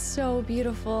is so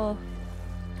beautiful.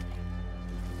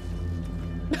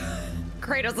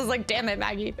 Kratos is like, damn it,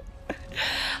 Maggie.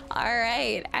 All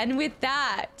right, and with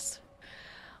that,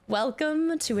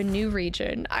 welcome to a new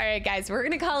region. All right, guys, we're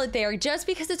gonna call it there just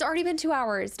because it's already been 2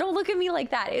 hours. Don't look at me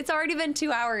like that. It's already been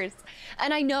 2 hours.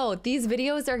 And I know these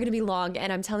videos are gonna be long,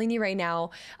 and I'm telling you right now,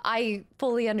 I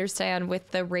fully understand with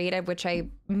the rate at which I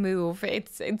move,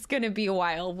 it's gonna be a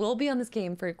while. We'll be on this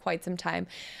game for quite some time,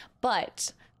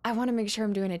 but I want to make sure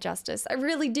I'm doing it justice. I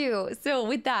really do. So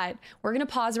with that, we're going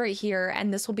to pause right here,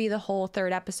 and this will be the whole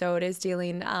third episode is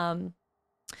dealing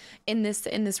in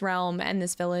this realm and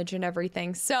this village and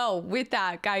everything. So with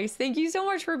that, guys, thank you so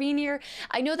much for being here.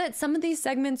 I know that some of these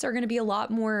segments are going to be a lot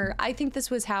more. I think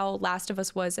this was how Last of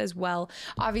Us was as well.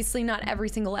 Obviously, not every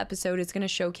single episode is going to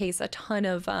showcase a ton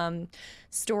of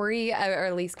story, or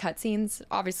at least cutscenes.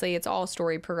 Obviously, it's all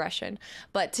story progression.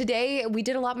 But today we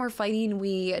did a lot more fighting.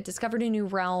 We discovered a new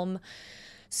realm.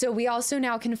 So we also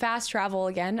now can fast travel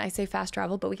again. I say fast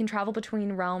travel, but we can travel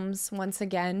between realms once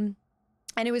again.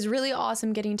 And it was really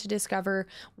awesome getting to discover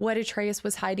what Atreus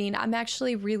was hiding. I'm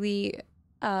actually really,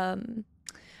 I don't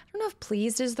know if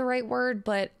pleased is the right word,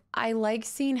 but I like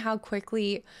seeing how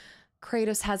quickly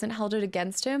Kratos hasn't held it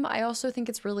against him. I also think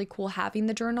it's really cool having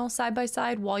the journal side by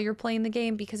side while you're playing the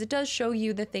game, because it does show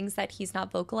you the things that he's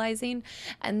not vocalizing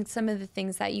and some of the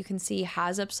things that you can see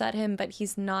has upset him, but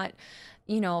he's not,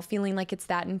 you know, feeling like it's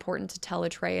that important to tell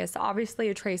Atreus. Obviously,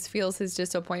 Atreus feels his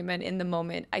disappointment in the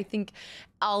moment. I think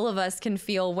all of us can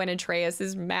feel when Atreus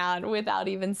is mad without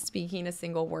even speaking a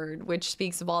single word, which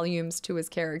speaks volumes to his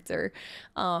character.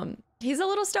 He's a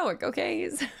little stoic, okay?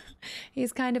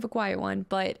 He's kind of a quiet one,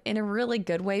 but in a really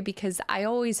good way, because I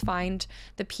always find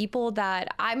the people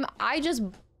that I just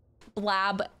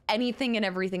blab anything and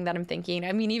everything that I'm thinking.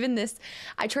 I mean, even this,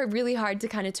 I try really hard to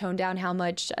kind of tone down how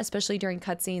much, especially during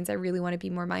cutscenes, I really want to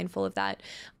be more mindful of that.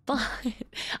 But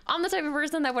I'm the type of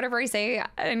person that whatever I say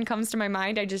and comes to my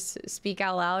mind, I just speak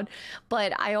out loud.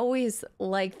 But I always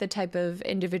like the type of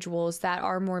individuals that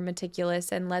are more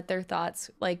meticulous and let their thoughts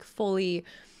like fully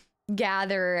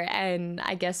gather and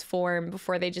I guess form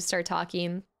before they just start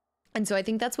talking. And so I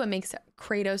think that's what makes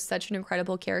Kratos such an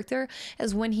incredible character,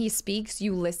 is when he speaks,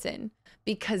 you listen,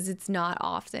 because it's not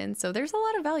often. So there's a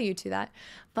lot of value to that.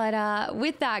 But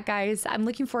with that, guys, I'm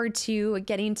looking forward to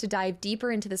getting to dive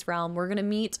deeper into this realm. We're going to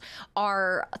meet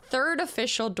our third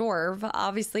official dwarf.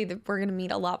 Obviously, we're going to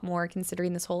meet a lot more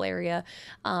considering this whole area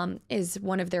is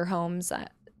one of their homes.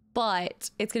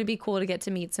 But it's going to be cool to get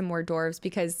to meet some more dwarves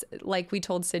because, like we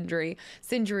told Sindri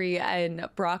and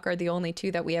Brok are the only two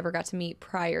that we ever got to meet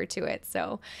prior to it.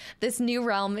 So this new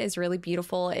realm is really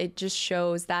beautiful. It just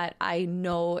shows that I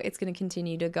know it's going to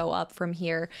continue to go up from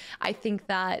here. I think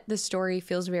that the story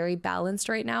feels very balanced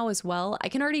right now as well. I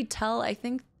can already tell, I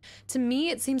think, to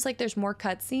me, it seems like there's more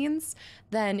cutscenes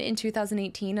than in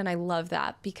 2018, and I love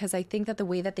that because I think that the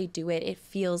way that they do it, it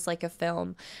feels like a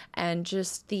film, and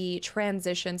just the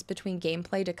transitions between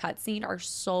gameplay to cutscene are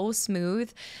so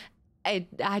smooth. I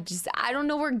don't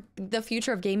know where the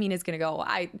future of gaming is gonna go.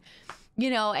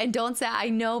 And don't say, I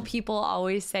know people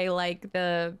always say like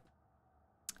the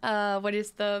what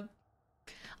is the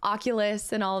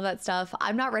Oculus and all of that stuff.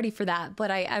 I'm not ready for that,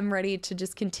 but I am ready to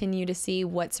just continue to see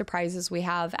what surprises we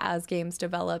have as games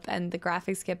develop and the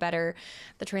graphics get better,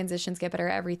 the transitions get better,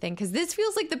 everything. Because this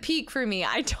feels like the peak for me.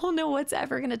 I don't know what's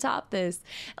ever going to top this.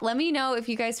 Let me know if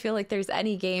you guys feel like there's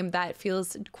any game that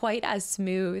feels quite as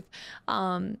smooth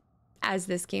as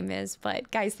this game is.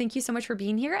 But guys, thank you so much for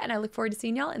being here, and I look forward to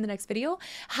seeing y'all in the next video.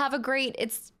 Have a great,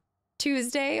 it's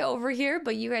Tuesday over here,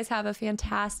 but you guys have a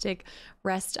fantastic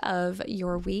rest of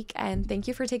your week, and thank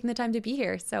you for taking the time to be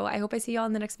here. So I hope I see y'all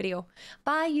in the next video.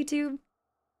 Bye, YouTube.